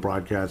national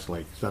broadcasts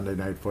like Sunday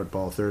Night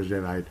Football, Thursday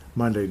night,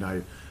 Monday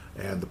night,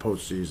 and the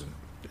postseason.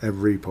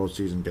 Every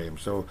postseason game.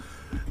 So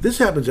this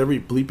happens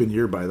every bleeping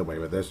year, by the way,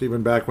 with this.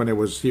 Even back when it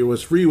was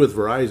free with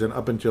Verizon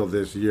up until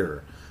this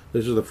year.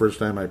 This is the first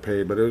time I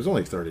paid, but it was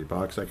only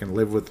 $30. I can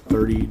live with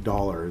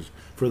 $30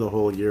 for the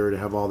whole year to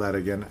have all that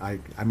again.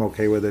 I'm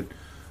okay with it.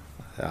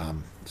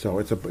 So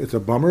it's a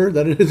bummer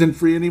that it isn't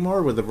free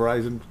anymore with the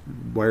Verizon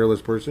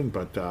wireless person,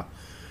 but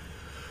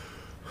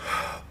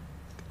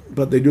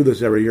they do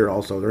this every year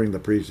also during the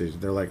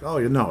preseason. They're like, oh,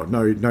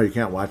 no, you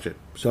can't watch it.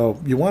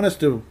 So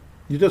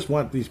you just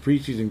want these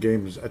preseason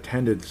games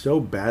attended so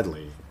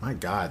badly. My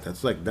God,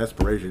 that's like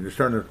desperation. They're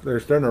starting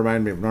to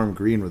remind me of Norm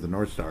Green with the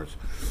North Stars.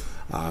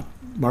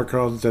 Mark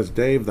Carlson says,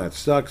 Dave, that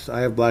sucks.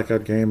 I have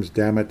blackout games.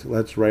 Damn it.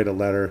 Let's write a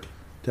letter.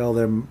 Tell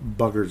them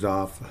buggers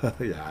off.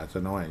 Yeah, it's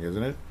annoying,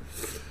 isn't it?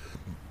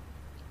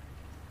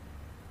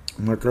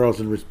 Mark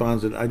Carlson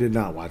responds that I did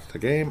not watch the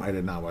game. I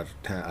did not watch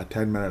a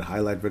 10-minute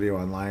highlight video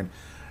online.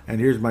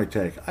 And here's my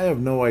take. I have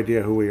no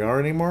idea who we are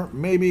anymore.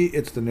 Maybe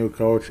it's the new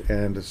coach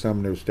and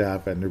some new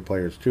staff and new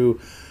players too.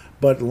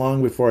 But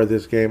long before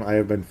this game, I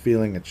have been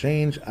feeling a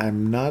change.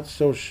 I'm not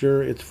so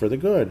sure it's for the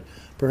good.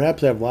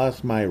 Perhaps I've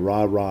lost my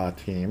rah-rah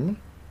team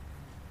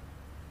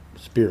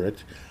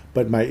spirit,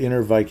 but my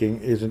inner Viking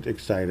isn't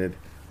excited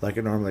like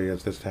it normally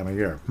is this time of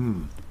year.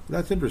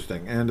 That's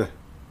interesting. And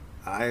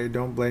I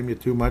don't blame you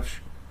too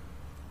much.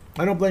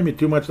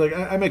 Like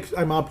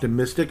I'm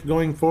optimistic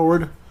going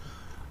forward.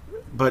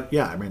 But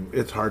yeah, I mean,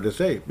 it's hard to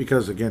say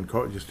because again,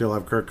 you still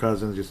have Kirk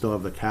Cousins, you still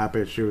have the cap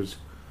issues.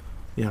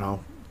 The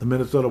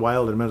Minnesota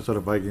Wild and Minnesota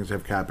Vikings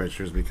have cap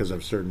issues because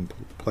of certain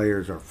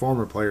players or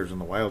former players in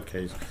the Wild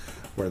case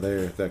where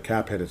the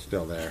cap hit is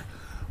still there.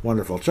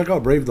 Wonderful. Check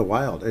out Brave the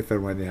Wild if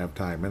and when you have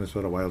time.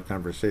 Minnesota Wild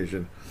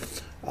conversation.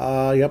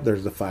 Yep,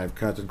 there's the 5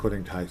 cuts,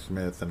 including Ty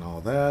Smith and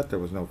all that. There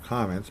was no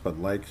comments, but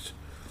likes.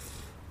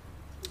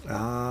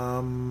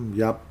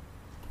 Yep.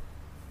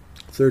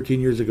 13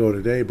 years ago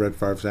today, Brett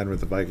Favre signed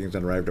with the Vikings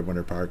and arrived at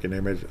Winter Park, an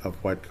image of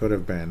what could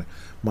have been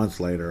months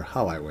later.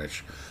 How I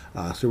wish.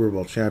 Super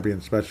Bowl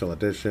champion special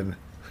edition.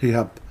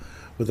 Yep.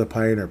 With the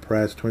Pioneer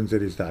Press,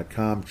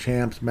 TwinCities.com.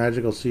 Champs,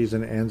 magical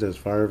season ends as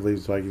Favre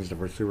leads Vikings to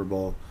first Super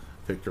Bowl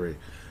victory.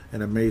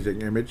 An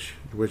amazing image.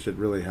 Wish it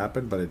really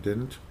happened, but it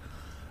didn't.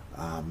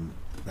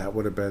 That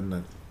would have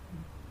been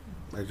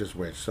I just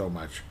wish so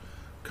much.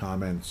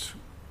 Comments.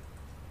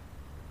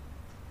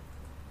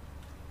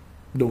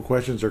 No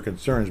questions or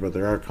concerns, but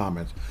there are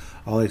comments.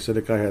 Ali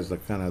Sidikai has the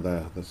kind of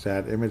the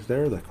sad image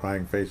there, the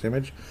crying face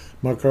image.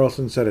 Mark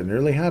Carlson said it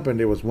nearly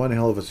happened. It was one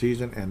hell of a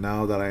season, and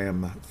now that I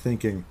am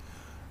thinking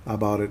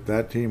about it,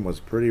 that team was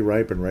pretty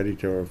ripe and ready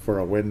for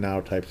a win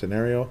now type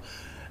scenario.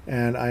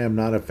 And I am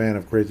not a fan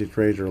of crazy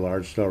trades or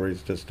large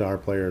salaries to star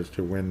players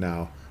to win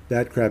now.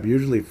 That crap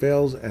usually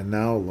fails, and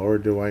now,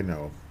 Lord, do I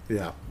know.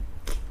 Yeah.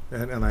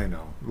 And I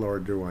know.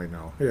 Lord, do I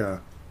know. Yeah.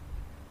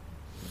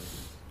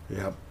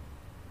 Yep.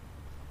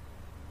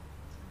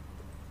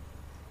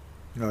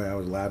 Oh, yeah, I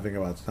was laughing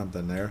about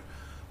something there.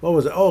 What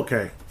was it? Oh,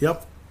 okay.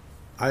 Yep.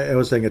 I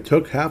was saying it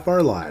took half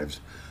our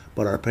lives,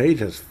 but our page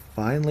has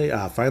finally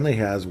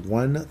has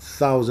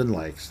 1,000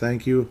 likes.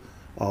 Thank you,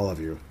 all of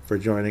you, for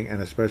joining,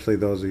 and especially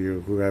those of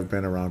you who have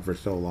been around for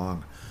so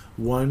long.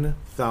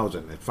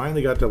 1,000. It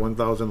finally got to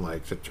 1,000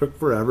 likes. It took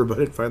forever, but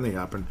it finally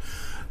happened.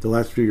 The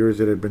last few years,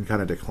 it had been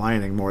kind of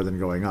declining more than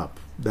going up.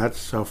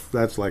 That's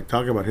like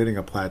talking about hitting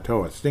a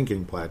plateau, a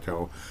stinking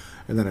plateau,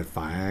 and then it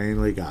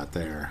finally got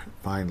there.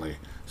 Finally.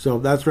 So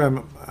that's where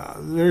I'm.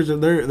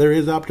 There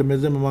is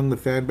optimism among the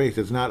fan base.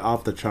 It's not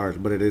off the charts,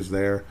 but it is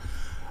there.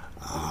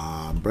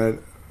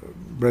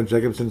 Brent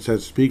Jacobson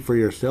says, "Speak for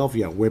yourself,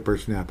 you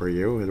whippersnapper,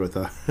 you." With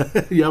a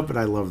yep, and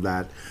I love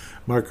that.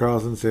 Mark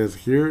Carlson says,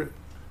 "Here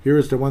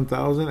is to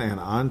 1,000 and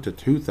on to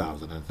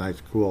 2,000." It's a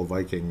nice, cool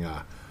Viking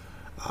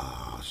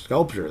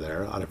sculpture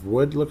there out of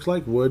wood. Looks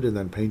like wood, and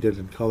then painted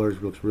in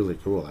colors. Looks really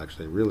cool.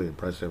 Actually, really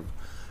impressive.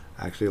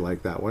 Actually,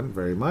 like that one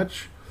very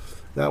much.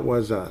 That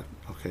was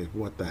okay.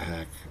 What the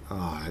heck?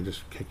 Oh, I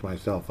just kicked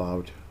myself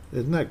out.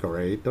 Isn't that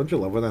great? Don't you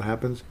love when that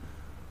happens?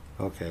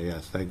 Okay,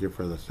 yes. Thank you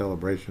for the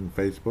celebration,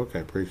 Facebook. I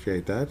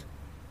appreciate that.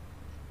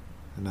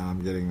 And now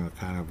I'm getting a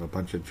kind of a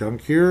bunch of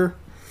junk here.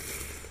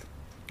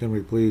 Can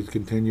we please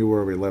continue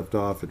where we left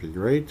off? It'd be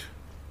great.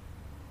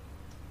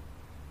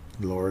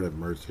 Lord have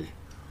mercy.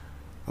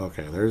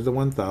 Okay, there's the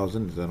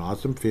 1,000. It's an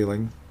awesome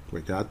feeling.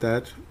 We got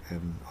that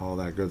and all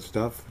that good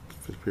stuff.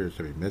 It appears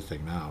to be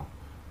missing now.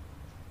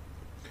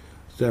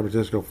 San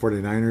Francisco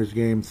 49ers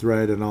game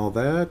thread and all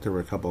that. There were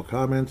a couple of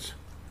comments.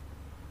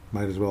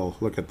 Might as well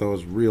look at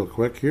those real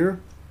quick here.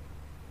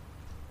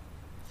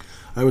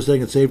 I was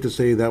saying it's safe to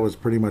say that was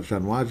pretty much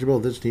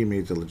unwatchable. This team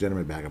needs a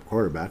legitimate backup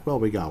quarterback. Well,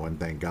 we got one,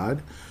 thank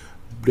God.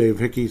 Dave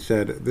Hickey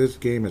said, this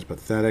game is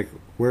pathetic.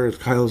 Where is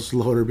Kyle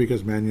Sloter?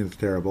 Because Mannion's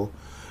terrible.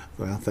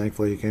 Well,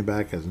 thankfully he came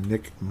back as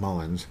Nick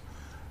Mullins.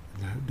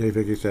 Dave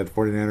Hickey said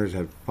 49ers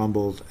had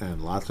fumbles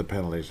and lots of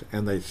penalties,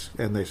 and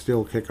they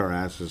still kick our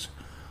asses.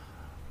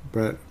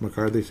 Brett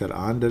McCarthy said,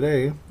 on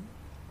today.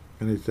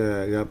 And he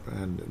said, yep.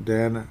 And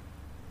Dan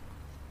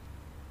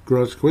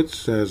Groskwitz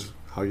says,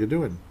 how you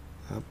doing?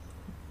 Yep.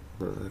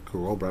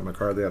 Cool. Brett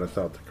McCarthy out of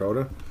South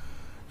Dakota.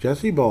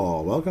 Jesse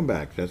Ball, welcome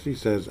back. Jesse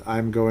says,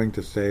 I'm going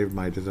to save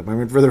my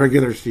disappointment for the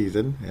regular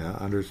season. Yeah,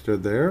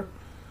 understood there.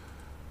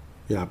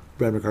 Yeah,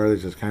 Brett McCarthy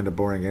says, kind of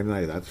boring game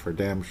tonight. That's for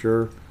damn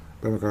sure.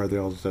 Brett McCarthy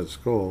also said,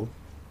 Skull.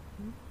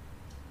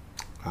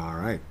 All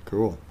right,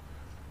 cool.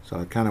 So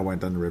it kind of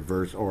went in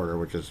reverse order,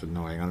 which is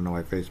annoying. I don't know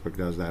why Facebook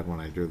does that when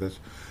I do this.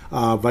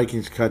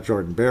 Vikings cut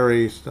Jordan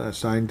Berry,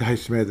 signed Ty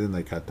Smith, and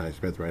they cut Ty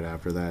Smith right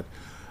after that.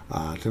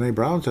 Tanae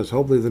Brown says,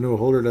 hopefully the new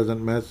holder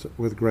doesn't mess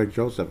with Greg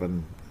Joseph.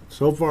 And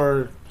so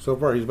far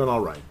he's been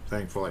all right,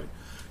 thankfully.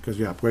 Because,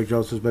 yeah, Greg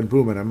Joseph's been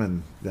booming him,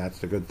 and that's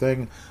the good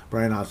thing.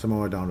 Brian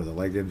Asamoah down with a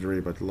leg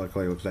injury, but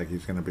luckily it looks like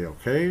he's going to be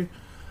okay.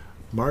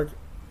 Mark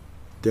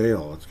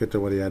Dale, let's get to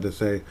what he had to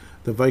say.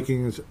 The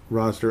Vikings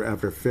roster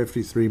after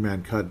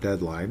 53-man cut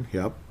deadline.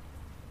 Yep.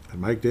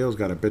 And Mike Dale's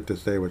got a bit to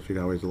say, which you'd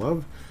always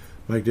love.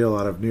 Mike Dale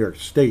out of New York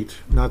State,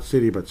 not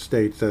city but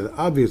state, says,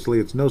 obviously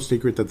it's no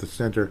secret that the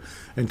center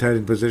and tight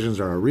end positions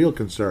are a real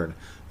concern.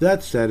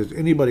 That said, is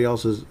anybody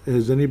else's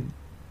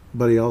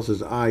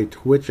eye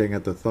twitching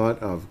at the thought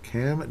of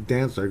Cam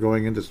Dantzler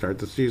going in to start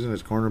the season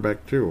as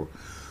cornerback too?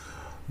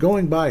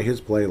 Going by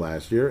his play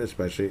last year,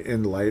 especially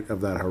in light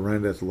of that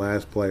horrendous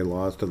last play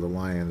loss to the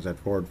Lions at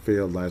Ford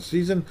Field last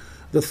season,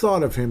 the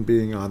thought of him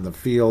being on the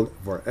field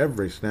for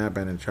every snap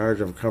and in charge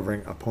of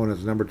covering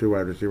opponent's number 2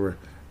 wide receiver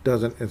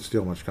doesn't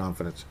instill much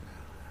confidence.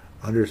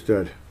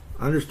 Understood.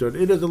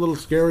 It is a little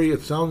scary.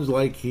 It sounds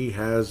like he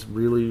has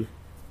really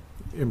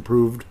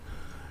improved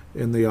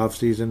in the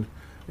offseason.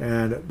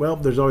 And, well,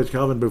 there's always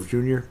Calvin Booth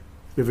Jr.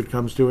 if it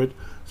comes to it.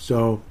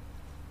 So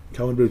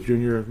Kellen Booth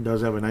Jr.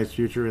 does have a nice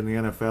future in the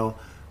NFL.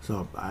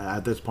 So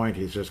at this point,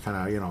 he's just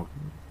kind of,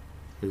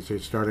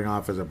 he's starting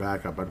off as a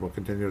backup, but will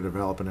continue to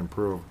develop and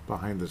improve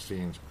behind the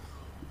scenes.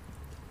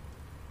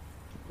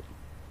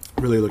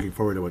 Really looking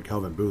forward to what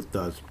Kelvin Booth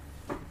does.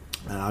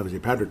 And obviously,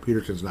 Patrick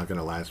Peterson's not going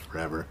to last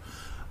forever.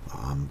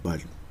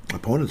 But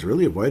opponents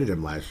really avoided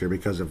him last year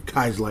because of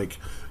guys like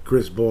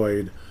Chris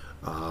Boyd.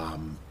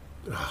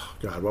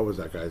 God, what was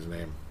that guy's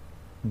name?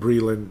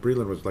 Breeland.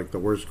 Breeland was like the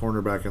worst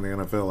cornerback in the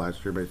NFL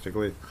last year,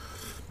 basically.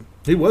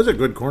 He was a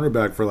good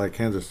cornerback for like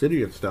Kansas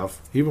City and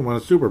stuff. He even won a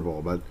Super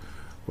Bowl, but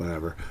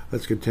whatever.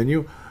 Let's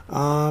continue.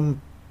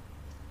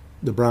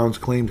 The Browns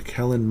claimed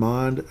Kellen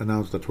Mond,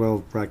 announced the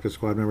 12 practice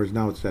squad members.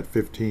 Now it's at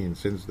 15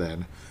 since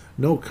then.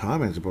 No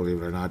comments,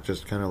 believe it or not,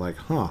 just kind of like,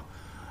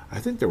 I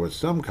think there was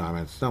some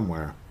comments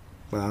somewhere,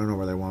 but I don't know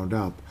where they wound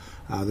up.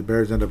 The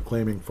Bears end up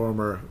claiming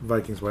former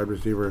Vikings wide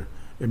receiver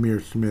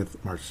Emir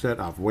Smith-Marset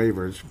off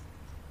waivers.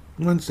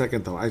 1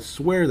 second, though. I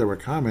swear there were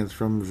comments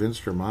from Vince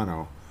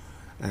Germano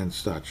and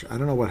such. I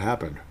don't know what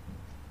happened.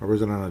 Or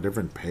was it on a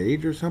different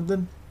page or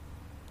something?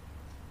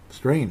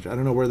 Strange. I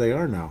don't know where they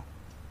are now.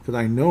 Because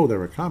I know there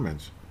were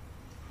comments.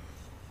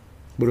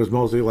 But it was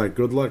mostly like,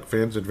 good luck,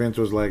 Vince. And Vince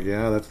was like,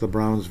 yeah, that's the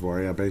Browns for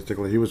you.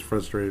 Basically, he was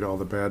frustrated, all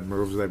the bad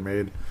moves they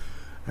made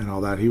and all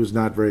that. He was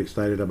not very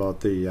excited about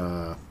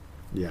the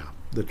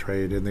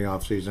trade in the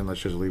offseason.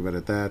 Let's just leave it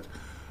at that.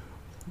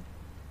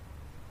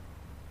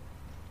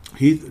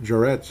 Heath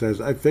Jarrett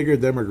says, I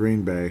figured them or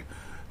Green Bay.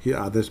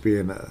 This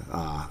being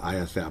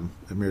ISM,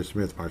 Amir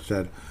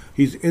Smith-Marset.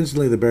 He's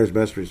instantly the Bears'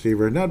 best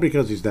receiver, not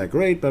because he's that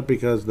great, but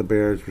because the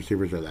Bears'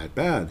 receivers are that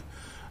bad.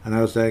 And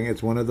I was saying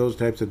it's one of those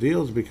types of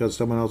deals because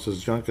someone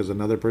else's junk is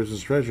another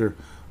person's treasure,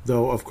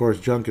 though, of course,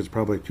 junk is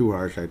probably too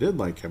harsh. I did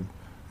like him.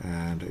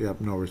 And,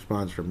 no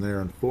response from there,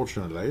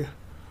 unfortunately.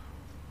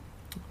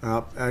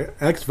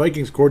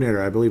 Ex-Vikings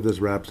coordinator, I believe this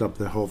wraps up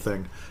the whole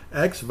thing.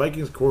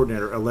 Ex-Vikings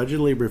coordinator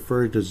allegedly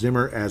referred to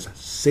Zimmer as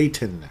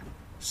Satan.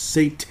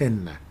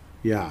 Satan.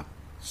 Yeah.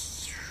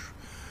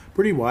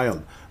 Pretty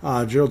wild.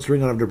 Gerald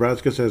String out of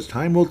Nebraska says,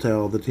 time will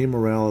tell. The team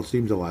morale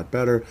seems a lot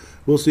better.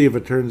 We'll see if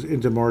it turns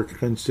into more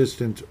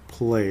consistent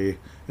play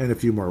and a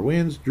few more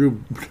wins.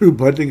 Drew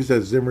Bunting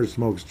says Zimmer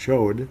smokes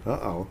chode.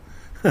 Uh-oh.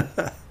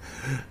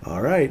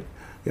 All right.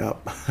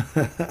 Yep.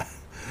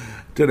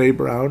 Today,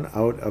 Brown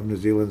out of New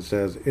Zealand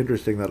says,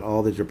 interesting that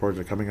all these reports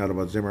are coming out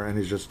about Zimmer and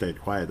he's just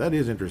stayed quiet. That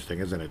is interesting,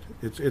 isn't it?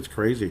 It's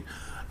crazy.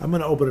 I'm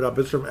going to open it up.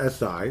 It's from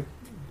SI.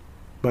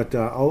 But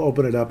I'll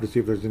open it up to see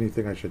if there's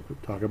anything I should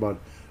talk about.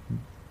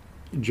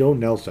 Joe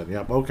Nelson.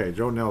 Yep, okay,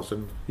 Joe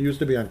Nelson. He used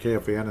to be on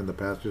KFAN in the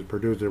past. He was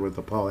producer with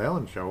the Paul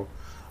Allen Show,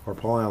 or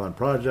Paul Allen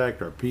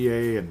Project, or PA,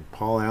 and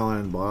Paul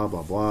Allen, blah,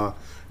 blah, blah.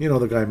 You know,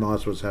 the guy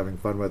Moss was having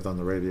fun with on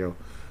the radio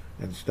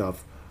and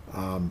stuff.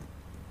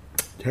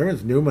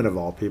 Terrence Newman, of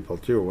all people,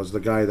 too, was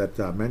the guy that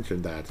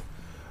mentioned that.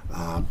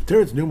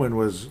 Terrence Newman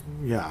was,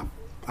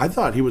 I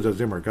thought he was a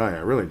Zimmer guy.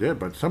 I really did,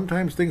 but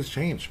sometimes things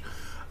change.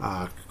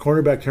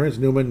 Cornerback Terrence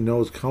Newman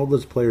knows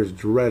countless players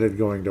dreaded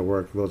going to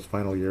work those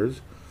final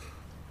years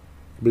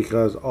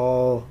because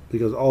all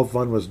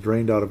fun was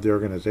drained out of the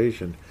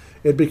organization.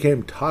 It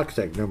became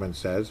toxic, Newman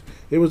says.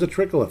 It was a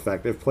trickle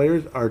effect. If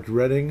players are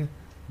dreading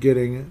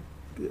getting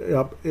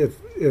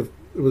if it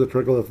was a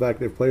trickle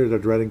effect, if players are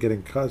dreading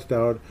getting cussed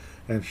out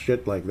and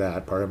shit like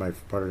that,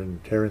 pardon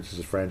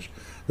Terrence's French,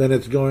 then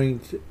it's going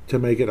to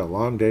make it a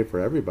long day for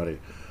everybody.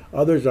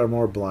 Others are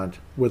more blunt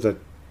with a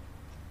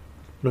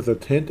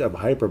tint of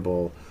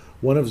hyperbole.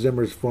 One of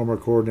Zimmer's former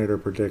coordinator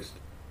predicts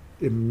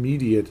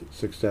immediate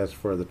success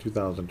for the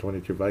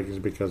 2022 Vikings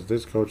because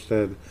this coach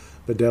said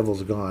the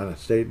devil's gone,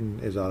 Satan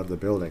is out of the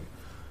building.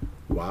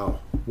 Wow.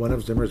 One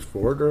of Zimmer's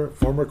former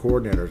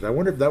coordinators. I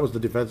wonder if that was the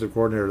defensive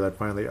coordinator that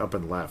finally up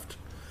and left.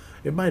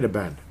 It might have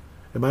been.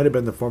 It might have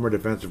been the former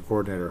defensive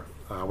coordinator.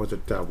 Was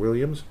it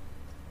Williams?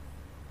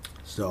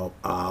 So,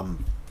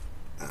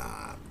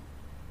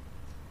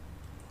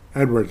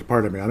 Edwards,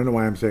 pardon me. I don't know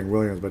why I'm saying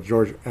Williams, but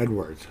George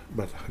Edwards.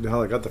 But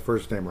hell, I got the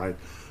first name right.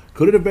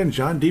 Could it have been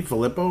John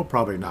DeFilippo?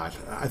 Probably not.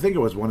 I think it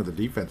was one of the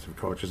defensive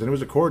coaches, and it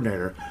was a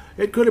coordinator.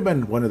 It could have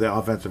been one of the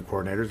offensive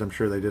coordinators. I'm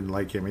sure they didn't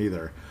like him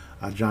either.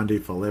 John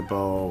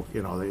DeFilippo,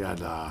 they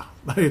had.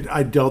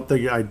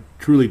 I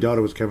truly doubt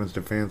it was Kevin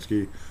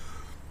Stefanski.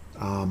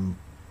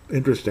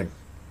 Interesting.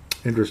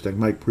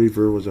 Mike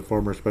Prefer was a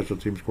former special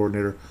teams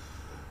coordinator.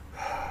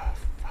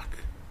 Fuck.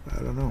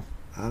 I don't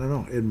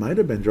know. It might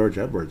have been George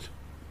Edwards.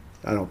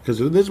 I don't,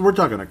 because we're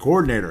talking a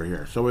coordinator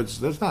here, so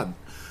that's not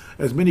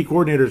as many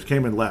coordinators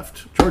came and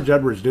left. George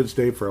Edwards did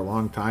stay for a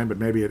long time, but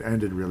maybe it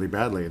ended really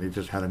badly, and he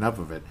just had enough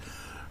of it.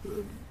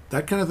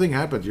 That kind of thing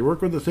happens. You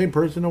work with the same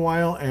person a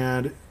while,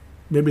 and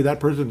maybe that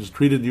person just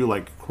treated you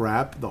like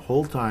crap the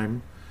whole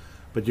time,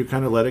 but you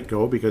kind of let it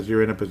go because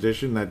you're in a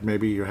position that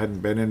maybe you hadn't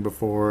been in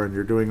before, and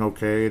you're doing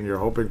okay, and you're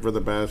hoping for the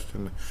best,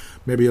 and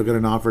maybe you'll get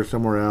an offer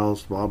somewhere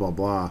else, blah, blah,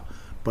 blah.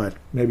 But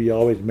maybe you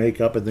always make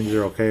up and things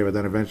are okay, but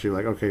then eventually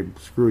like, okay,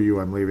 screw you,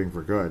 I'm leaving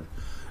for good.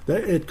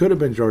 It could have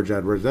been George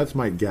Edwards. That's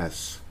my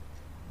guess.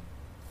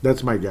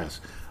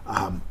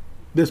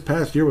 this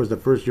past year was the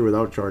first year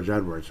without George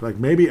Edwards. Like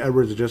maybe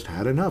Edwards just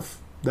had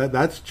enough.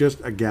 That's just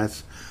a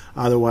guess.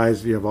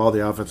 Otherwise, you have all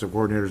the offensive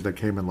coordinators that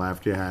came and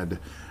left. You had,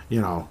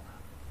 you know,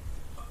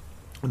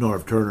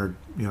 Norv Turner.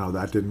 You know,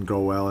 that didn't go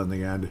well in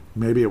the end.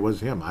 Maybe it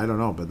was him. I don't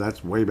know, but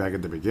that's way back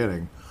at the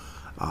beginning.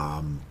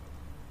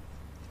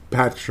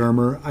 Pat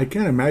Shurmur, I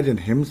can't imagine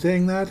him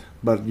saying that,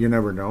 but you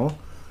never know.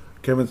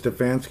 Kevin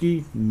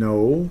Stefanski,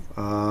 no.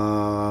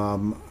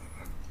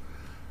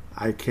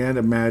 I can't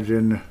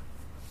imagine.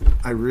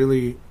 I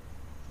really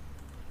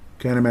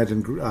can't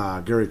imagine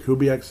Gary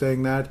Kubiak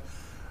saying that.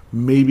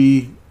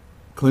 Maybe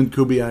Clint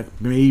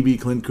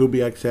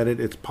Kubiak said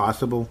it. It's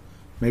possible.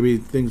 Maybe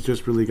things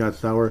just really got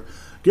sour.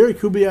 Gary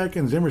Kubiak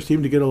and Zimmer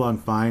seem to get along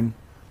fine.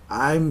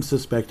 I'm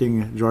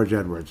suspecting George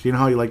Edwards. You know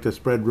how you like to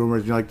spread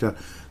rumors, you like to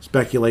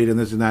speculate and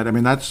this and that. I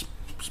mean, that's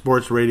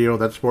sports radio,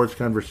 that's sports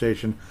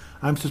conversation.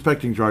 I'm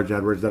suspecting George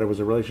Edwards that it was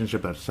a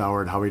relationship that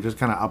soured, how he just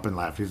kind of up and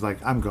left. He's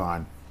like, I'm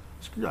gone.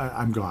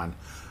 I'm gone.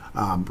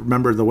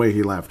 Remember the way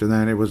he left. And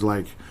then it was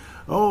like,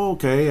 oh,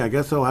 okay, I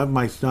guess I'll have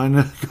my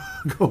son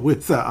go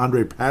with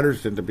Andre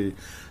Patterson to be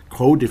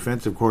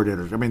co-defensive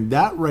coordinators. I mean,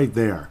 that right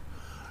there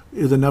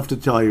is enough to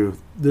tell you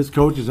this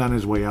coach is on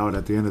his way out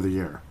at the end of the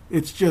year.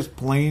 It's just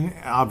plain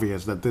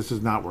obvious that this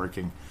is not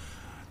working.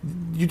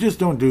 You just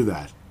don't do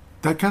that.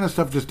 That kind of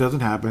stuff just doesn't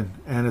happen.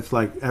 And it's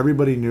like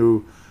everybody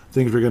knew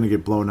things were going to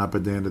get blown up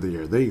at the end of the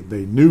year.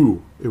 They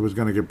knew it was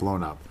going to get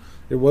blown up.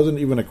 It wasn't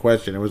even a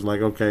question. It was like,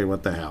 okay,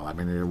 what the hell? I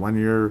mean, 1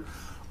 year,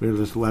 we'll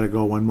just let it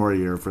go one more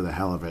year for the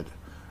hell of it.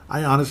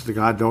 I honest to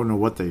God don't know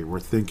what they were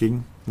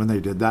thinking when they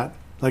did that.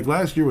 Like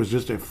last year was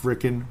just a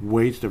freaking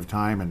waste of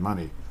time and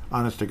money.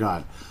 Honest to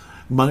God.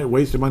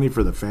 Waste of money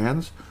for the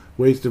fans.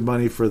 Waste of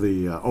money for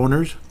the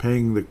owners,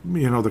 paying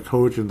the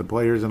coach and the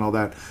players and all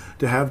that.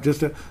 To have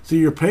so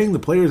you're paying the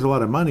players a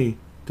lot of money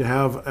to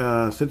have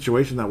a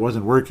situation that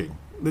wasn't working.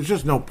 There's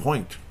just no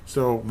point.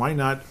 So why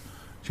not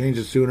change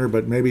it sooner?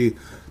 But maybe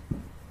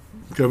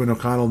Kevin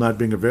O'Connell not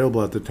being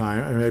available at the time,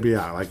 and maybe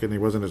and he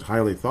wasn't as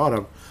highly thought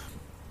of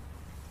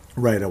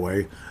right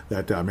away.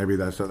 That maybe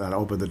that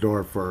opened the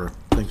door for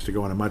things to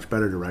go in a much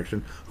better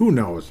direction. Who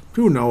knows?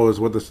 Who knows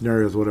what the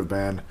scenarios would have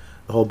been?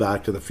 The whole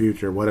Back to the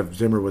Future. What if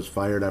Zimmer was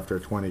fired after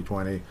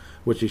 2020,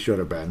 which he should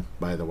have been,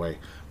 by the way.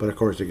 But of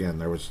course, again,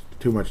 there was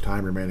too much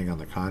time remaining on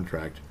the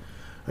contract.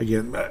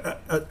 Again,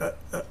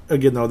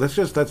 though,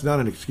 that's not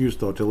an excuse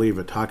though to leave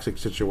a toxic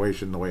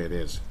situation the way it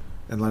is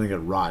and letting it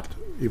rot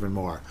even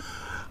more.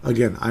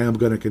 Again, I am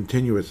going to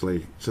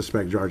continuously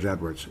suspect George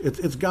Edwards.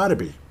 It's got to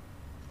be.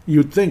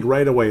 You'd think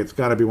right away it's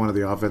got to be one of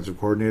the offensive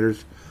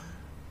coordinators.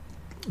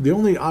 The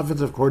only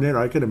offensive coordinator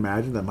I could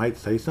imagine that might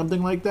say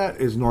something like that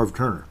is Norv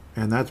Turner.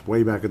 And that's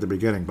way back at the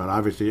beginning. But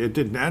obviously it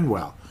didn't end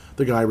well.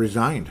 The guy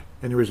resigned.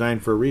 And he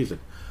resigned for a reason.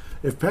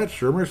 If Pat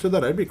Shurmur said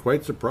that, I'd be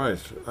quite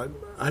surprised.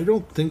 I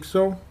don't think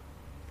so.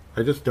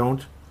 I just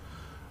don't.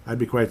 I'd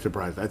be quite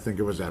surprised. I think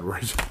it was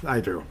Edwards. I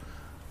do.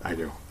 I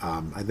think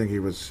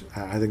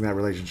I think that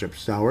relationship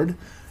soured.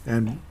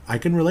 And I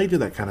can relate to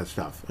that kind of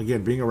stuff.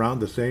 Again, being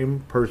around the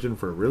same person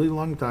for a really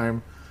long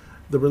time,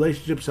 the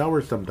relationship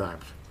sours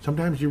sometimes.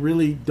 Sometimes you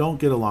really don't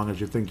get along as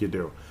you think you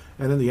do.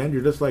 And in the end,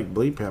 you're just like,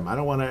 bleep him. I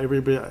don't want to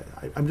everybody.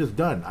 I'm just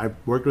done. I've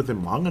worked with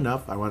him long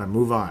enough. I want to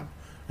move on.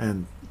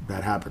 And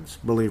that happens.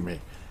 Believe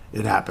me,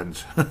 it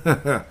happens.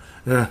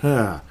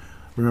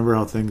 Remember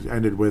how things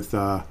ended with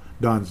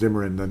Don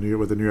Zimmer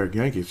with the New York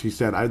Yankees? He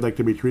said, I'd like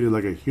to be treated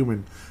like a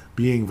human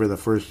being for the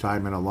first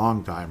time in a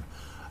long time.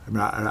 I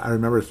mean, I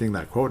remember seeing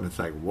that quote, and it's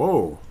like,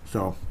 whoa.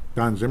 So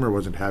Don Zimmer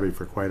wasn't happy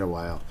for quite a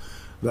while.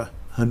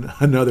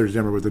 Another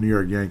Zimmer with the New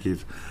York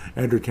Yankees.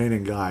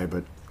 Entertaining guy,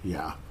 but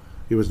yeah.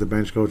 He was the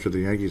bench coach of the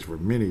Yankees for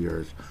many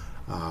years.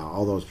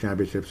 All those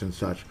championships and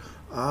such.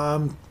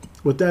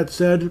 With that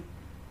said,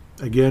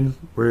 again,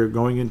 we're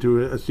going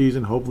into a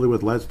season hopefully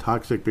with less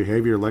toxic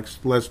behavior,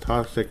 less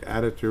toxic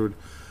attitude,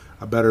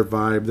 a better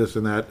vibe, this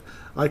and that.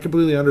 I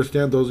completely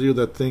understand those of you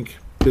that think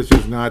this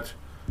is not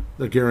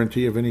a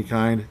guarantee of any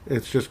kind.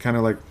 It's just kind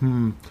of like,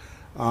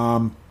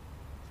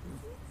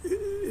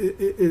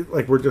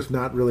 like we're just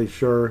not really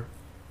sure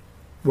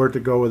where to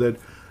go with it.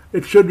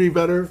 It should be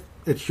better.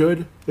 It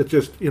should. It's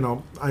just,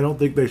 I don't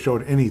think they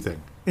showed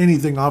anything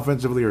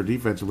offensively or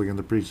defensively in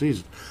the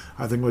preseason.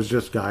 I think it was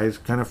just guys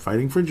kind of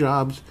fighting for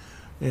jobs.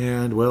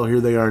 And, well,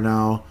 here they are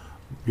now.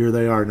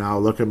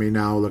 Look at me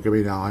now.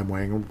 I'm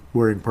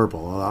wearing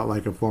purple. A lot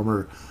like a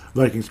former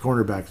Vikings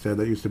cornerback said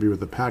that used to be with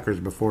the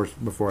Packers before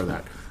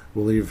that.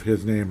 We'll leave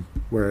his name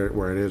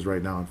where it is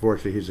right now.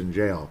 Unfortunately, he's in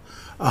jail.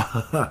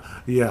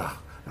 Yeah.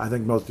 I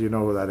think most of you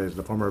know who that is.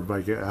 The former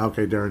Viking.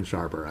 Okay, Darren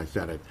Sharper. I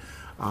said it.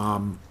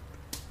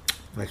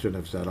 I shouldn't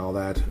have said all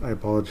that. I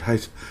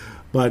apologize.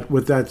 But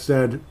with that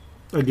said,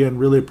 again,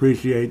 really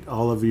appreciate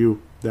all of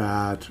you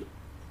that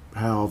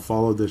have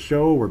followed the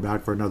show. We're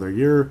back for another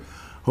year.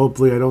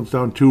 Hopefully I don't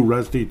sound too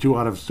rusty, too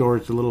out of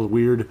sorts, a little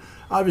weird.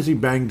 Obviously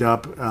banged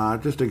up,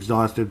 just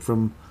exhausted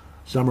from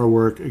summer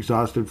work,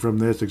 exhausted from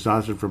this,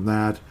 exhausted from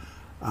that.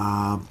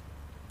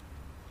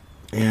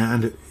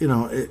 And,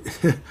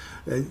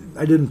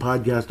 I didn't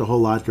podcast a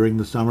whole lot during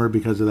the summer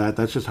because of that.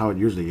 That's just how it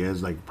usually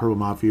is. Like, Purple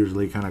Mafia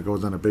usually kind of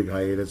goes on a big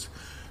hiatus.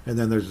 And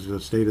then there's the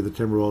State of the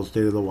Timberwolves,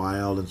 State of the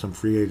Wild, and some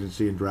free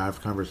agency and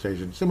draft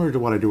conversation, similar to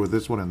what I do with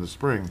this one in the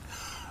spring.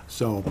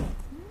 So,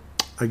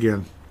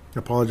 again,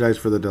 apologize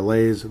for the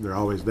delays. They're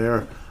always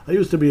there. I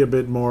used to be a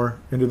bit more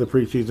into the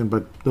preseason,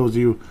 but those of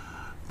you,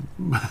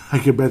 I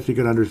can bet you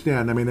can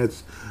understand. I mean,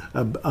 it's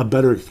a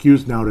better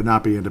excuse now to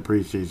not be into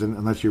preseason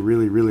unless you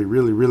really, really,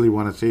 really, really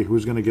want to see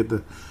who's going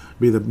to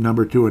be the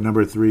number 2 and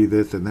number 3,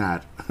 this and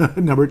that.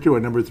 Number 2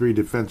 and number 3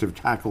 defensive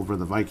tackle for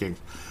the Vikings,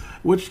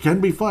 which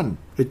can be fun.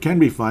 It can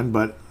be fun,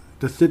 but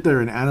to sit there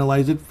and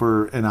analyze it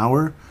for an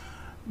hour,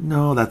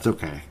 no, that's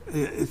okay.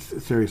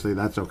 Seriously,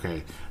 that's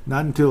okay.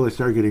 Not until I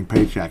start getting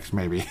paychecks,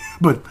 maybe.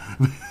 But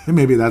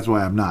maybe that's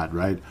why I'm not,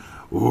 right?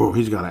 Oh,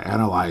 he's got to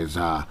analyze.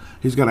 Okay,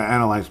 he's going to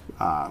analyze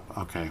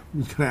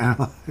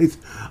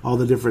all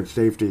the different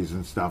safeties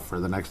and stuff for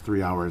the next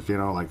 3 hours.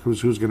 Like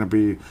who's going to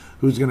be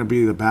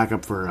the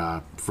backup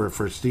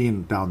for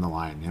Steen down the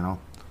line.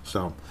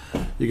 So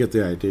you get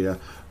the idea.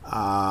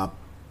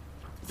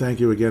 Thank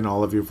you again,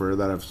 all of you, for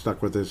that have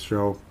stuck with this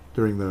show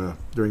during the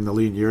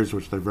lean years,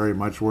 which they very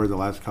much were the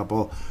last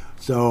couple.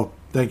 So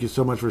thank you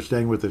so much for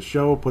staying with this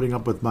show, putting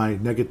up with my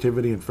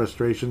negativity and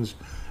frustrations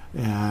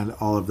and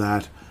all of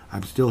that.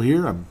 I'm still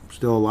here. I'm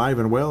still alive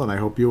and well, and I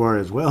hope you are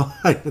as well.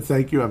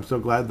 Thank you. I'm so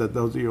glad that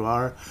those of you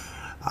are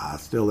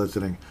still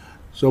listening.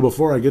 So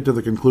before I get to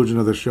the conclusion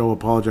of the show,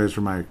 apologize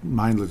for my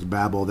mindless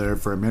babble there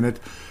for a minute.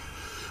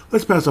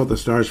 Let's pass out the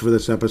stars for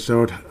this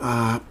episode.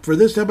 For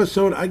this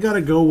episode, I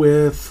gotta go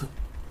with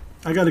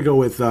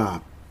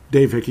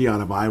Dave Hickey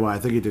out of Iowa. I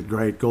think he did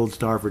great. Gold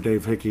star for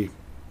Dave Hickey.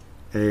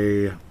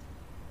 A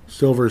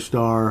silver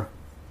star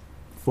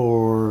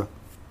for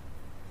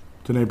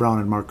Tanae Brown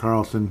and Mark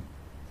Carlson.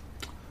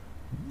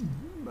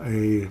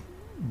 A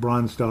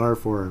bronze star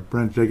for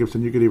Brent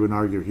Jacobson. You could even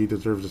argue he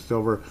deserves a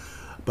silver,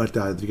 but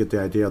you get the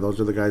idea. Those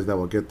are the guys that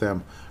will get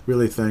them.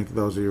 Really thank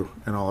those of you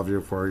and all of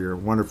you for your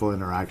wonderful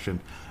interaction.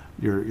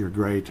 You're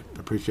great.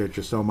 Appreciate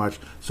you so much.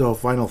 So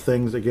final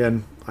things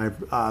again.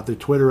 The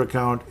Twitter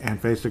account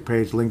and Facebook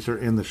page links are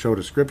in the show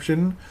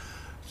description.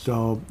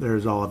 So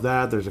there's all of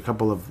that. There's a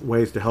couple of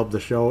ways to help the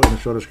show in the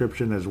show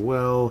description as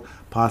well.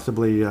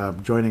 Possibly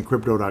joining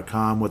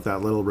Crypto.com with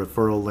that little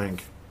referral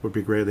link would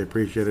be greatly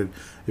appreciated.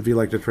 If you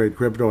like to trade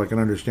crypto, I can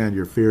understand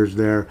your fears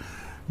there.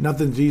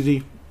 Nothing's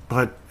easy,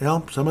 but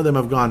some of them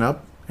have gone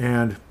up,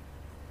 and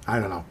I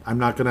don't know. I'm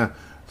not gonna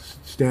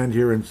stand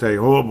here and say,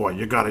 "Oh boy,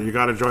 you gotta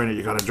join it.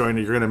 You gotta join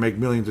it. You're gonna make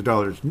millions of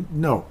dollars."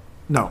 No.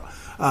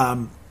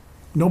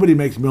 Nobody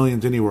makes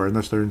millions anywhere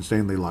unless they're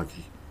insanely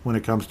lucky. When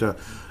it comes to,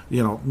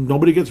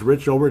 nobody gets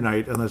rich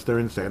overnight unless they're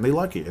insanely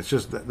lucky. It's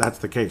just that's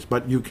the case.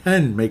 But you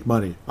can make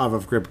money off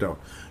of crypto.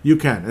 You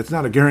can. It's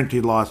not a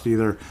guaranteed loss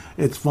either.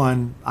 It's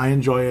fun. I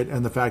enjoy it.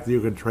 And the fact that you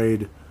can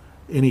trade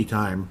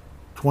anytime,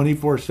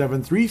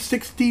 24/7,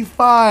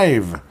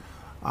 365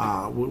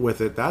 with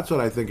it, that's what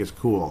I think is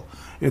cool.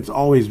 It's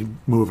always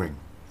moving.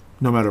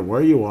 No matter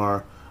where you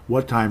are,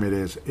 what time it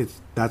is,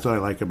 that's what I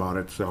like about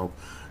it. So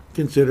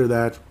consider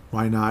that.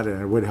 Why not?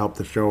 And it would help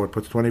the show. It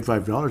puts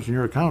 $25 in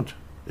your account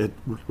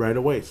right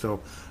away. So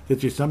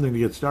gets you something to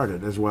get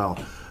started as well.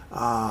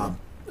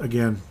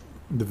 Again,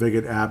 the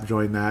Viget app,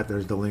 join that.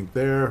 There's the link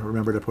there.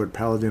 Remember to put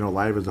Paladino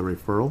Live as a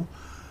referral.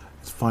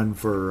 It's fun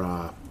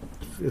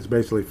it's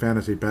basically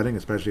fantasy betting,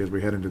 especially as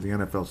we head into the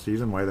NFL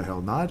season. Why the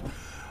hell not?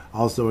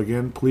 Also,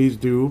 again, please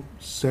do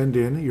send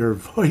in your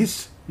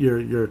voice,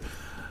 your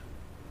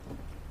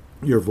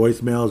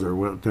voicemails, or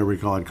whatever we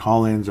call it,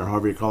 call-ins, or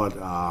however you call it.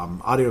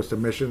 Audio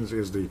submissions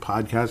is the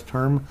podcast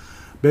term.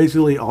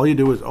 Basically, all you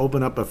do is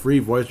open up a free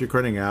voice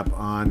recording app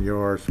on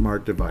your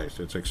smart device.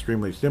 It's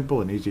extremely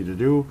simple and easy to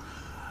do.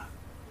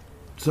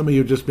 Some of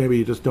you maybe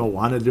you just don't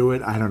want to do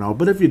it. I don't know.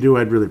 But if you do,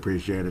 I'd really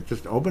appreciate it.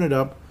 Just open it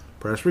up,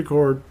 press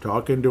record,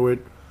 talk into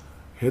it,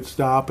 hit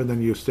stop, and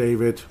then you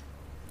save it.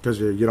 Because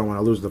you don't want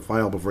to lose the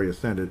file before you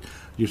send it.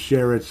 You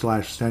share it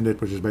 /send it,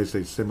 which is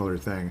basically a similar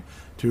thing,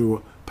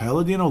 to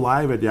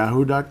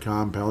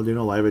PaladinoLive@yahoo.com,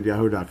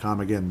 PaladinoLive@yahoo.com.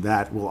 Again,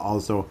 that will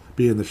also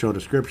be in the show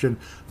description.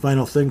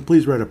 Final thing,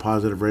 please write a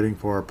positive rating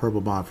for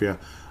Purple Mafia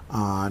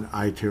on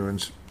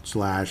iTunes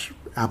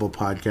 /Apple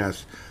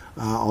Podcasts.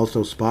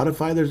 Also,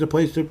 Spotify, there's a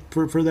place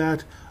for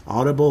that.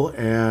 Audible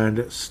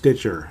and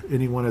Stitcher.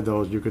 Any one of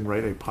those, you can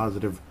write a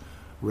positive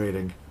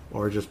rating.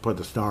 Or just put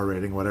the star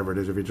rating, whatever it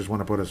is, if you just want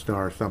to put a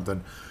star or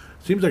something.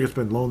 Seems like it's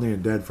been lonely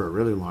and dead for a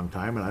really long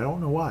time, and I don't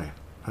know why.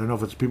 I don't know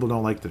if it's people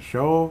don't like the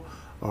show,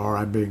 or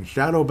I'm being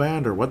shadow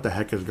banned, or what the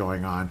heck is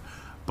going on.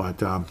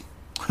 But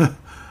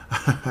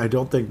I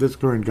don't think this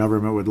current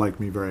government would like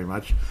me very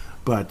much.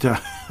 But,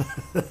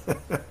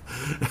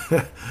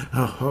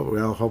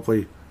 well,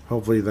 hopefully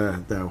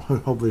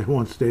it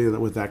won't stay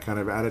with that kind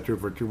of attitude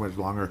for too much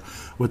longer.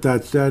 With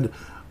that said,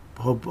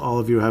 hope all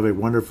of you have a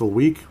wonderful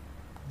week.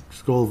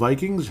 Skol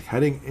Vikings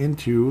heading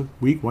into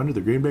week 1 of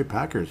the Green Bay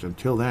Packers.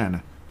 Until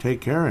then, take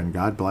care and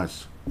God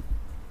bless.